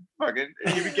driver would fucking.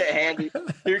 He would get handy.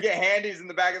 He would get handies in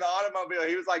the back of the automobile.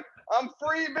 He was like, "I'm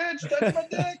free, bitch. Touch my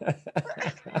dick."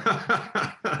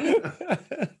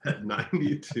 At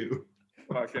 92.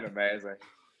 Fucking amazing.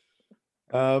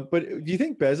 But do you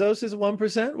think Bezos is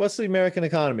 1%? What's the American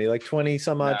economy? Like 20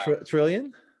 some odd No.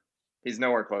 trillion? He's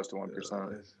nowhere close to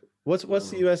 1%. What's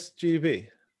the US GDP?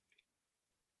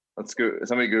 Let's go.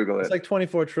 Somebody Google it. It's like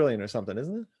 24 trillion or something,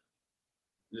 isn't it?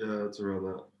 Yeah, it's around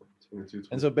that. 22,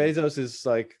 And so Bezos is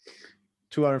like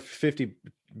 250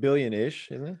 billion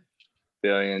ish, isn't it?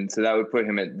 Billion. So that would put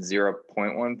him at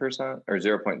 0.1% or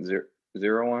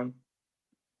 0.001.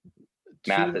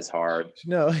 Math is hard.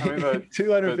 No, I mean, but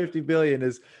 250 billion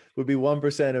would be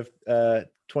 1% of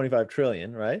 25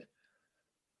 trillion, right?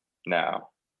 No.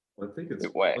 I think it's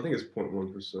Wait.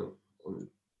 0.1%.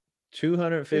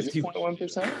 250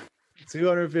 1%.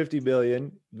 250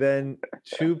 billion, then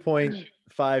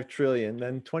 2.5 trillion,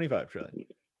 then 25 trillion.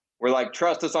 We're like,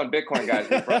 trust us on Bitcoin, guys.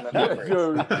 We run the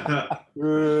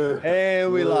numbers. Hey,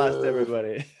 we lost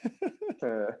everybody.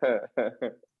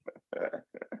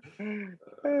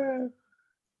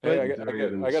 Hey, I Doing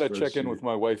it in got to the check in with spreadsheet.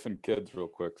 my wife and kids real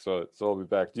quick, so I'll be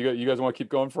back. Do you guys want to keep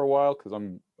going for a while? Because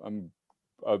I'm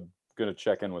gonna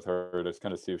check in with her to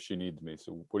kind of see if she needs me.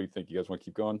 So what do you think? You guys want to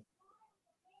keep going?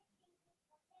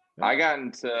 I got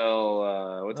until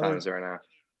what time is it right now?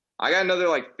 I got another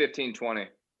like 15, 20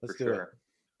 Let's for do sure.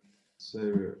 Same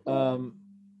here. it.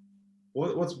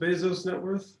 What's Bezos' net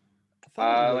worth? I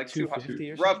thought it was Like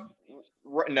 250 or rough.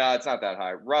 something. No, it's not that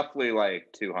high. Roughly like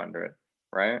 200,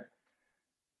 right?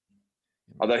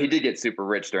 Although he did get super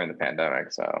rich during the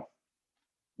pandemic, so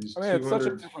He's I mean, it's such a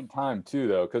 200 different time too,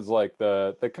 though, because like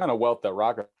the kind of wealth that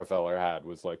Rockefeller had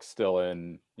was like still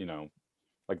in,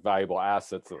 like valuable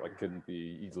assets that like couldn't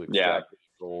be easily Yeah. extracted,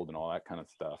 sold, and all that kind of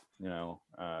stuff.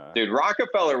 dude,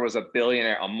 Rockefeller was a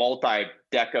billionaire, a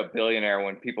multi-deca billionaire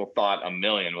when people thought $1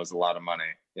 million was a lot of money,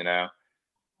 Yeah.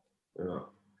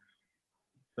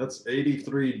 That's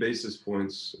 83 basis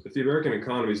points. If the American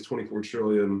economy is 24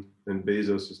 trillion and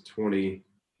Bezos is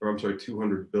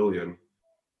 200 billion,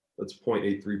 that's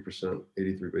 0.83%,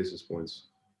 83 basis points.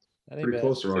 That ain't Pretty bad.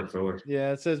 close to Rockefeller.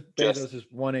 Yeah, it says Bezos is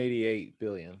 188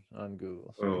 billion on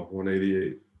Google. So. Oh,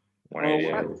 188.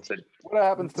 188. So What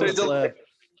happens So to it's a left.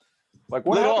 like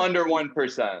what little happens, under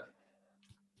 1%.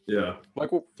 Yeah. like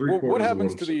Three-quarters what of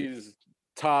happens to 1%. these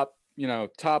top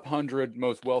 100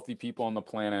 most wealthy people on the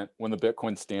planet when the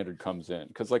Bitcoin standard comes in?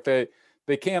 Because like they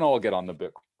can't all get on the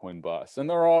Bitcoin bus, and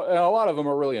a lot of them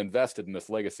are really invested in this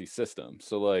legacy system.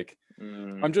 So like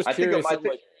I'm just curious.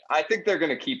 I think they're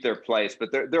going to keep their place, but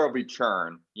there'll be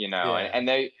churn, Yeah. and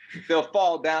they'll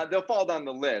fall down. They'll fall down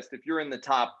the list. If you're in the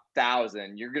top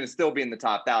 1,000, you're going to still be in the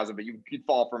top 1,000, but you could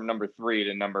fall from number 3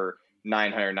 to number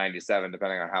 997,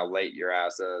 depending on how late your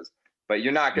ass is. But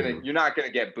you're not gonna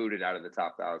get booted out of the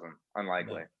top 1,000.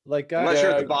 Unlikely, Like guys, unless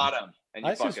you're at the bottom and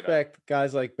you I fuck it up. suspect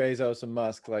guys like Bezos and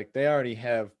Musk, like they already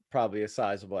have probably a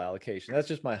sizable allocation. That's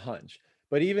just my hunch.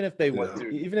 But even if they Yeah.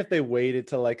 even if they waited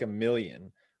to like 1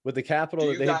 million, with the capital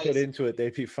Do that you they put guys- into it,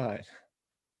 they'd be fine.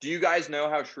 Do you guys know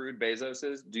how shrewd Bezos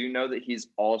is? Do you know that he's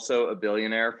also a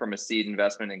billionaire from a seed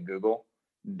investment in Google?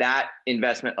 That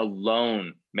investment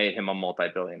alone made him a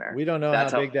multi-billionaire. We don't know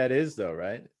That's how how- big that is, though,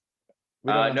 right?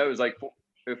 We don't know. No, it was like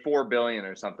 4 billion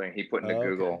or something he put into Oh, okay.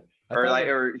 Google, I or thought like,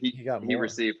 or he got he more.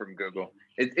 received from Google.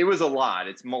 It was a lot.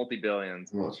 It's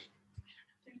multi-billions. Much.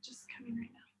 They're just coming right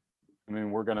now. I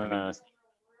mean, we're gonna.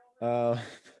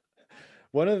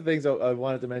 One of the things I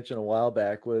wanted to mention a while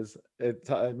back was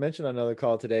I mentioned on another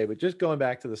call today, but just going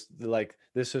back to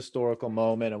this historical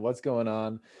moment and what's going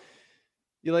on.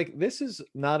 You're like, this is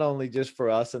not only just for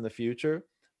us in the future,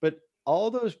 but all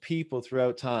those people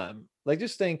throughout time. Like,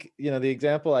 just think, the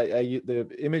example the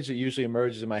image that usually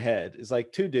emerges in my head is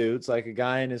like 2 dudes, like a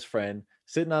guy and his friend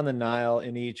sitting on the Nile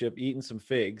in Egypt, eating some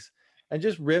figs and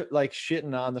just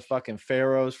shitting on the fucking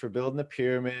pharaohs for building the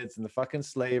pyramids and the fucking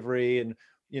slavery and,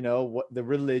 what the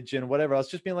religion, whatever else,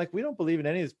 just being like, we don't believe in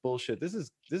any of this bullshit. This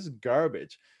is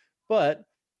garbage. But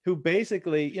who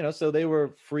basically, so they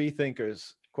were free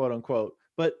thinkers, quote unquote,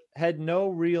 but had no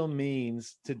real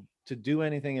means to do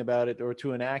anything about it or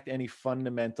to enact any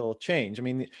fundamental change. I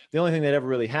mean, the only thing that ever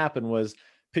really happened was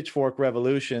pitchfork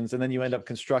revolutions, and then you end up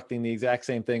constructing the exact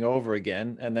same thing over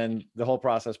again, and then the whole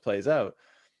process plays out.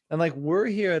 And like, we're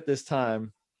here at this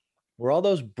time where all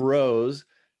those bros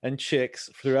and chicks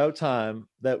throughout time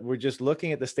that were just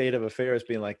looking at the state of affairs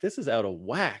being like, this is out of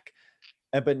whack,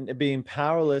 but being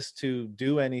powerless to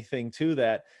do anything to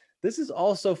that. This is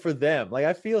also for them. Like,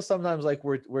 I feel sometimes like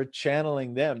we're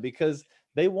channeling them, because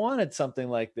they wanted something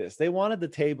like this. They wanted the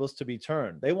tables to be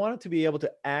turned. They wanted to be able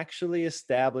to actually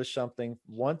establish something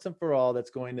once and for all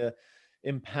that's going to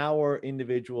empower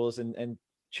individuals and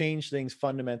change things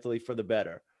fundamentally for the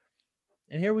better.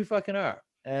 And here we fucking are.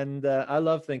 And I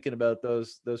love thinking about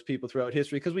those people throughout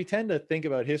history, because we tend to think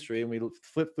about history and we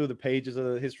flip through the pages of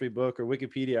the history book or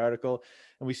Wikipedia article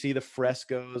and we see the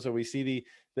frescoes or we see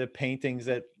the paintings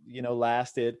that, you know,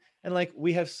 lasted. And like,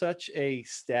 we have such a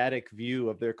static view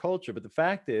of their culture. But the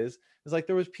fact is like,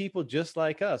 there was people just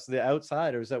like us, the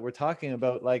outsiders, that were talking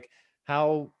about like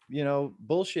how, you know,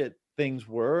 bullshit things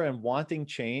were and wanting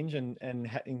change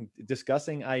and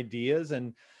discussing ideas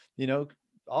and, you know,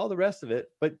 all the rest of it,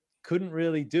 but couldn't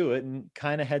really do it and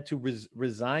kind of had to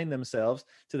resign themselves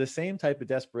to the same type of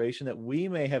desperation that we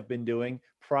may have been doing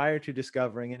prior to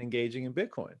discovering and engaging in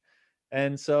Bitcoin.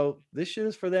 And so this shit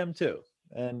is for them too.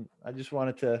 And I just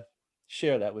wanted to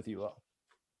share that with you all.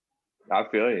 I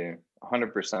feel you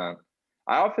 100%.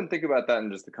 I often think about that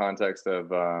in just the context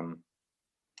of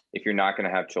if you're not going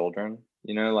to have children,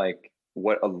 you know, like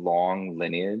what a long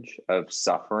lineage of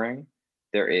suffering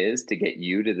there is to get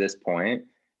you to this point,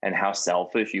 and how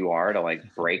selfish you are to like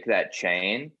break that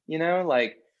chain, you know,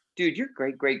 like, dude, your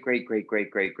great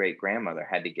grandmother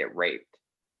had to get raped,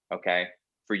 okay,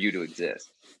 for you to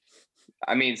exist.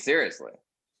 I mean, seriously.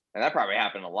 And that probably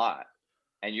happened a lot.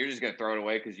 And you're just going to throw it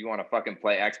away because you want to fucking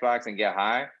play Xbox and get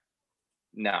high?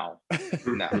 No.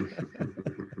 You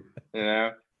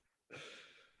know?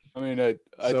 I mean,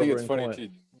 I think it's funny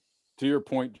to your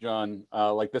point, John,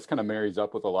 like this kind of marries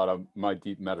up with a lot of my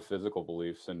deep metaphysical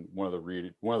beliefs. And one of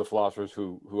the philosophers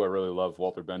who I really love,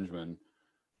 Walter Benjamin.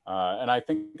 And I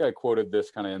think I quoted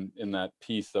this kind of in that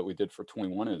piece that we did for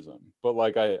 21ism. But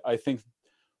like, I think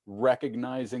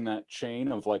recognizing that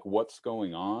chain of like what's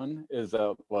going on is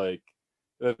that like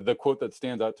the quote that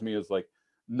stands out to me is like,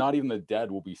 not even the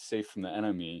dead will be safe from the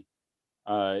enemy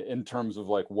in terms of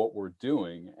like what we're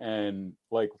doing. And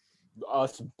like,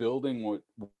 us building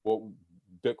what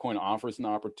Bitcoin offers an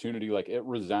opportunity, like it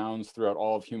resounds throughout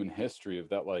all of human history of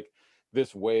that, like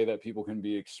this way that people can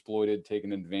be exploited,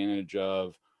 taken advantage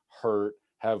of, hurt,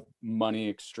 have money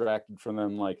extracted from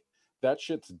them, like that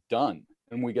shit's done.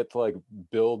 And we get to like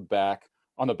build back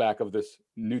on the back of this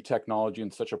new technology in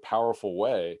such a powerful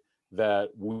way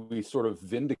that we sort of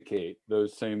vindicate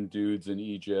those same dudes in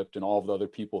Egypt and all of the other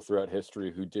people throughout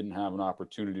history who didn't have an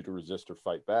opportunity to resist or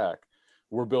fight back.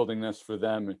 We're building this for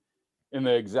them in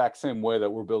the exact same way that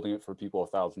we're building it for people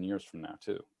 1,000 years from now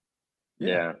too.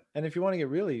 Yeah. And if you want to get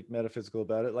really metaphysical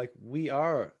about it, like we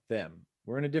are them.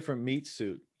 We're in a different meat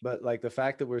suit, but like the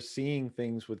fact that we're seeing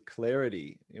things with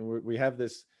clarity and we have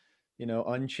this, you know,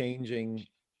 unchanging,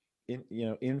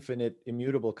 infinite,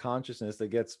 immutable consciousness that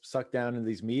gets sucked down into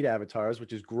these meat avatars,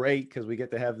 which is great because we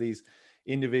get to have these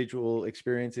individual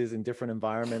experiences in different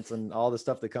environments and all the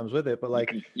stuff that comes with it. But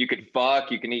like you can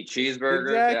fuck, you can eat cheeseburgers.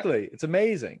 Exactly. Yeah. It's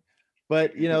amazing.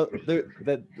 But you know,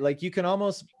 that like you can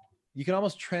almost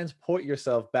transport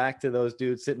yourself back to those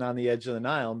dudes sitting on the edge of the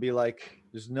Nile and be like,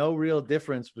 there's no real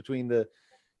difference between the,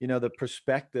 you know, the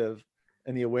perspective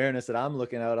and the awareness that I'm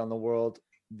looking out on the world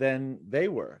than they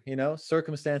were. You know,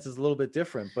 circumstances a little bit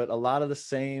different, but a lot of the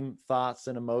same thoughts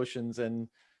and emotions and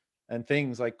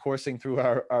things like coursing through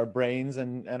our brains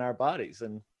and our bodies.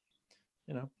 And,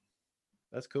 you know,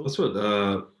 that's cool. That's what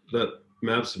that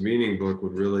Maps of Meaning book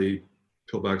would really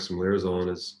peel back some layers on,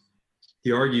 is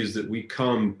he argues that we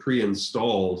come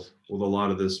pre-installed with a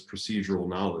lot of this procedural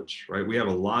knowledge, right? We have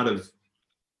a lot of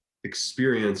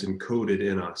experience encoded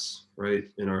in us, right?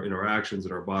 In our actions,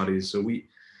 in our bodies. So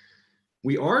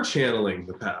we are channeling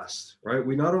the past, right?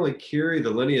 We not only carry the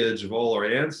lineage of all our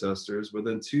ancestors, but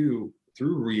then through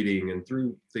reading and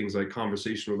through things like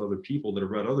conversation with other people that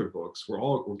have read other books,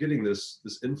 we're getting this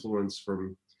influence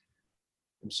from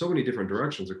so many different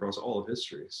directions across all of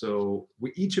history. So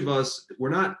each of us,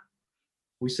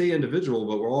 we say individual,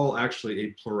 but we're all actually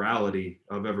a plurality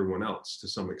of everyone else to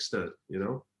some extent, you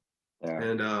know? Yeah.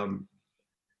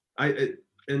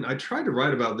 And I tried to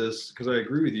write about this because I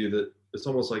agree with you that it's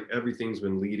almost like everything's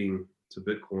been leading to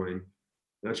Bitcoin.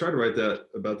 And I tried to write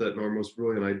about that in our most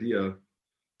brilliant idea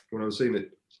when I was saying that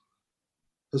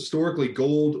historically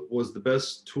gold was the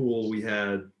best tool we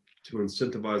had to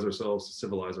incentivize ourselves to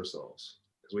civilize ourselves,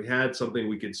 because we had something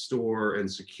we could store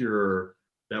and secure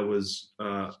that was,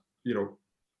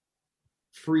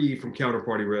 free from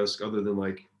counterparty risk other than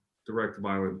like direct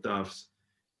violent theft,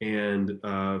 and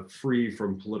free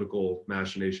from political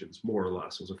machinations, more or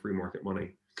less. It was a free market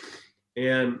money.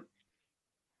 And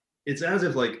it's as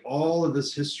if like all of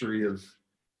this history of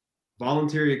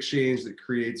voluntary exchange that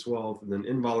creates wealth, and then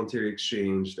involuntary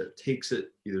exchange that takes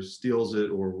it, either steals it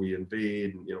or we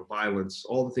invade, violence,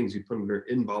 all the things you put under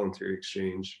involuntary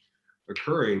exchange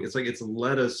occurring. It's like it's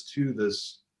led us to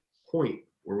this point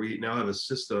where we now have a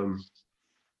system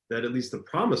that, at least the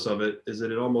promise of it is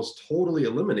that it almost totally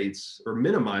eliminates or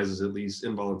minimizes at least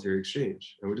involuntary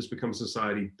exchange. And we just become a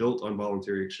society built on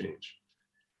voluntary exchange.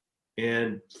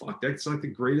 And fuck, that's like the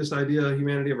greatest idea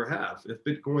humanity ever have. If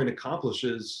Bitcoin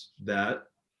accomplishes that,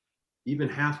 even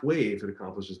halfway, if it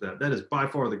accomplishes that, that is by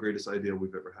far the greatest idea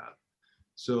we've ever had.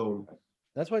 So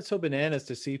that's why it's so bananas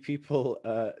to see people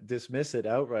dismiss it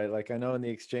outright. Like I know in the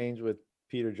exchange with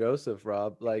Peter Joseph,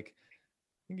 Rob, like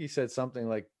I think he said something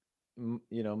like,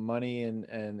 money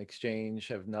and exchange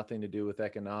have nothing to do with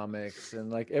economics,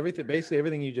 and like everything, basically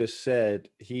everything you just said,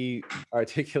 he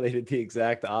articulated the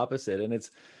exact opposite. And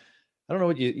it's, I don't know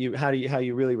what how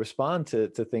you really respond to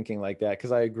thinking like that,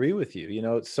 because I agree with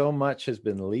you. So much has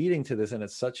been leading to this, and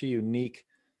it's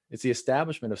the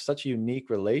establishment of such a unique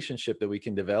relationship that we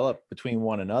can develop between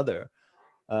one another,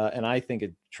 and I think a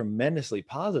tremendously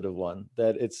positive one.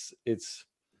 That it's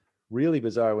really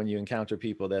bizarre when you encounter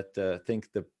people that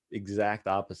think the exact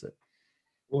opposite.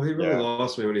 Well, he really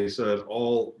lost me when he said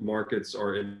all markets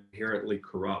are inherently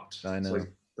corrupt. I know. It's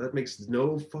like, that makes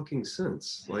no fucking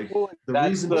sense. Like, Well, the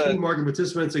reason two market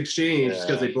participants exchange is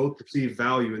because they both perceive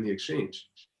value in the exchange.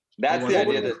 That's Otherwise, the they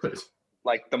idea wouldn't that do it.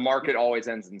 like the market always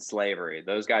ends in slavery.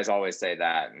 Those guys always say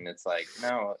that, and it's like,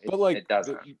 no, it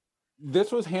doesn't.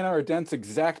 This was Hannah Arendt's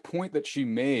exact point that she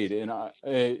made in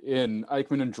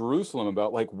Eichmann in Jerusalem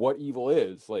about like what evil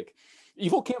is. Like,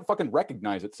 evil can't fucking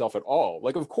recognize itself at all.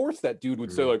 Like, of course that dude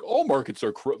would say like all markets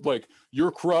are corrupt. Like,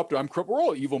 you're corrupt, I'm corrupt. We're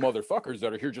all evil motherfuckers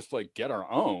that are here just like get our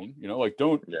own. Like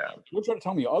don't try to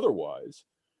tell me otherwise.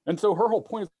 And so her whole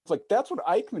point is like that's what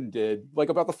Eichmann did like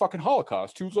about the fucking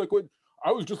Holocaust. He was like, "What?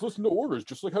 I was just listening to orders,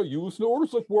 just like how you listen to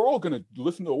orders. Like we're all gonna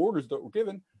listen to orders that we're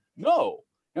given." No.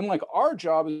 And like our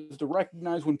job is to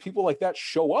recognize when people like that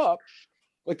show up,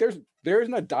 like there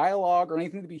isn't a dialogue or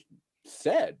anything to be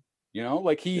said.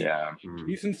 Like he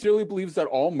sincerely believes that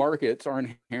all markets are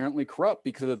inherently corrupt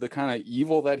because of the kind of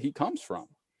evil that he comes from.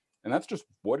 And that's just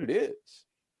what it is.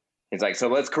 He's like, so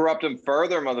let's corrupt him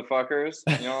further, motherfuckers.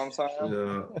 You know what I'm saying?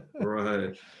 Yeah,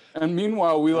 right. And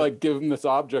meanwhile, we like give him this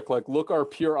object, like, look, our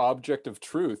pure object of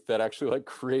truth that actually like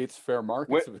creates fair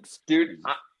markets. Dude,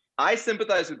 I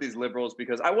sympathize with these liberals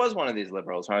because I was one of these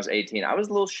liberals when I was 18. I was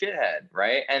a little shithead,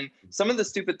 right? And some of the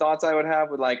stupid thoughts I would have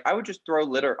would I would just throw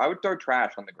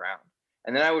trash on the ground.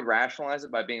 And then I would rationalize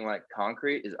it by being like,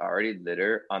 concrete is already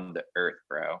litter on the earth,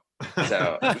 bro.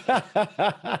 So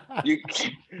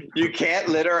you can't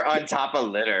litter on top of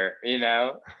litter,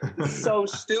 It's so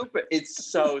stupid. It's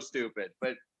so stupid,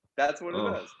 but that's what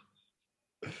it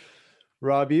is.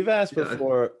 Rob, you've asked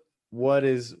before, what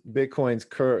is Bitcoin's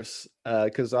curse?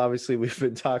 Because obviously we've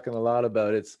been talking a lot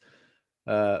about its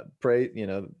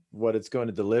what it's going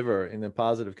to deliver in a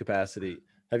positive capacity.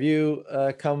 Have you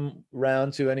come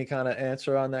round to any kind of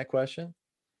answer on that question?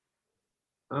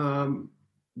 No,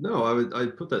 I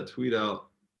put that tweet out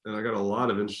and I got a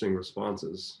lot of interesting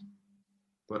responses,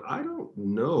 but I don't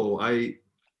know. I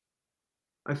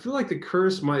feel like the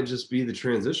curse might just be the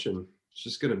transition. It's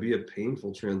just going to be a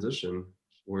painful transition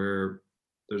where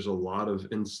there's a lot of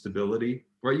instability,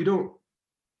 right?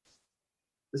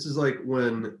 This is like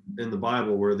when in the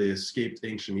Bible where they escaped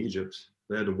ancient Egypt,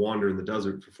 they had to wander in the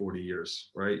desert for 40 years,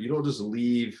 right? You don't just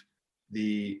leave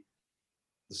the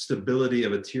stability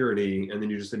of a tyranny and then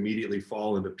you just immediately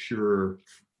fall into pure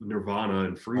nirvana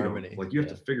and freedom. Harmony, like you have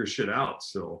to figure shit out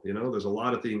still, there's a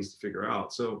lot of things to figure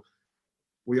out. So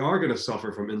we are going to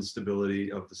suffer from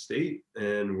instability of the state,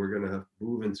 and we're going to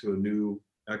move into a new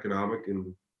economic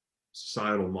and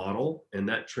societal model. And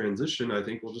that transition, I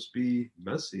think, will just be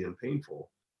messy and painful.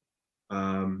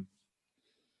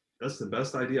 That's the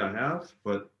best idea I have,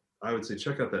 but I would say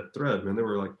check out that thread, man. There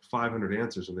were like 500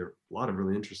 answers, and there were a lot of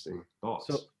really interesting thoughts.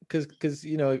 So, because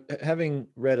having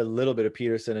read a little bit of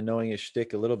Peterson and knowing his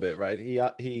shtick a little bit, right?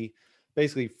 He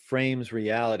basically frames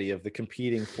reality of the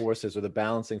competing forces or the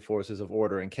balancing forces of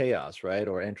order and chaos, right?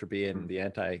 Or entropy and the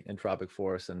anti-entropic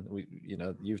force, and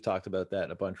you've talked about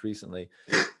that a bunch recently.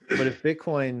 But if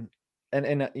Bitcoin,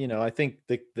 and I think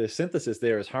the synthesis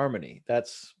there is harmony.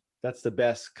 That's the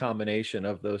best combination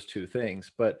of those two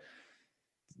things. But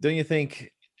don't you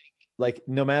think, like,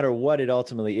 no matter what it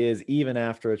ultimately is, even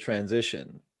after a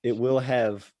transition, it will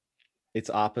have its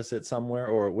opposite somewhere,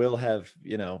 or it will have,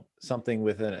 something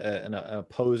with an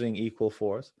opposing equal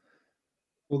force?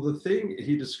 Well, the thing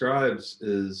he describes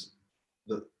is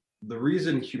the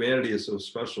reason humanity is so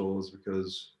special is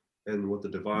because and what the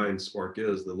divine spark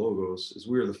is, the logos, is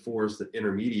we're the force that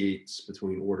intermediates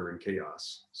between order and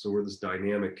chaos. So we're this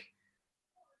dynamic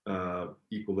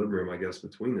equilibrium, I guess,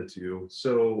 between the two.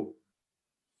 So,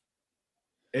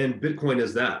 and Bitcoin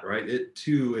is that, right? It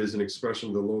too is an expression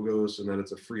of the logos, and then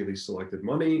it's a freely selected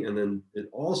money. And then it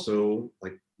also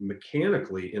like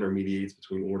mechanically intermediates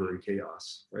between order and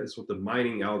chaos, right? That's what the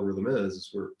mining algorithm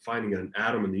is we're finding an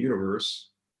atom in the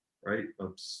universe, right?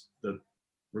 The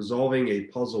resolving a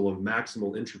puzzle of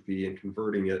maximal entropy and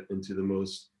converting it into the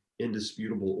most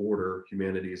indisputable order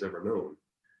humanity has ever known.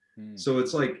 So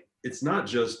it's like, it's not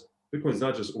just, Bitcoin's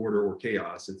not just order or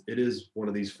chaos. It is one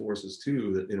of these forces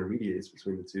too that intermediates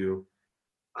between the two.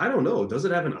 I don't know. Does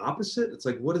it have an opposite? It's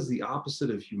like, what is the opposite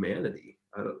of humanity?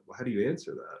 How do you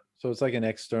answer that? So it's like an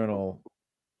external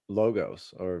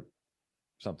logos or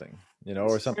something, you know,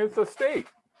 or something. It's a state.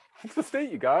 It's the state,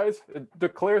 you guys. It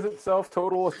declares itself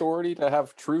total authority to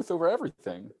have truth over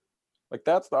everything. Like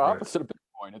that's the opposite of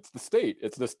Bitcoin. It's the state.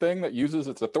 It's this thing that uses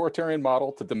its authoritarian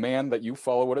model to demand that you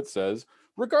follow what it says,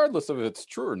 regardless of if it's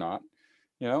true or not.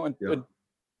 You know, and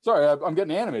sorry, I'm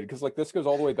getting animated because like this goes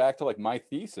all the way back to like my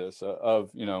thesis of,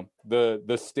 you know,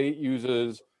 the state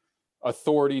uses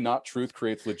authority, not truth,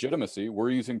 creates legitimacy.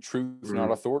 We're using truth, not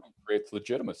authority, creates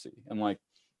legitimacy. And like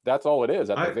that's all it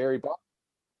is at the very bottom.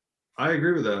 I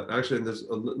agree with that. Actually, and there's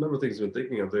a number of things I've been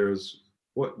thinking of. There's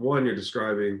one you're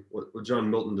describing, what John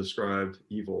Milton described,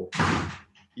 evil.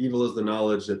 Evil is the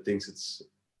knowledge that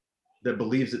that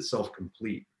believes itself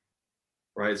complete,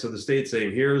 right? So the state's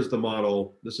saying, here's the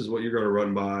model. This is what you're going to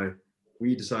run by.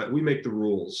 We decide, we make the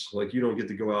rules. Like you don't get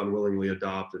to go out and willingly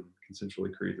adopt and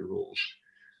consensually create the rules.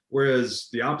 Whereas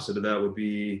the opposite of that would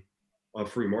be a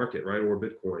free market, right? Or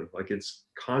Bitcoin. Like it's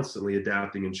constantly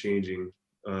adapting and changing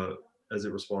as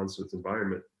it responds to its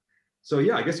environment. So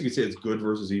yeah, I guess you could say it's good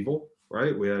versus evil,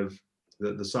 right? We have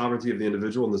the sovereignty of the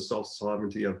individual and the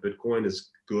self-sovereignty of Bitcoin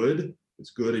is good. It's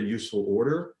good and useful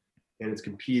order, and it's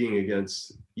competing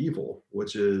against evil,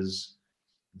 which is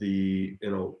the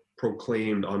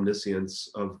proclaimed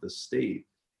omniscience of the state.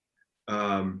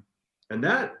 And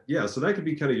that, yeah, so that could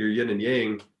be kind of your yin and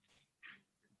yang.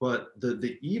 But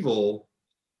the evil,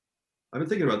 I've been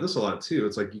thinking about this a lot too.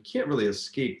 It's like you can't really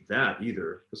escape that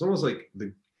either. It's almost like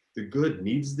the good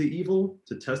needs the evil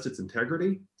to test its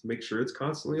integrity, to make sure it's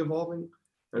constantly evolving.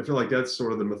 And I feel like that's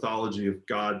sort of the mythology of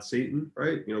God, Satan,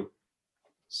 right? You know,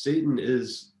 Satan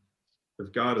is,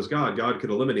 if God is God, God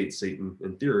could eliminate Satan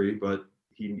in theory, but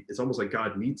it's almost like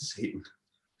God needs Satan.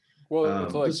 Well,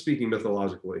 it's like, just speaking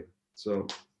mythologically. So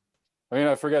I mean,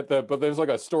 I forget that, but there's like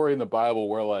a story in the Bible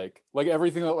where like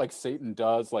everything that like Satan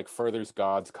does like furthers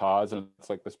God's cause, and it's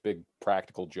like this big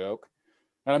practical joke.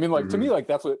 And I mean, like to me, like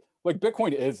that's what like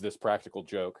Bitcoin is, this practical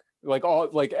joke. Like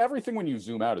everything when you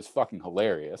zoom out is fucking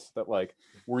hilarious. That like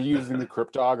we're using the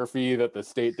cryptography that the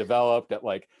state developed at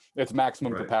like its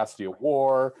maximum capacity of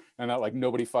war, and that like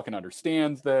nobody fucking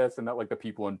understands this, and that like the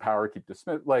people in power keep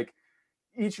dismissing like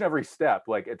each and every step.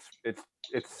 Like it's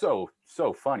so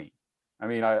funny. I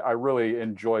mean, I really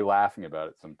enjoy laughing about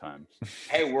it sometimes.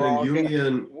 Hey, we're all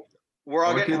getting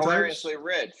hilariously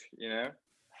rich, you know?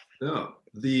 Yeah.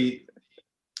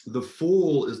 The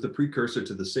fool is the precursor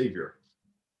to the savior.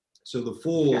 So the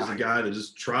fool is the guy that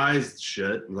just tries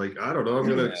shit and like, I don't know, I'm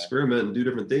going to experiment and do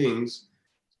different things.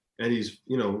 And he's,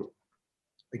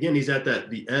 again, he's at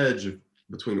the edge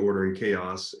between order and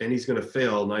chaos, and he's going to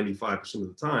fail 95% of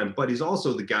the time. But he's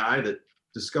also the guy that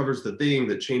discovers the thing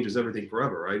that changes everything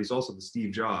forever, right? He's also the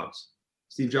Steve Jobs.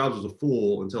 Steve Jobs was a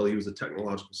fool until he was a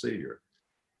technological savior.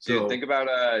 So dude, think about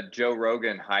Joe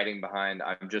Rogan hiding behind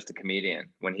 "I'm just a comedian"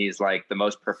 when he's like the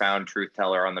most profound truth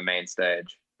teller on the main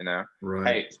stage, you know? Right.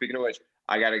 Hey, speaking of which,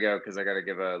 I gotta go because I gotta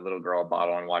give a little girl a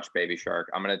bottle and watch Baby Shark.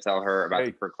 I'm gonna tell her about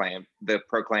the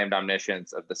proclaimed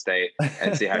omniscience of the state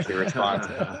and see how she responds.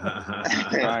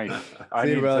 Nice. I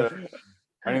need to go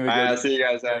see you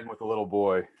guys with the little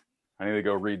boy. I need to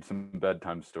go read some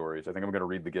bedtime stories. I think I'm going to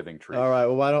read The Giving Tree. All right.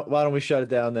 Well, why don't we shut it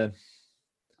down then?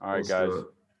 All right, guys.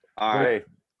 All right. Hey,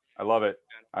 I love it.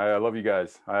 I love you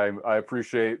guys. I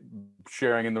appreciate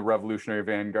sharing in the revolutionary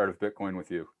vanguard of Bitcoin with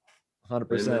you.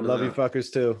 100%. Love you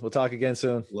fuckers too. We'll talk again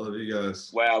soon. Love you guys.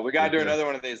 Wow. We got to do another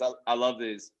one of these. I love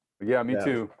these. Yeah, me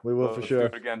too. We will for sure.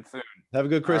 Do it again soon. Have a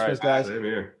good Christmas, guys. Same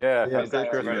here. Yeah. Have a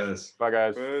great Christmas. Bye,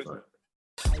 guys.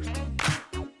 Bye.